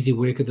made easy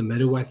work of the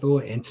middle, I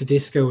thought, and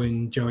Tedesco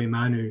and Joey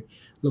Manu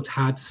looked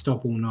hard to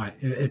stop all night.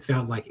 It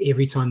felt like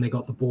every time they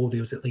got the ball, there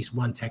was at least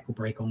one tackle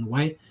break on the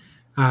way.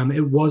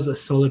 It was a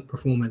solid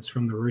performance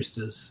from the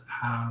Roosters,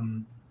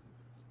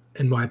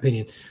 in my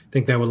opinion. I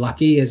think they were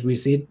lucky, as we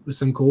said, with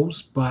some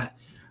calls, but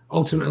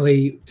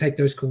ultimately, take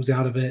those calls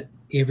out of it,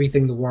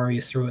 everything the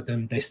Warriors threw at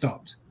them, they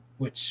stopped,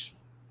 which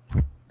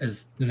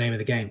is the name of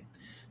the game.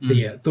 So,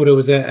 thought it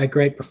was a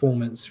great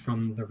performance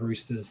from the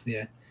Roosters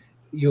there.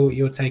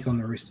 Your take on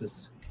the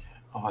Roosters?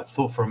 Oh, I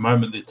thought for a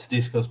moment that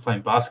Tedesco was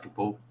playing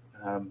basketball.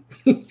 But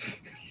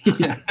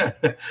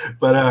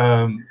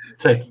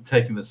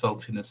taking the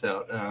saltiness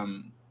out.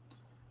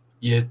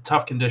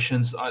 Tough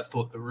conditions. I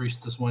thought the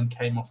Roosters one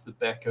came off the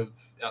back of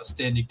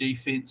outstanding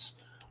defense.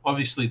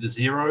 Obviously, the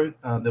 0,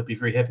 they'll be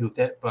very happy with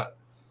that. But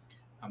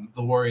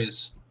the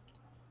Warriors,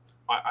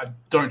 I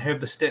don't have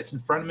the stats in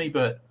front of me,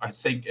 but I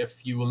think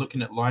if you were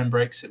looking at line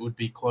breaks, it would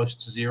be close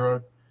to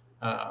 0.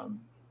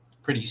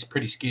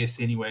 Pretty scarce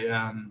anyway.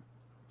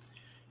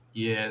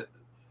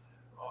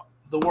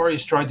 The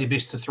Warriors tried their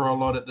best to throw a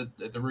lot at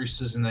the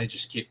Roosters, and they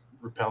just kept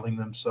repelling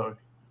them. So,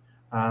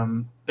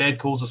 bad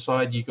calls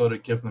aside, you got to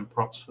give them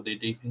props for their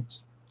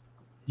defense.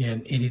 Yeah,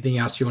 and anything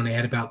else you want to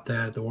add about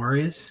the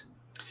Warriors?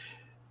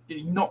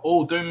 Not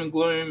all doom and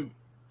gloom.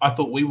 I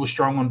thought we were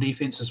strong on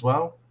defense as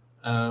well.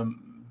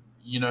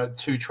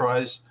 2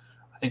 tries.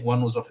 I think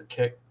one was off a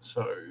kick.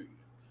 So,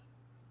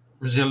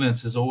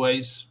 resilience as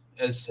always,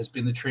 as has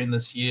been the trend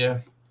this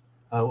year.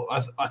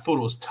 I thought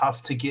it was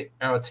tough to get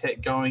our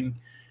attack going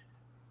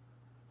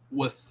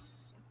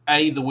with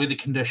A, the weather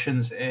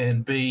conditions,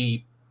 and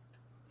B,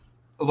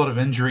 a lot of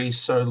injuries,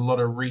 so a lot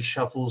of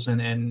reshuffles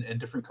and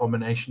different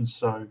combinations.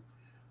 So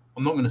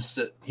I'm not going to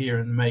sit here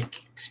and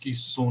make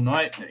excuses all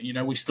night.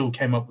 We still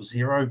came up with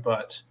 0,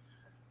 but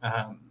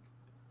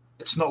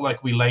it's not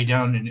like we lay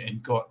down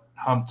and got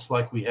humped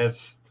like we have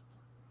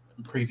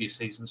in previous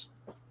seasons.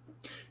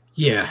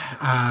 Yeah,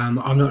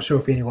 I'm not sure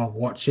if anyone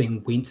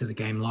watching went to the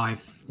game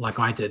live like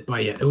I did,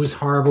 but yeah, it was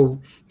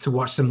horrible to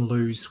watch them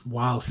lose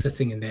while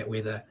sitting in that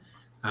weather.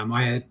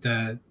 I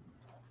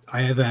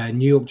have a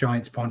New York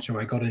Giants poncho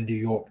I got in New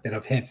York that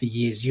I've had for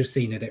years. You've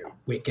seen it at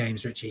Wet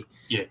Games, Richie.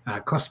 Yeah.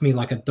 Cost me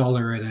like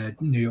 $1 at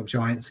a New York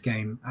Giants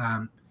game.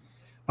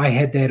 I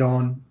had that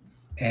on,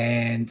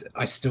 and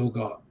I still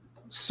got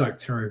soaked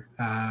through.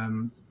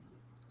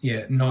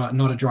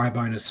 Not a dry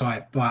bone in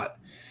sight, but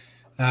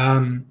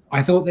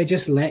I thought they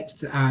just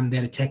lacked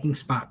that attacking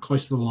spark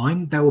close to the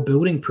line. They were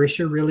building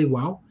pressure really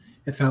well.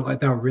 It felt like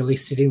they were really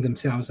setting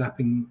themselves up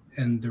in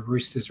the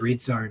Roosters'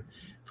 red zone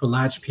for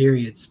large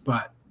periods,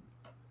 but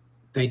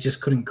they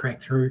just couldn't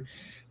crack through.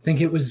 I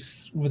think it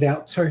was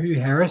without Tohu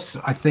Harris.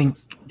 I think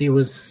there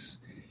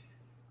was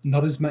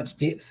not as much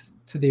depth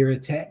to their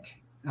attack.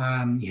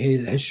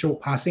 His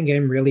short passing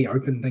game really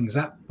opened things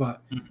up,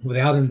 but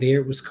without him there,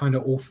 it was kind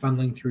of all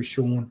funneling through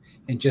Sean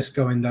and just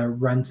going the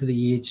run to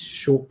the edge,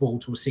 short ball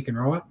to a second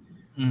rower,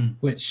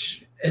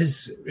 which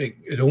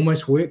it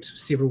almost worked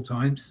several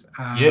times.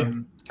 A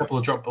couple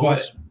of drop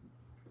balls.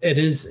 It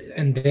is,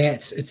 and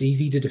that it's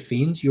easy to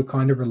defend. You're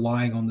kind of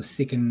relying on the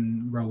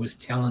second rower's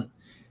talent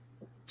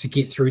to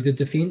get through the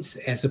defense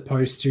as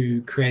opposed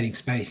to creating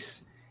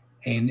space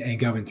and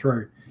going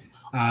through.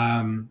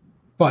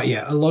 But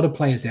yeah, a lot of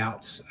players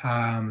out,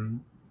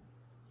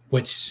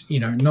 which,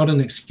 not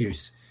an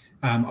excuse.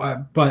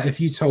 But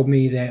if you told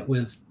me that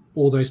with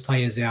all those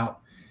players out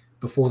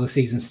before the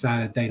season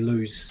started, they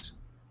lose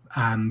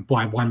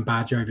by one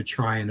barge over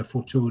try and a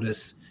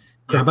fortuitous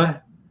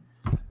grubber,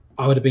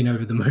 I would have been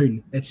over the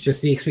moon. It's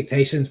just the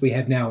expectations we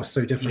have now are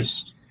so different.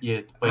 Yes.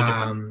 Yeah, way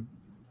different.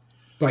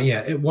 But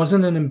yeah, it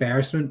wasn't an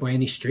embarrassment by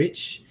any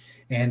stretch.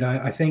 And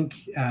I think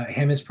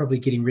Hammer's probably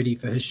getting ready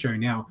for his show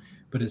now.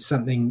 But it's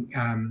something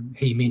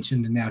he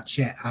mentioned in our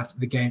chat after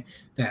the game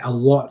that a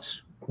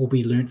lot will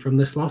be learned from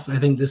this loss. I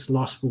think this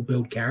loss will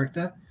build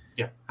character.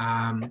 Yeah.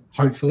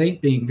 Hopefully,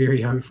 being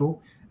very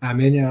hopeful.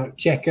 And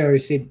Jacko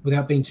said,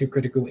 without being too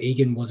critical,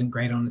 Egan wasn't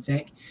great on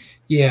attack.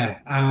 Yeah,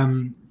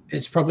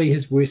 it's probably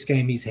his worst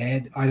game he's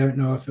had. I don't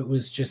know if it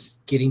was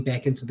just getting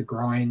back into the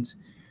grind,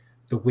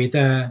 the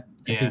weather,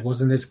 if he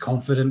wasn't as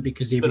confident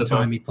because every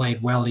time he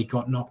played well, he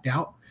got knocked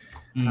out.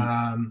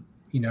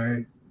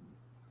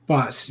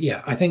 But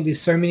yeah, I think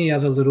there's so many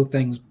other little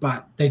things,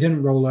 but they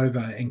didn't roll over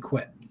and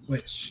quit,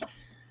 which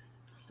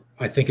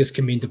I think is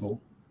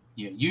commendable.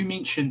 Yeah, you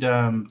mentioned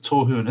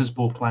Tohu and his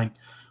ball playing.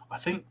 I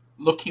think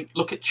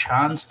look at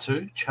Chance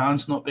too.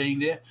 Chance not being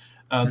there.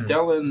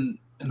 Dallin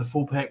in the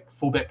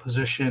fullback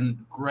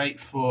position, great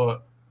for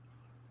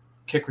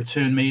kick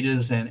return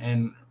meters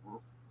and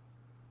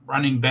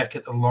running back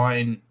at the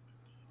line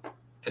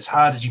as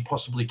hard as you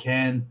possibly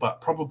can, but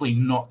probably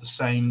not the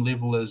same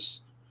level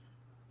as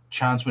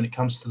Chance when it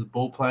comes to the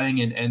ball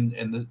playing and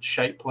the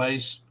shape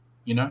plays.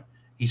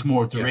 He's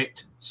more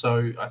direct.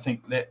 So I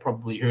think that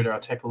probably hurt our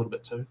attack a little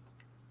bit too.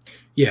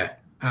 Yeah.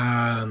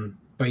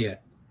 But yeah,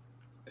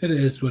 it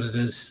is what it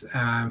is.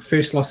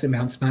 First loss at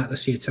Mount Smart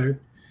this year too,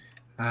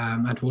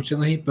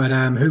 unfortunately. But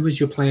who was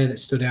your player that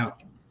stood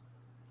out?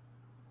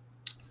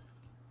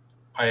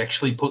 I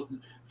actually put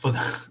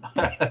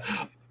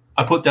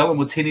I put Dallin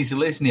with Tenny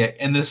Zalesniak,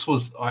 and this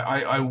was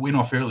I went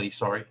off early.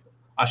 Sorry,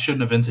 I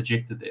shouldn't have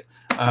interjected there.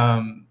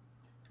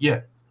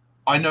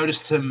 I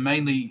noticed him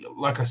mainly,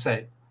 like I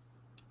say,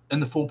 in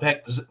the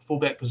fullback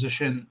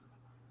position,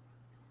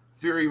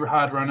 very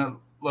hard runner,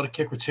 a lot of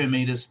kick return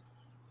meters.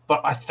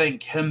 But I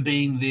think him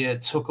being there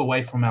took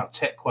away from our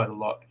attack quite a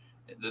lot.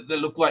 It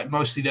looked like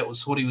mostly that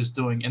was what he was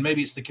doing. And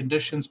maybe it's the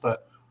conditions,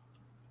 but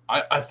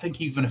I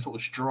think even if it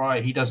was dry,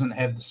 he doesn't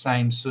have the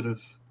same sort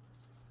of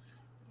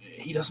 –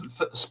 he doesn't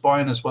fit the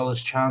spine as well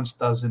as Chance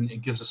does, and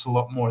it gives us a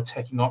lot more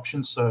attacking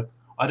options. So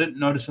I didn't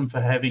notice him for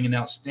having an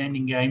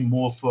outstanding game,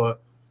 more for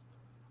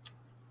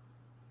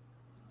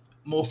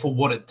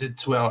what it did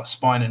to our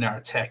spine and our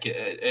attack.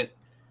 It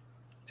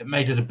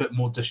made it a bit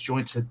more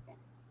disjointed,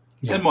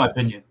 in my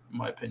opinion.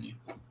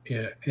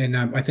 Yeah, and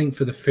I think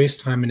for the first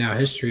time in our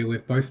history,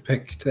 we've both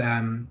picked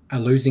a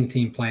losing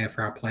team player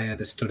for our player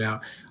that stood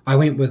out. I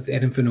went with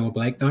Adam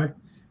Fanua-Blake, though.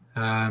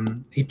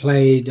 He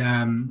played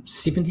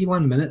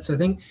 71 minutes, I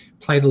think.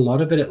 Played a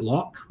lot of it at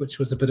lock, which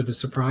was a bit of a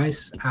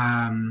surprise.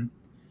 And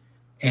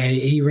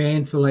he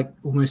ran for like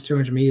almost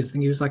 200 meters. I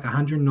think he was like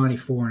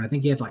 194, and I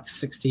think he had like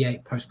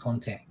 68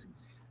 post-contact.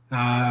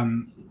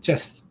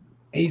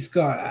 He's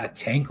got a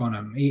tank on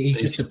him.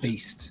 He's just a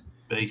beast.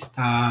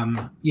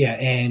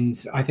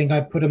 And I think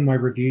I put in my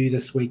review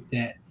this week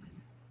that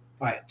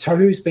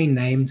Tohu's been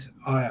named.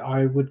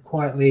 I would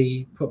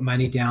quietly put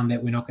money down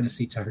that we're not going to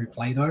see Tohu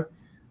play, though.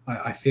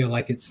 I feel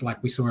like it's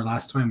like we saw it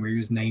last time where he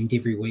was named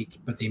every week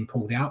but then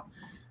pulled out.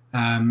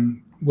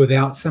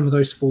 Without some of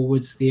those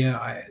forwards there,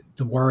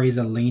 the Warriors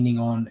are leaning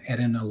on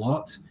Eden a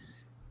lot,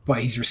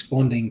 but he's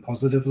responding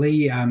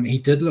positively. He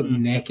did look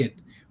knackered.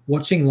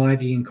 Watching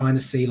live, you can kind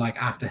of see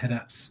like after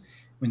hit-ups,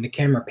 when the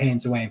camera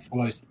pans away and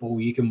follows the ball,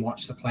 you can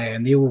watch the player.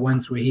 And there were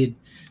ones where he'd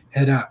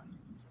hit up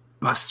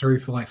bust through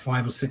for like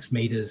 5 or 6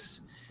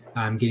 meters,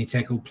 getting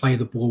tackled, play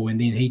the ball,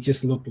 and then he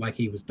just looked like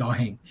he was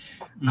dying.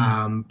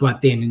 But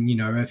then,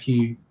 a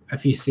few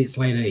sets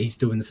later, he's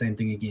doing the same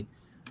thing again.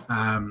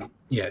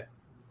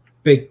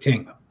 Big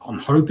tank. I'm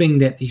hoping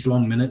that these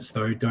long minutes,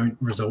 though, don't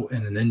result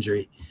in an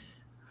injury.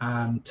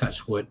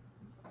 Touch wood.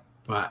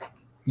 But,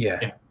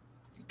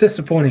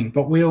 disappointing.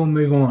 But we'll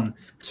move on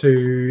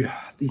to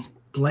these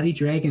bloody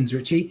Dragons,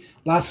 Richie.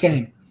 Last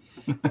game.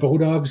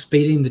 Bulldogs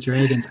beating the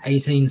Dragons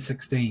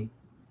 18-16.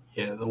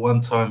 Yeah, the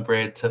one time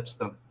Brad tips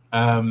them.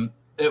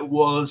 It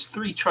was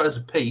 3 tries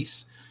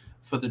apiece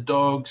for the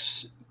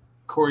Dogs.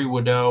 Corey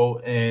Waddell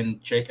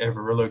and Jake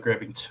Averillo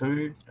grabbing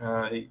 2.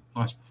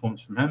 Nice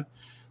performance from him.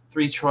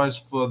 3 tries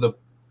for the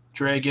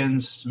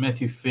Dragons.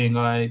 Matthew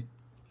Feangai,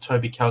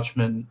 Toby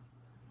Couchman,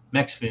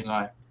 Max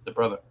Feangai, the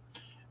brother.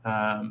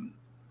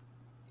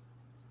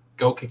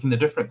 Goal kicking the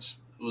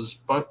difference. It was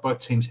both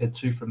teams had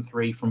 2 from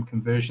 3 from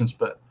conversions,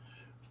 but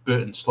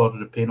Burton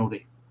slotted a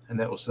penalty, and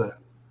that was the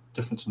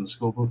difference in the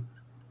scoreboard.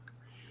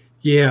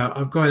 Yeah,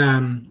 I've got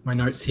my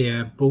notes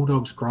here.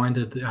 Bulldogs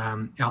grinded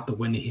out the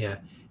win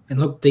here and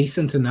looked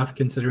decent enough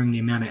considering the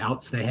amount of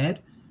outs they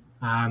had.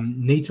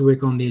 Need to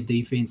work on their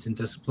defense and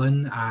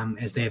discipline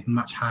as they have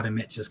much harder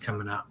matches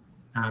coming up.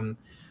 Not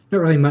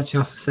really much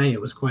else to say. It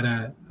was quite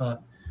a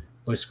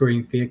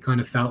low-scoring affair. It kind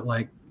of felt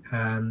like,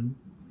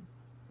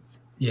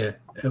 it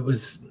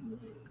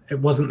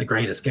wasn't the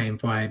greatest game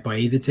by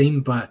either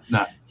team, but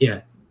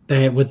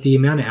with the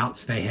amount of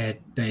outs they had,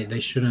 they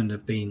shouldn't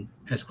have been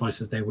as close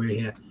as they were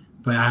here.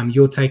 But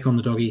your take on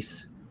the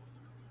Doggies?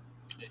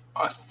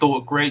 I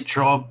thought great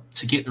job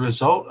to get the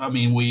result. I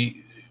mean,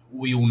 we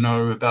all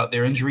know about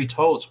their injury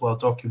toll. It's well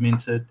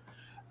documented.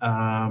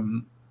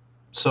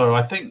 So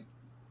I think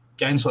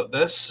games like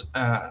this,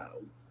 I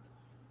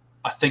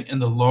think in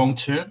the long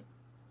term,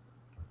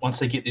 once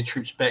they get their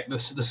troops back,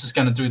 this is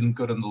going to do them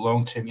good in the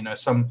long term.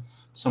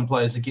 Some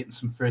players are getting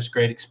some first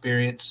grade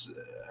experience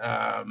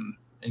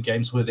in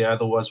games where they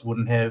otherwise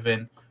wouldn't have,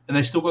 and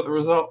they still got the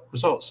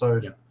result.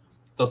 So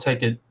they'll take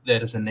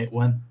that as a net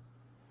win.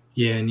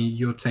 Yeah, and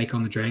your take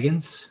on the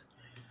Dragons?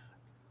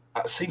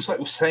 It seems like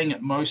we're saying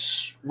it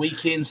most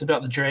weekends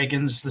about the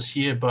Dragons this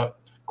year, but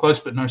close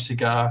but no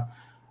cigar.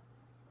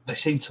 They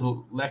seem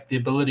to lack the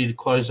ability to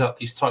close out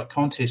these tight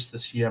contests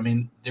this year. I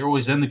mean, they're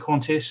always in the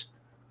contest,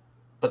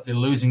 but they're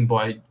losing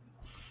by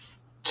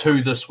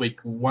 2 this week,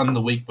 1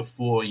 the week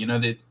before.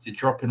 They're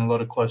dropping a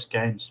lot of close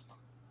games.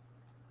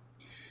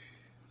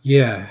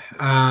 Yeah,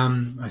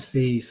 I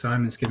see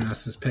Simon's giving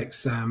us his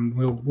picks.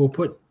 We'll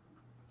put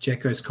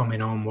Jacko's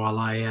comment on while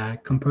I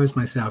compose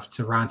myself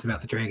to rant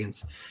about the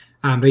Dragons.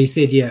 But he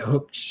said,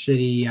 Hook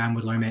shitty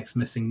with Lomax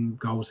missing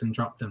goals and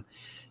dropped them.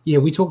 Yeah,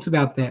 we talked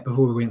about that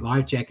before we went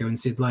live, Jacko, and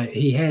said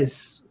he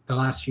has the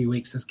last few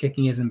weeks, his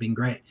kicking hasn't been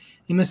great.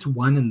 He missed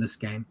 1 in this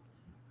game.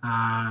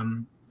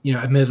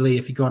 Admittedly,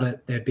 if he got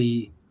it, there'd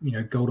be,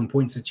 golden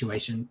point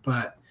situation.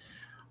 But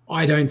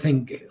I don't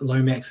think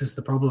Lomax is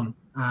the problem.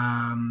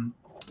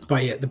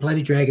 But the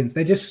bloody Dragons,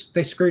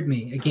 they screwed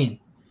me again.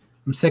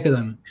 I'm sick of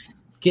them.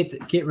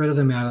 Get rid of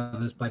them out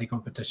of this bloody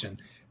competition.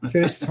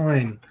 First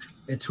time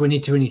in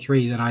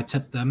 2023 that I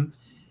tipped them,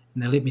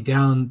 and they let me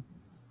down.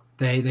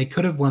 They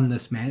could have won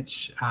this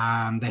match.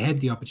 They had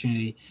the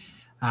opportunity,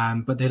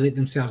 but they let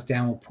themselves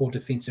down with poor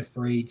defensive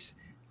reads,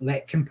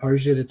 lack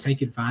composure to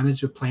take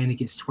advantage of playing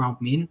against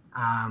 12 men.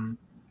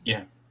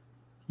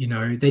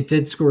 They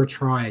did score a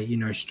try,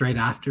 straight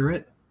after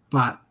it,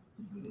 but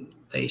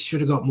they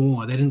should have got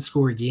more. They didn't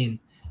score again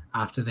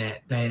after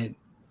that.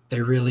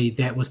 They really,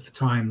 that was the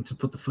time to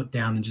put the foot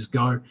down and just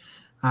go.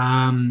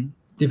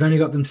 They've only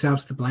got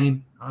themselves to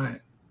blame. I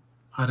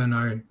don't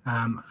know.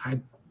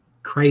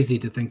 Crazy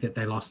to think that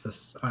they lost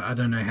this. I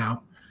don't know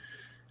how.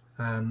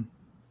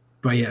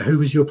 But who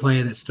was your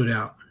player that stood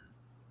out?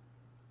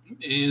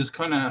 It was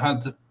kind of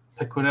hard to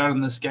pick one out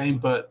in this game,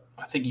 but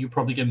I think you're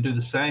probably going to do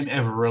the same.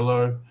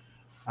 Averillo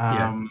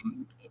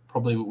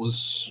probably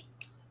was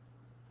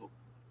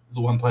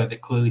the one player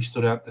that clearly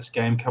stood out this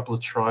game. Couple of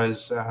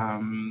tries,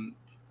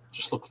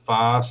 just looked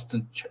fast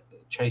and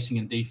chasing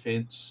in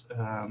defense.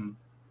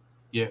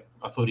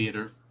 I thought he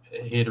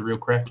had a real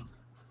crack.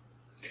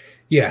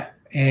 Yeah,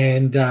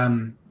 and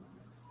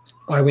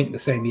I went the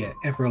same.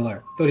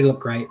 Averillo. Thought he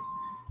looked great.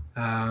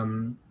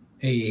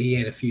 He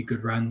had a few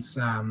good runs.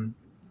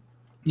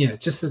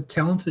 Just a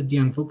talented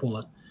young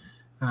footballer.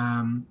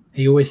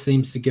 He always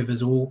seems to give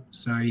his all.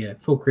 So,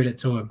 full credit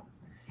to him.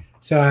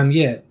 So,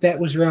 that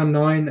was round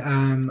 9.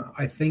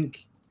 I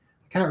think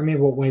I can't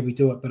remember what way we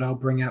do it, but I'll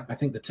bring up, I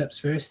think, the tips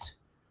first.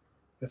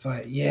 Look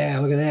at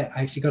that.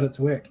 I actually got it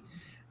to work.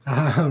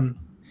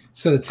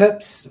 So the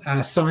tips,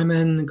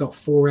 Simon got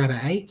 4 out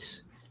of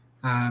 8,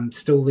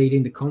 still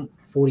leading the comp,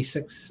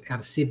 46 out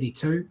of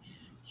 72.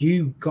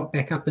 You got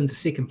back up into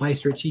second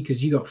place, Richie,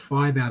 because you got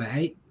 5 out of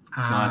 8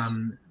 nice.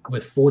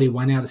 With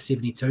 41 out of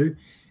 72.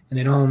 And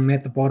then I'm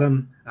at the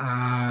bottom,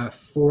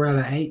 4 out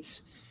of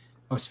 8.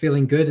 I was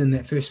feeling good in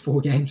that first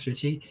 4 games,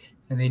 Richie.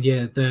 And then,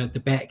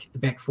 the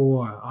back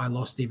 4, I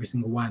lost every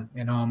single one.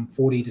 And I'm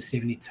 40 to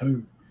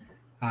 72.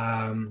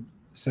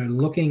 So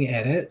looking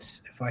at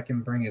it, if I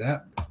can bring it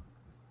up,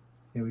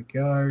 here we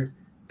go.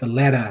 The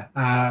ladder.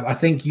 I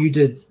think you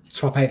did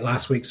top 8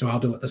 last week, so I'll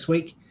do it this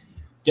week.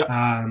 Yep.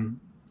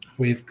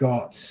 We've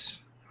got.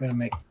 I'm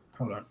going to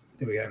hold on.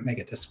 There we go. Make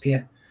it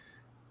disappear.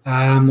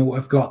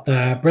 We've got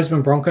the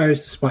Brisbane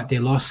Broncos, despite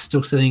their loss,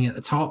 still sitting at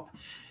the top.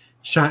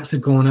 Sharks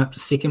have gone up to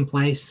second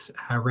place.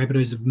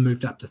 Rabbitohs have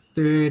moved up to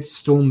third.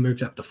 Storm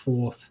moved up to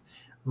fourth.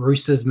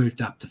 Roosters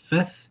moved up to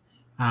fifth.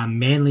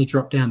 Manly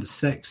dropped down to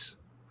sixth.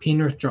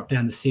 Penrith dropped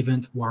down to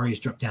seventh. Warriors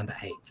dropped down to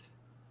eighth.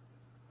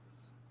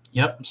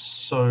 Yep,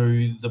 so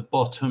the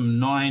bottom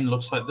 9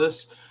 looks like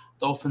this.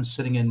 Dolphins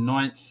sitting in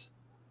 9th.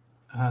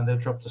 They've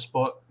dropped a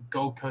spot.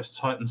 Gold Coast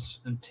Titans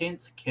in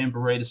 10th.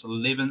 Canberra Raiders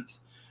 11th.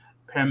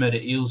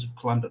 Parramatta Eels have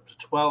climbed up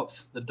to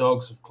 12th. The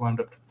Dogs have climbed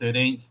up to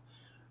 13th.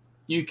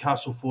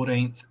 Newcastle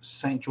 14th.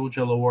 St. George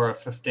Illawarra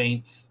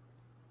 15th.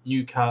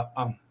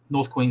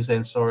 North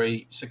Queensland,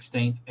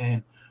 16th.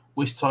 And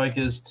West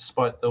Tigers,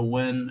 despite the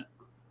win,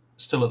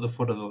 still at the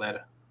foot of the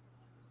ladder.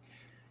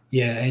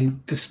 Yeah,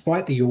 and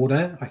despite the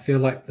order, I feel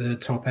like the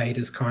top 8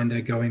 is kind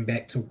of going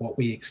back to what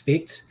we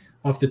expect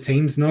of the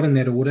teams. Not in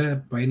that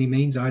order by any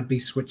means. I'd be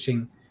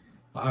switching.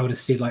 I would have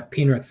said like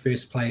Penrith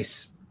first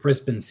place,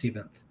 Brisbane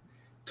 7th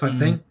type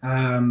thing.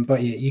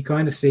 But yeah, you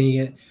kind of see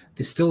it.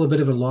 There's still a bit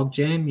of a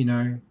logjam,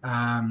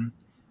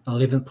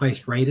 11th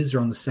place Raiders are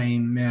on the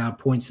same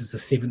points as the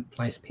 7th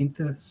place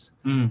Panthers.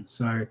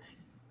 So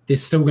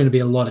there's still going to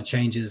be a lot of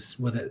changes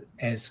with it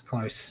as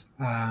close.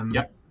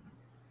 Yep.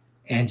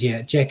 And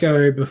yeah,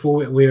 Jacko,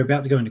 before we're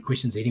about to go into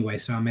questions anyway,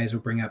 so I may as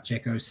well bring up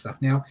Jacko's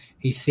stuff now.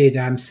 He said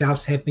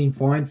Souths have been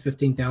fined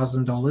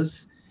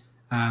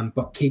 $15,000,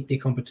 but keep their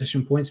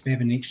competition points for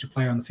having an extra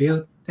player on the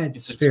field.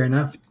 That's fair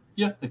enough.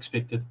 Yeah,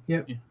 expected.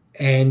 Yep. Yeah.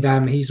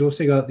 And he's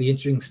also got the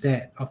interesting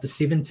stat of the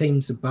 7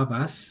 teams above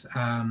us,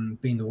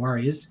 being the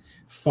Warriors,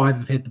 5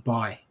 have had the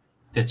bye.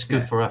 That's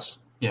good for us.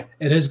 Yeah.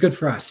 It is good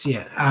for us,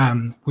 yeah.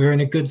 We're in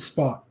a good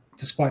spot,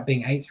 despite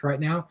being 8th right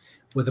now,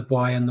 with a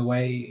bye on the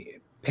way.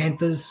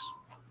 Panthers,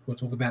 we'll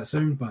talk about it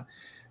soon, but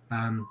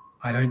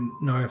I don't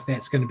know if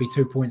that's going to be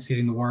 2 points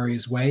heading the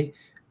Warriors' way.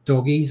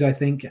 Doggies, I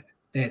think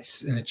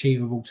that's an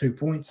achievable 2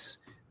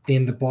 points.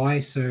 Then the bye,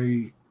 so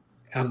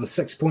out of the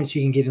 6 points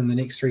you can get in the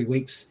next 3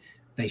 weeks,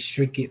 they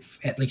should get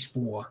at least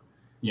 4.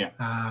 Yeah.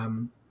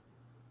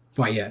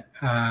 But yeah,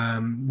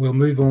 we'll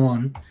move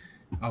on.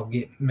 I'll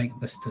make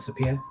this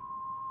disappear.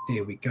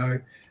 There we go.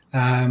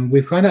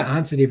 We've kind of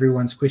answered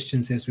everyone's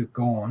questions as we've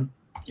gone.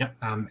 Yep.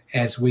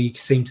 As we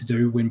seem to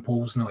do when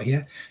Paul's not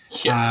here.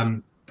 Yeah.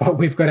 But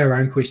we've got our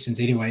own questions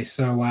anyway.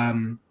 So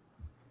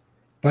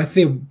both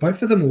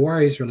of them are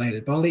Warriors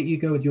related, but I'll let you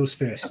go with yours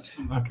first.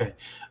 Okay.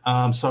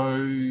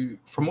 So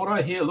from what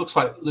I hear, it looks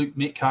like Luke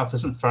Metcalf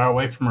isn't far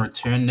away from a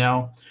return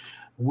now.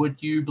 Would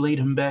you bleed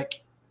him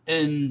back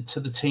into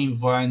the team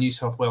via New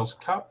South Wales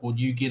Cup, or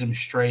do you get him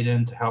straight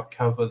in to help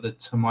cover the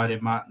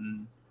Tamaite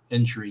Martin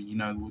injury?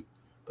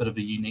 Bit of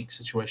a unique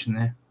situation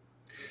there.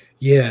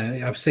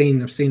 Yeah, I've seen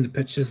the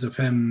pictures of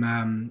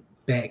him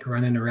back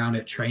running around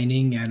at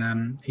training,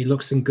 and he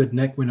looks in good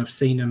nick when I've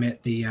seen him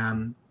at the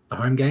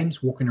home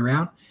games walking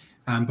around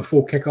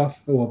before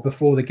kickoff or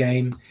before the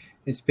game.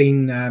 It's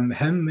been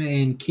him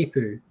and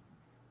Kepu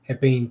have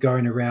been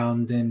going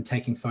around and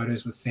taking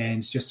photos with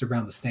fans just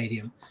around the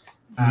stadium,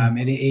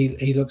 and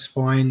he looks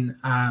fine.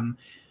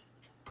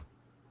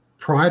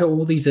 Prior to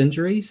all these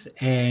injuries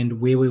and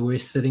where we were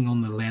sitting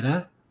on the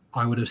ladder,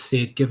 I would have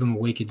said give him a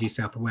week at New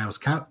South Wales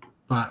Cup,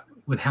 but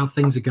with how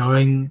things are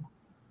going,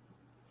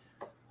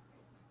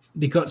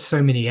 they got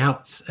so many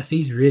outs. If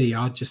he's ready,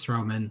 I'd just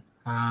throw him in.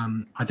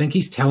 I think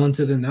he's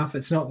talented enough.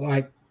 It's not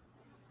like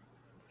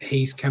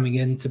he's coming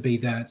in to be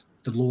the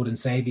Lord and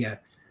Savior.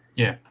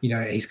 Yeah.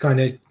 He's kind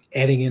of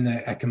adding in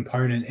a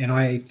component. And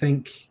I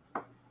think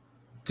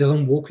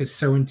Dylan Walker is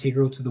so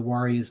integral to the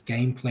Warriors'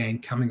 game plan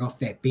coming off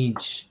that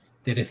bench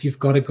that if you've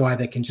got a guy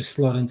that can just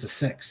slot into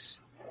 6,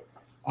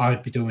 I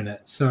would be doing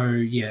it. So,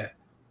 yeah.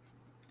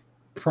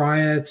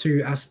 Prior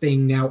to us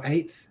being now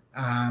 8th,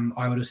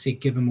 I would have said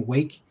give him a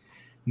week.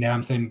 Now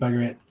I'm saying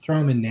bugger it, throw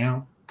him in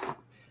now.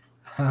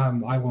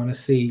 I want to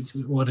see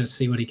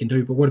what he can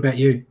do. But what about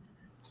you?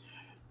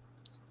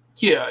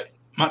 Yeah,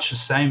 much the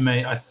same,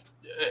 mate.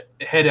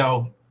 Had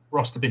our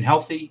roster been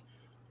healthy,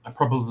 I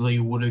probably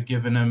would have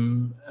given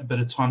him a bit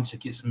of time to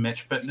get some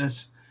match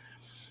fitness.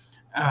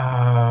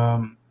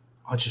 I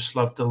just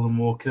love Dylan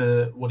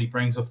Walker, what he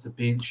brings off the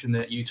bench in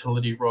that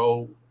utility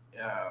role.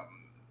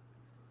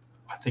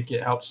 I think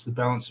it helps the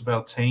balance of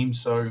our team,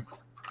 so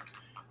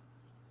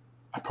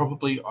I'd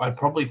probably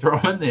throw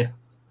him in there.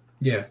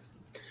 Yeah.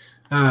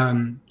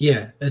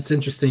 It's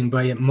interesting,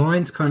 but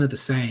mine's kind of the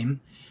same.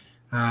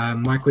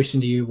 My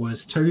question to you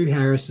was, Tohu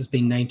Harris has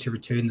been named to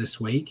return this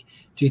week.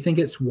 Do you think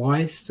it's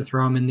wise to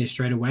throw him in there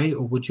straight away,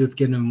 or would you have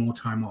given him more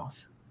time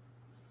off?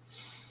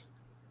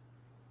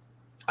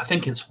 I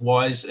think it's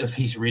wise if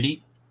he's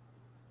ready.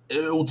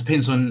 It all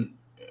depends on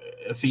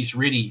if he's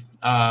ready.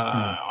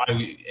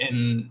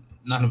 And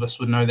none of us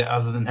would know that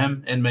other than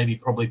him, and maybe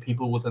probably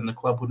people within the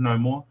club would know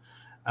more.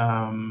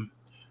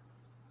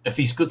 If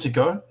he's good to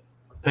go,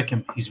 pick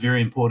him. He's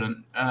very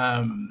important.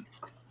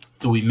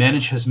 Do we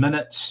manage his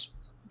minutes?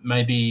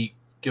 Maybe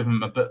give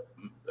him a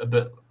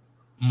bit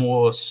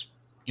more,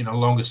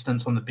 longer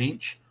stints on the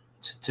bench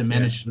to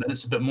manage his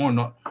minutes a bit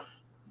more,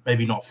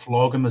 maybe not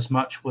flog him as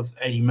much with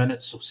 80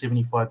 minutes or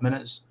 75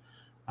 minutes.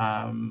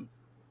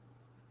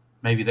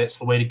 Maybe that's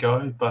the way to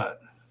go.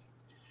 But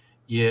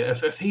yeah,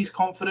 if he's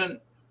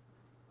confident,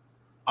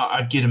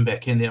 I'd get him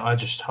back in there. I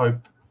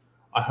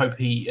hope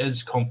he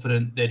is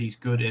confident that he's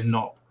good and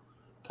not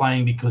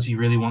playing because he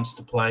really wants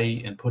to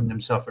play and putting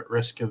himself at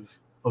risk of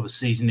a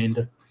season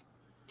ender.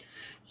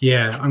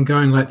 Yeah, I'm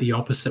going like the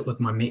opposite with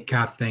my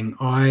Metcalf thing.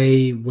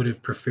 I would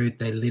have preferred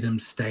they let him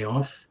stay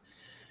off.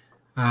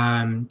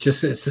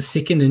 Just it's a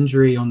second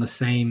injury on the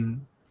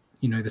same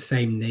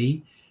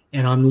knee.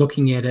 And I'm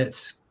looking at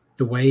it,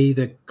 the way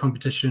the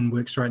competition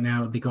works right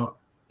now, they got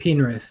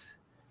Penrith,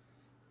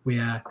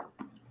 where,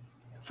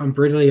 if I'm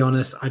brutally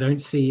honest, I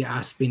don't see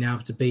us being able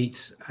to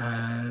beat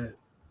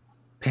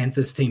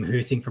Panthers team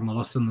hurting from a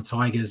loss on the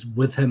Tigers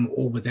with him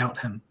or without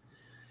him.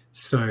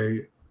 So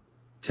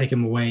take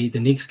him away. The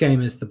next game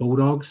is the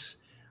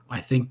Bulldogs. I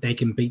think they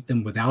can beat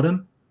them without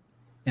him.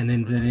 And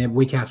then the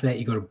week after that,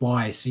 you got to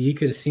bye. So you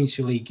could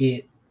essentially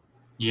get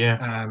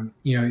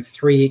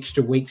 3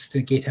 extra weeks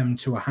to get him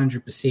to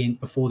 100%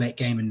 before that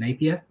game in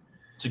Napier.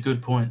 It's a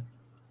good point.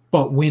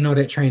 But we're not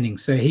at training.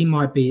 So it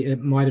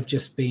might have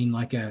just been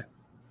like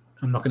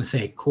I'm not going to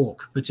say a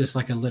cork, but just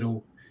like a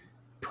little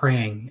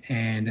prang,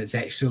 and it's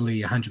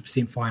actually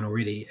 100% fine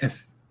already.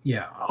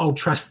 I'll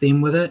trust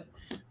them with it,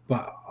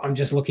 but I'm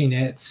just looking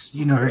at,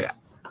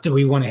 do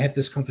we want to have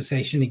this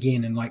conversation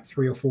again in like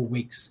 3 or 4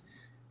 weeks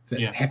if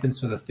it happens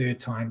for the third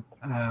time?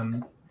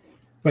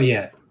 But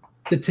yeah,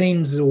 the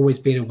team's always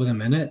better with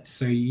him in it,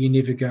 so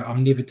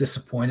I'm never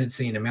disappointed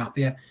seeing him out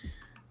there.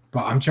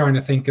 But I'm trying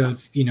to think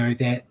of,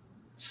 that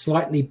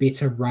slightly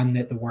better run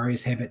that the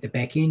Warriors have at the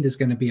back end is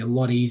going to be a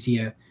lot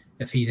easier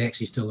if he's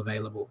actually still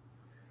available.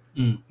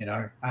 But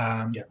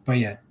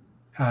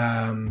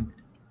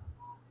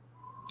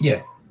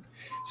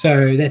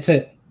so that's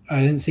it. I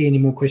didn't see any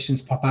more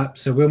questions pop up,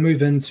 so we'll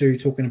move into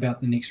talking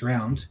about the next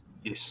round.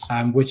 Yes.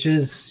 Which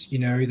is,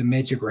 the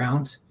magic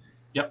round.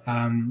 Yep.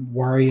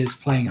 Warriors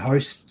playing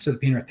host to the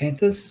Penrith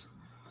Panthers.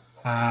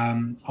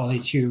 I'll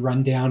let you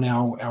run down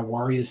our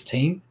Warriors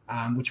team,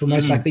 which will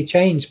most likely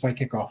change by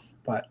kickoff,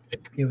 but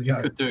here we go.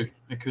 It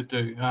could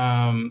do.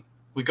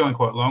 We're going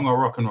quite long. I'll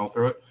rock and roll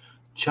through it.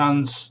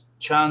 Chance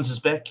is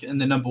back in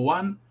the number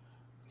one.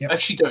 Yep.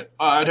 Actually,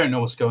 I don't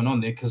know what's going on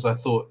there, because I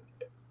thought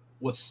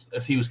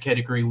if he was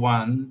category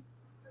 1,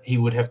 he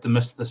would have to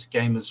miss this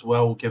game as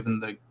well, given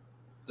the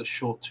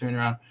short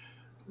turnaround.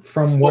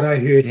 From what I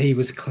heard, he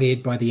was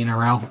cleared by the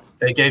NRL.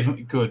 They gave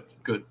him good.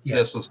 Yeah.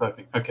 That's what I was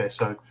hoping. Okay,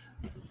 so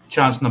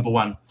chance number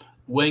 1.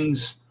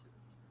 Wings,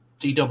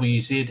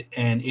 DWZ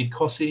and Ed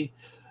Cossey,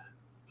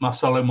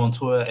 Marcelo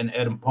Montoya and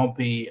Adam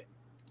Pompey,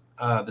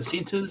 the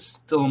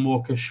centres, Dylan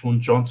Walker, Sean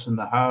Johnson,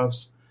 the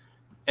halves,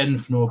 Eden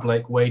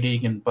Fenor-Blake, Wade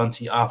Egan,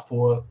 Bunty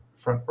R4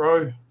 front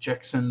row,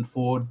 Jackson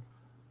Ford,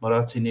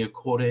 Marati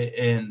Neokorte,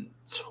 and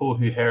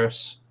Tohu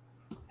Harris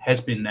has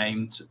been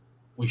named.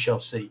 We shall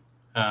see.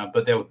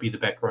 But that would be the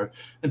back row.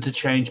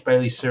 Interchange,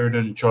 Bailey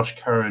Sheridan, Josh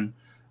Curran,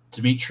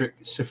 Dimitri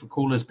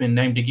Sifakula has been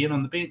named again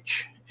on the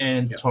bench,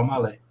 and Tom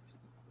Ale.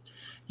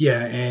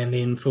 Yeah, and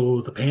then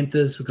for the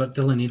Panthers, we've got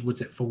Dylan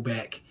Edwards at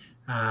fullback,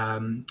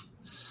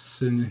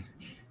 Sunia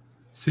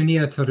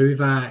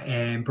Taruva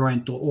and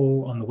Brian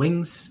Do'o on the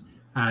wings,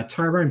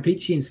 Tyrone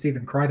Peachy and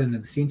Stephen Crichton in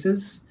the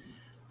centres,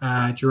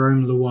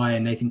 Jerome Luai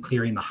and Nathan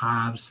Cleary in the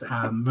halves,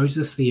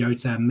 Moses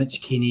Leota,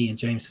 Mitch Kenny and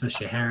James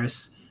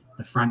Fisher-Harris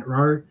the front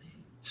row,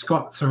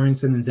 Scott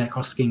Sorensen and Zach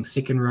Hosking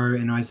second row,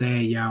 and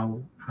Isaiah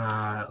Yao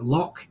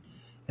lock.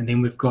 And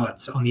then we've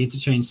got on the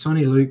interchange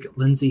Sonny Luke,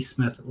 Lindsay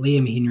Smith,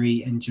 Liam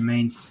Henry, and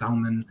Jermaine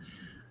Salmon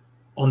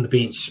on the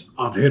bench.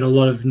 I've heard a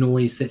lot of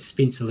noise that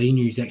Spencer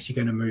Leniu is actually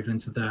going to move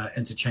into the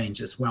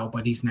interchange as well,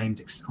 but he's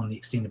named on the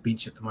extended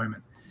bench at the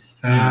moment.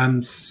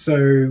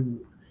 So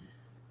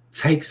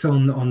takes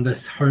on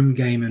this home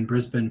game in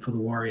Brisbane for the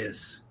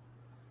Warriors.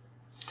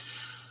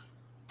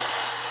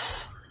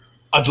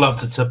 I'd love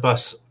to tip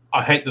us.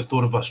 I hate the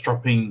thought of us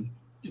dropping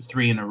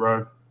 3 in a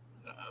row.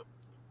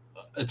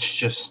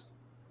 It's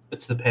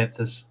the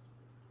Panthers.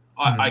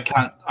 I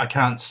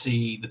can't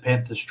see the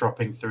Panthers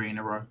dropping 3 in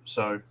a row.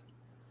 So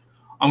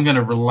I'm going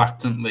to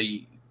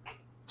reluctantly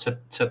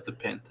tip the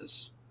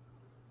Panthers.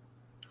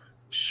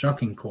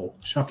 Shocking call.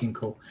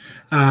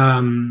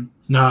 No,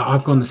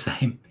 I've gone the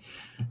same.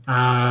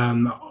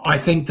 I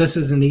think this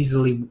is I'm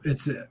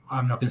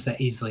not going to say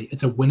easily.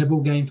 It's a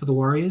winnable game for the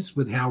Warriors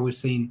with how we've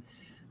seen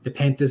the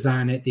Panthers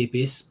aren't at their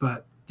best,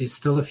 but there's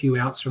still a few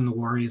outs from the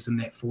Warriors in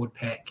that forward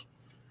pack.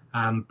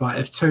 But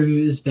if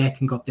 2 is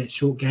back and got that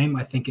short game,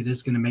 I think it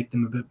is going to make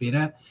them a bit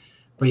better.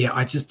 But yeah,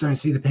 I just don't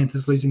see the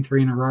Panthers losing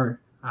 3 in a row.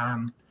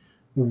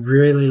 We'll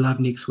really love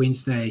next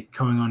Wednesday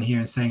going on here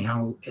and saying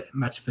how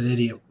much of an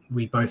idiot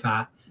we both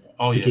are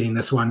for getting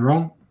this one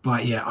wrong.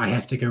 But yeah, I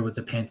have to go with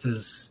the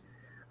Panthers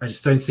I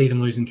just don't see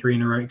them losing 3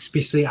 in a row,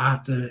 especially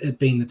after it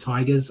being the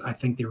Tigers. I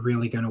think they're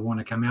really going to want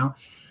to come out.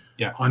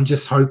 Yeah. I'm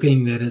just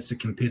hoping that it's a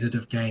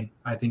competitive game.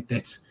 I think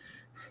that's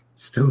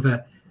still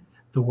the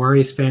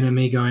Warriors fan of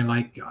me going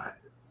like,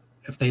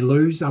 if they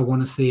lose, I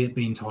want to see it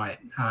being tight.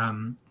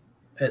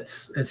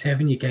 It's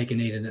having your cake and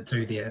eating it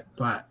too there,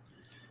 but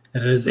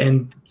it is.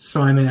 And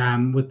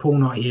Simon, with Paul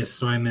not here,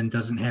 Simon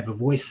doesn't have a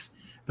voice,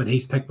 but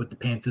he's picked with the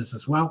Panthers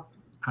as well.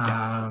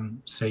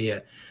 So yeah,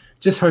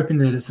 just hoping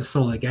that it's a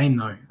solid game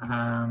though.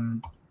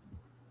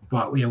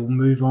 But yeah, we'll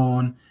move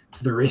on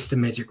to the rest of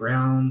Magic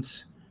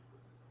Round.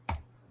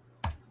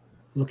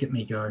 Look at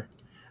me go.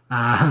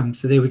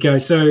 So there we go.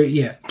 So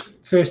yeah,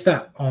 first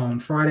up on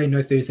Friday,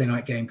 no Thursday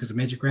night game because of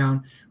Magic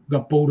Round. We've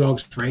got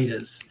Bulldogs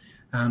Raiders.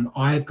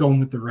 I've gone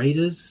with the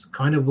Raiders.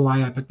 Kind of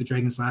why I picked the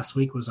Dragons last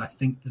week was I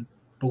think the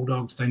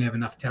Bulldogs don't have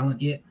enough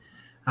talent yet.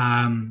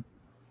 And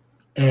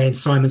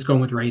Simon's gone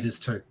with Raiders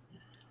too.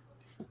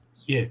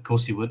 Yeah, of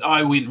course he would.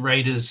 I went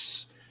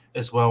Raiders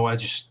as well. I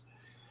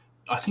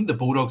think the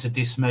Bulldogs are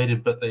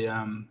decimated, but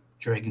the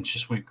Dragons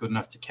just weren't good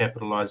enough to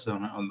capitalize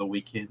on it on the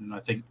weekend. And I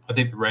think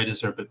the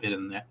Raiders are a bit better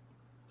than that.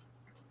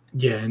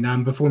 Yeah,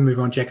 and before we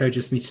move on, Jacko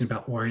just mentioned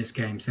about the Warriors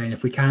game, saying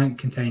if we can't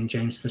contain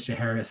James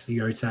Fisher-Harris,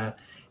 Iota,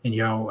 and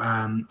Yo,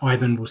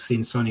 Ivan will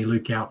send Sonny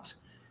Luke out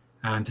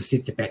to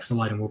set the backs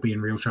alight and we'll be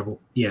in real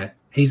trouble. Yeah,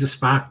 he's a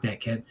spark,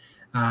 that kid.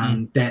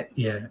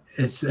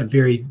 It's a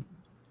very,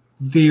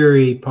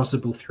 very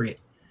possible threat.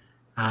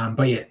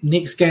 But yeah,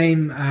 next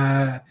game,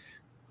 the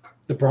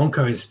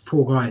Broncos,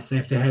 poor guys, they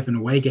have to have an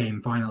away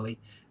game finally.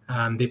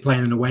 They're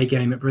playing an away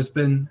game at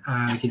Brisbane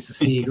against the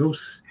Sea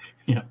Eagles.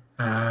 Yeah.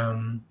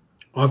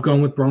 I've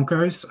gone with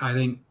Broncos. I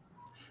think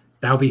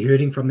they'll be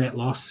hurting from that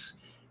loss,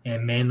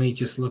 and Manly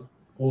just look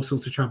all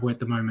sorts of trouble at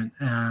the moment.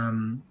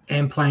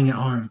 And playing at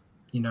home,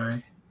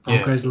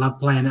 Broncos love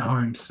playing at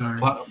home.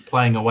 So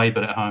playing away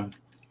but at home.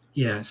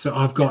 Yeah, so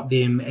I've got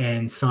them,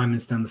 and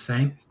Simon's done the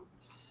same.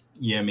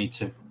 Yeah, me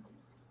too.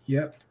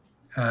 Yep.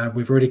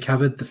 We've already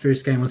covered the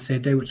first game on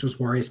Saturday, which was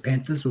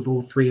Warriors-Panthers, with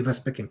all 3 of us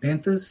picking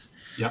Panthers.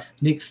 Yep.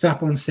 Next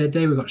up on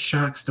Saturday, we've got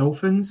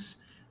Sharks-Dolphins.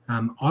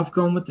 I've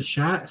gone with the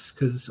Sharks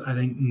because I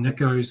think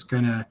Nico's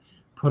going to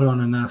put on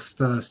a nice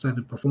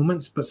started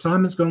performance, but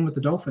Simon's gone with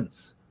the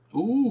Dolphins.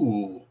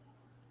 Ooh.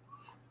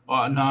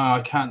 Oh, no,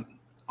 I can't.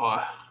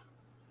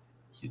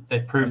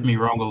 They've proved me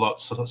wrong a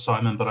lot,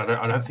 Simon, but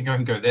I don't think I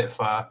can go that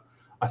far.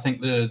 I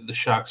think the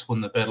Sharks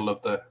win the battle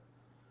of the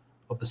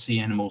sea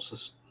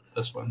animals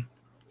this one.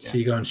 Yeah. So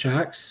you're going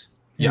Sharks?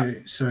 Yeah.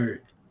 So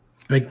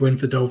big win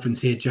for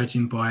Dolphins here,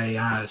 judging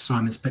by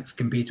Simon's picks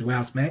compared to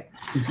ours, Matt.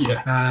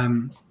 Yeah.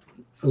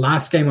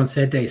 Last game on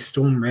Saturday,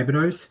 Storm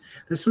Rabbitohs.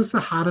 This was the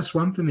hardest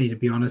one for me, to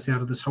be honest,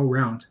 out of this whole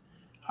round.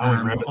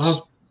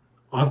 Rabbits.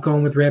 I've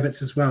gone with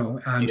Rabbits as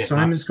well.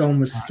 Simon's gone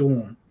with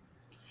Storm.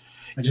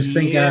 I just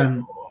think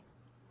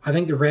I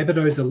think the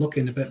Rabbitohs are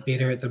looking a bit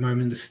better at the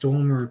moment. The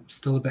Storm are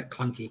still a bit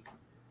clunky.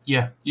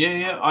 Yeah.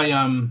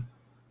 I'm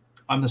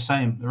the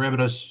same. The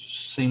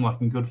Rabbitohs seem like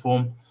in good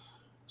form.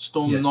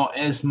 Storm not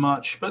as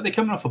much, but they're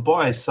coming off a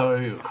bye,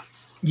 so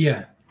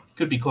yeah,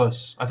 could be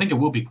close. I think it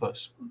will be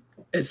close.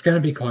 It's going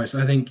to be close.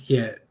 I think,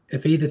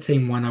 if either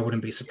team won, I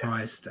wouldn't be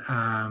surprised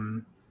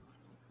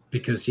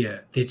because,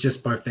 they're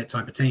just both that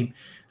type of team.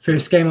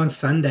 First game on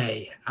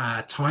Sunday,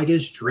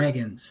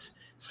 Tigers-Dragons.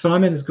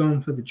 Simon has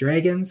gone for the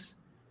Dragons.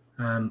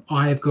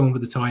 I have gone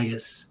with the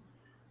Tigers.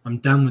 I'm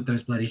done with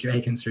those bloody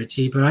Dragons,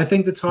 Richie. But I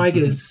think the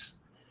Tigers,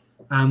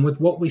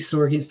 with what we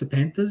saw against the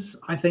Panthers,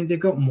 I think they've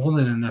got more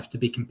than enough to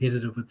be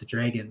competitive with the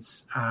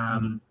Dragons.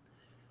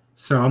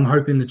 So I'm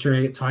hoping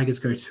the Tigers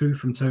go 2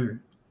 from 2.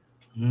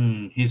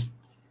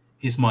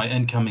 Here's my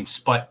incoming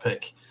spike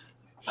pick.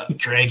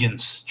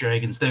 Dragons.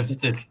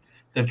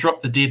 They've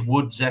dropped the dead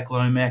wood, Zach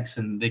Lomax,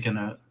 and they're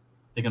gonna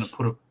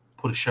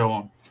put a show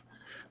on.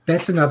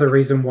 That's another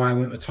reason why I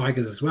went with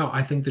Tigers as well.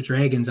 I think the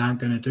Dragons aren't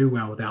going to do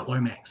well without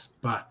Lomax,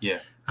 but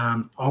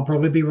I'll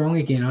probably be wrong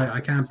again. I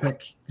can't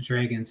pick the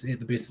Dragons at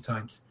the best of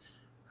times.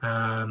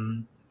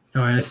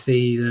 I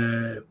see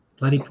the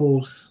bloody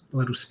Paul's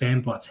little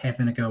spam bots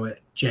having a go at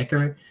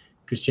Jacko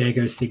because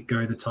Jacko said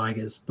go the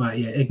Tigers. But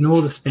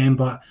ignore the spam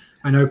bot.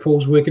 I know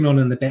Paul's working on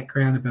in the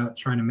background about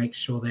trying to make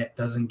sure that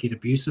doesn't get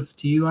abusive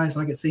to you guys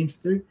like it seems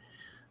to do.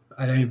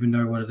 I don't even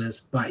know what it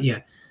is. But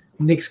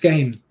next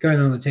game,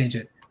 going on the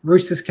tangent.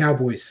 Roosters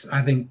Cowboys.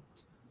 I think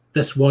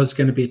this was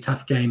going to be a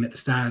tough game at the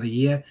start of the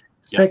year.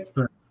 But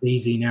it's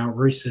easy now.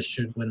 Roosters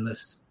should win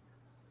this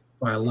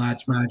by a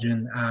large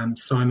margin.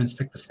 Simon's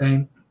picked the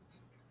same.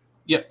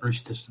 Yep,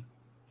 Roosters.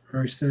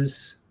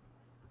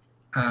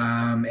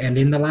 And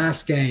then the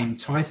last game,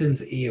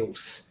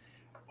 Titans-Eels.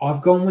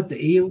 I've gone with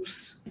the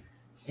Eels,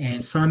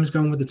 and Simon's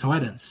gone with the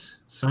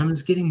Titans.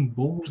 Simon's getting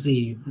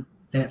ballsy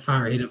that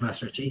far ahead of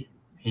us, Richie.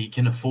 He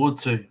can afford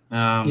to.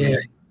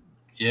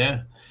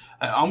 Yeah.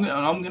 I'm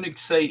going to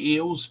say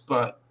Eels,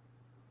 but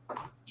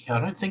I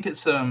don't think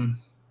it's going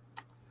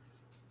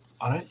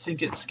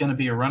to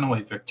be a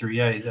runaway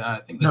victory. I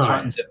think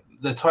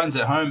the Titans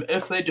at home,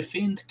 if they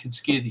defend, could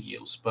scare the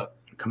Eels. But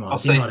come on, I'll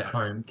they're say- not at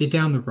home. They're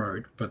down the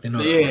road, but they're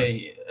not Yeah, at home.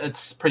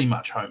 it's pretty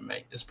much home,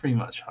 mate. It's pretty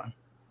much home.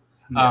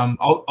 Yeah.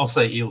 I'll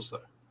say Eels though.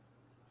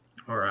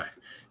 All right.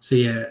 So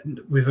yeah,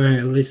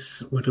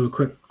 we'll do a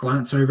quick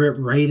glance over it.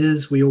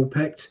 Raiders we all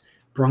picked,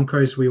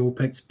 Broncos we all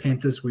picked,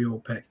 Panthers we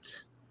all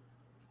picked,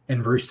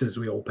 and Roosters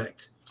we all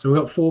picked. So we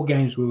got 4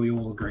 games where we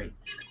all agree.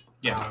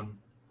 Yeah.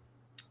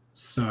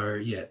 So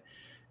yeah,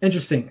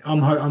 interesting.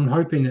 I'm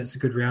hoping it's a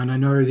good round. I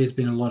know there's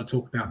been a lot of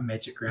talk about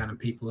Magic Round, and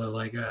people are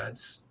like, it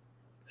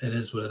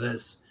is what it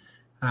is.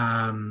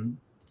 But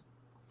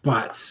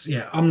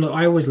yeah,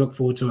 I always look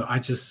forward to it.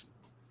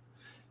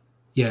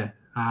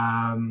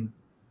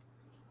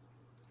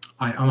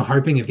 I'm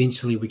hoping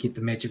eventually we get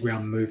the Magic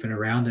Round moving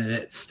around, and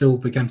it still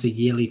becomes a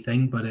yearly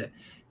thing, but it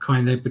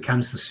kind of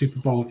becomes the Super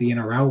Bowl of the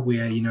NRL,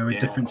 where a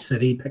different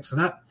city picks it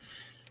up.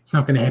 It's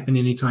not going to happen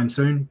anytime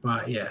soon,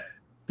 but yeah,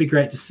 be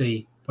great to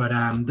see. But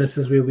this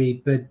is where we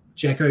bid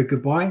Jacko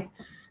goodbye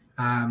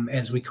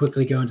as we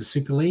quickly go into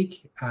Super League.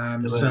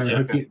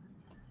 So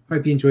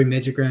hope you enjoy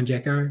Magic Round,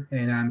 Jacko,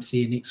 and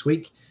see you next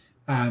week.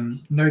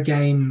 No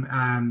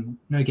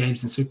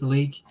games in Super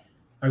League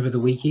over the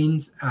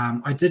weekend.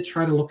 I did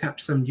try to look up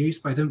some news,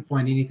 but I didn't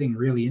find anything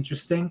really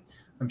interesting.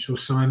 I'm sure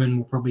Simon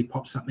will probably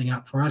pop something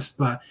up for us,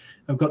 but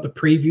I've got the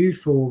preview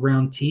for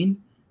round 10.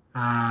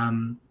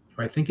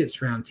 I think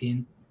it's round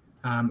 10,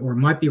 or it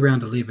might be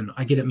round 11.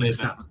 I get it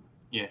mixed up.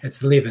 Yeah,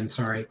 it's 11,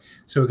 sorry.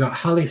 So we've got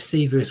Hull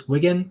FC versus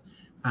Wigan,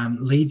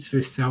 Leeds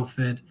versus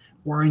Salford,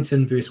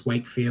 Warrington versus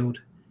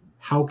Wakefield,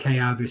 Hull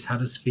KR versus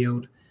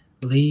Huddersfield,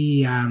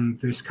 Lee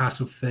versus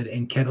Castleford,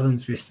 and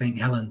Catalans versus St.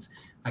 Helens.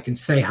 I can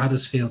say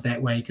Huddersfield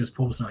that way because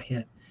Paul's not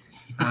here.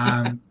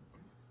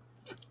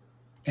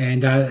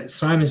 And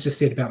Simon's just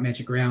said about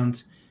Magic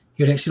Round,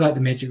 he would actually like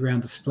the Magic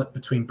Round to split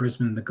between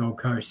Brisbane and the Gold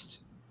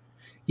Coast.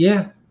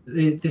 Yeah,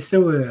 they're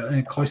still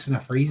a close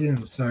enough region.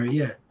 So,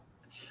 yeah,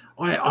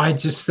 I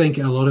just think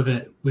a lot of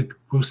it,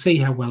 we'll see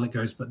how well it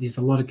goes, but there's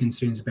a lot of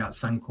concerns about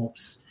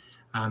Suncorp's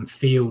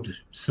field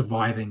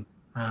surviving.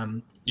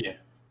 Yeah.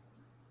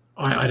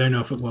 I don't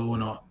know if it will or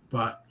not,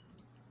 but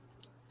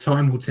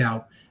time will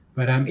tell.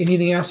 But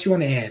anything else you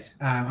want to add?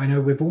 I know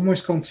we've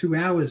almost gone 2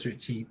 hours,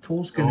 Richie.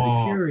 Paul's going to be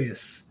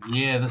furious.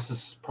 Yeah, this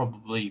is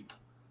probably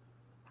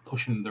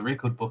pushing the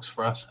record books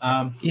for us.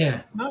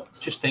 No,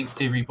 just thanks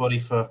to everybody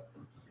for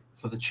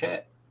the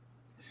chat.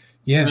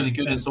 Yeah, really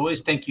good as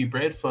always. Thank you,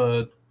 Brad,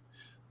 for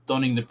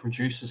donning the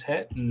producer's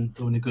hat and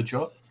doing a good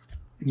job.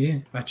 Yeah,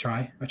 I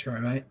try,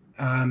 mate.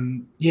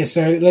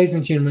 So ladies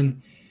and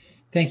gentlemen,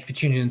 thank you for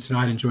tuning in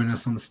tonight and joining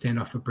us on the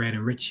Stand-Off with Brad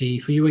and Richie.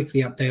 For your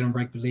weekly update on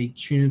rugby league,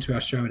 tune into our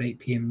show at 8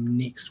 p.m.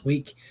 next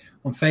week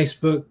on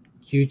Facebook,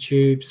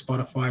 YouTube,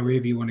 Spotify,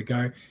 wherever you want to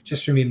go.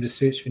 Just remember to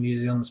search for New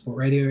Zealand Sport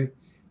Radio.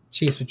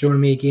 Cheers for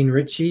joining me again,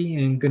 Richie,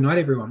 and good night,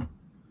 everyone.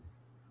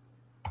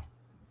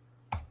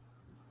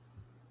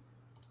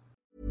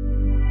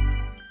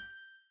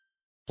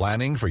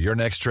 Planning for your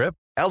next trip?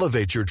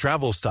 Elevate your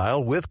travel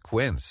style with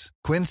Quince.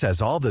 Quince has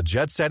all the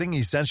jet-setting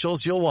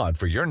essentials you'll want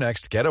for your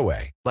next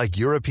getaway, like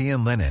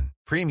European linen,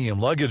 premium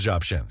luggage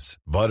options,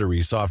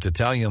 buttery soft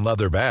Italian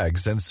leather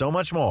bags, and so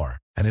much more.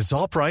 And it's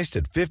all priced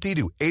at 50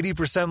 to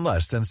 80%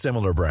 less than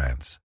similar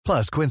brands.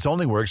 Plus, Quince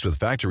only works with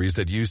factories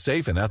that use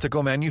safe and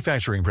ethical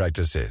manufacturing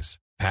practices.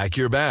 Pack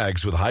your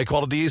bags with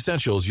high-quality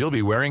essentials you'll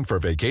be wearing for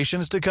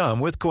vacations to come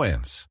with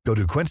Quince. Go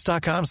to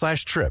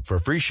quince.com/trip for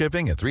free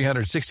shipping and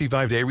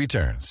 365-day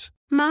returns.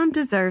 Mom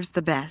deserves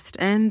the best,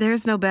 and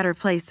there's no better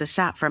place to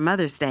shop for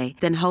Mother's Day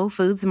than Whole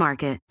Foods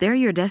Market. They're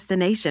your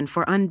destination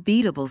for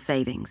unbeatable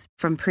savings,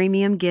 from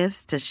premium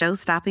gifts to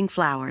show-stopping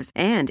flowers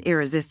and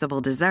irresistible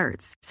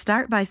desserts.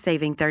 Start by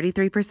saving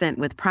 33%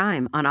 with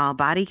Prime on all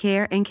body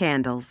care and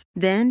candles.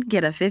 Then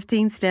get a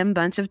 15-stem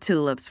bunch of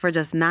tulips for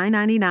just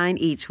 $9.99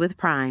 each with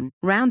Prime.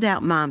 Round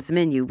out Mom's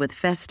menu with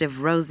festive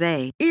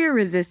rosé,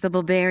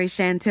 irresistible berry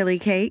chantilly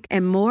cake,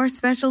 and more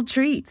special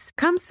treats.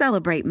 Come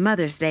celebrate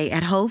Mother's Day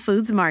at Whole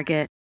Foods Market.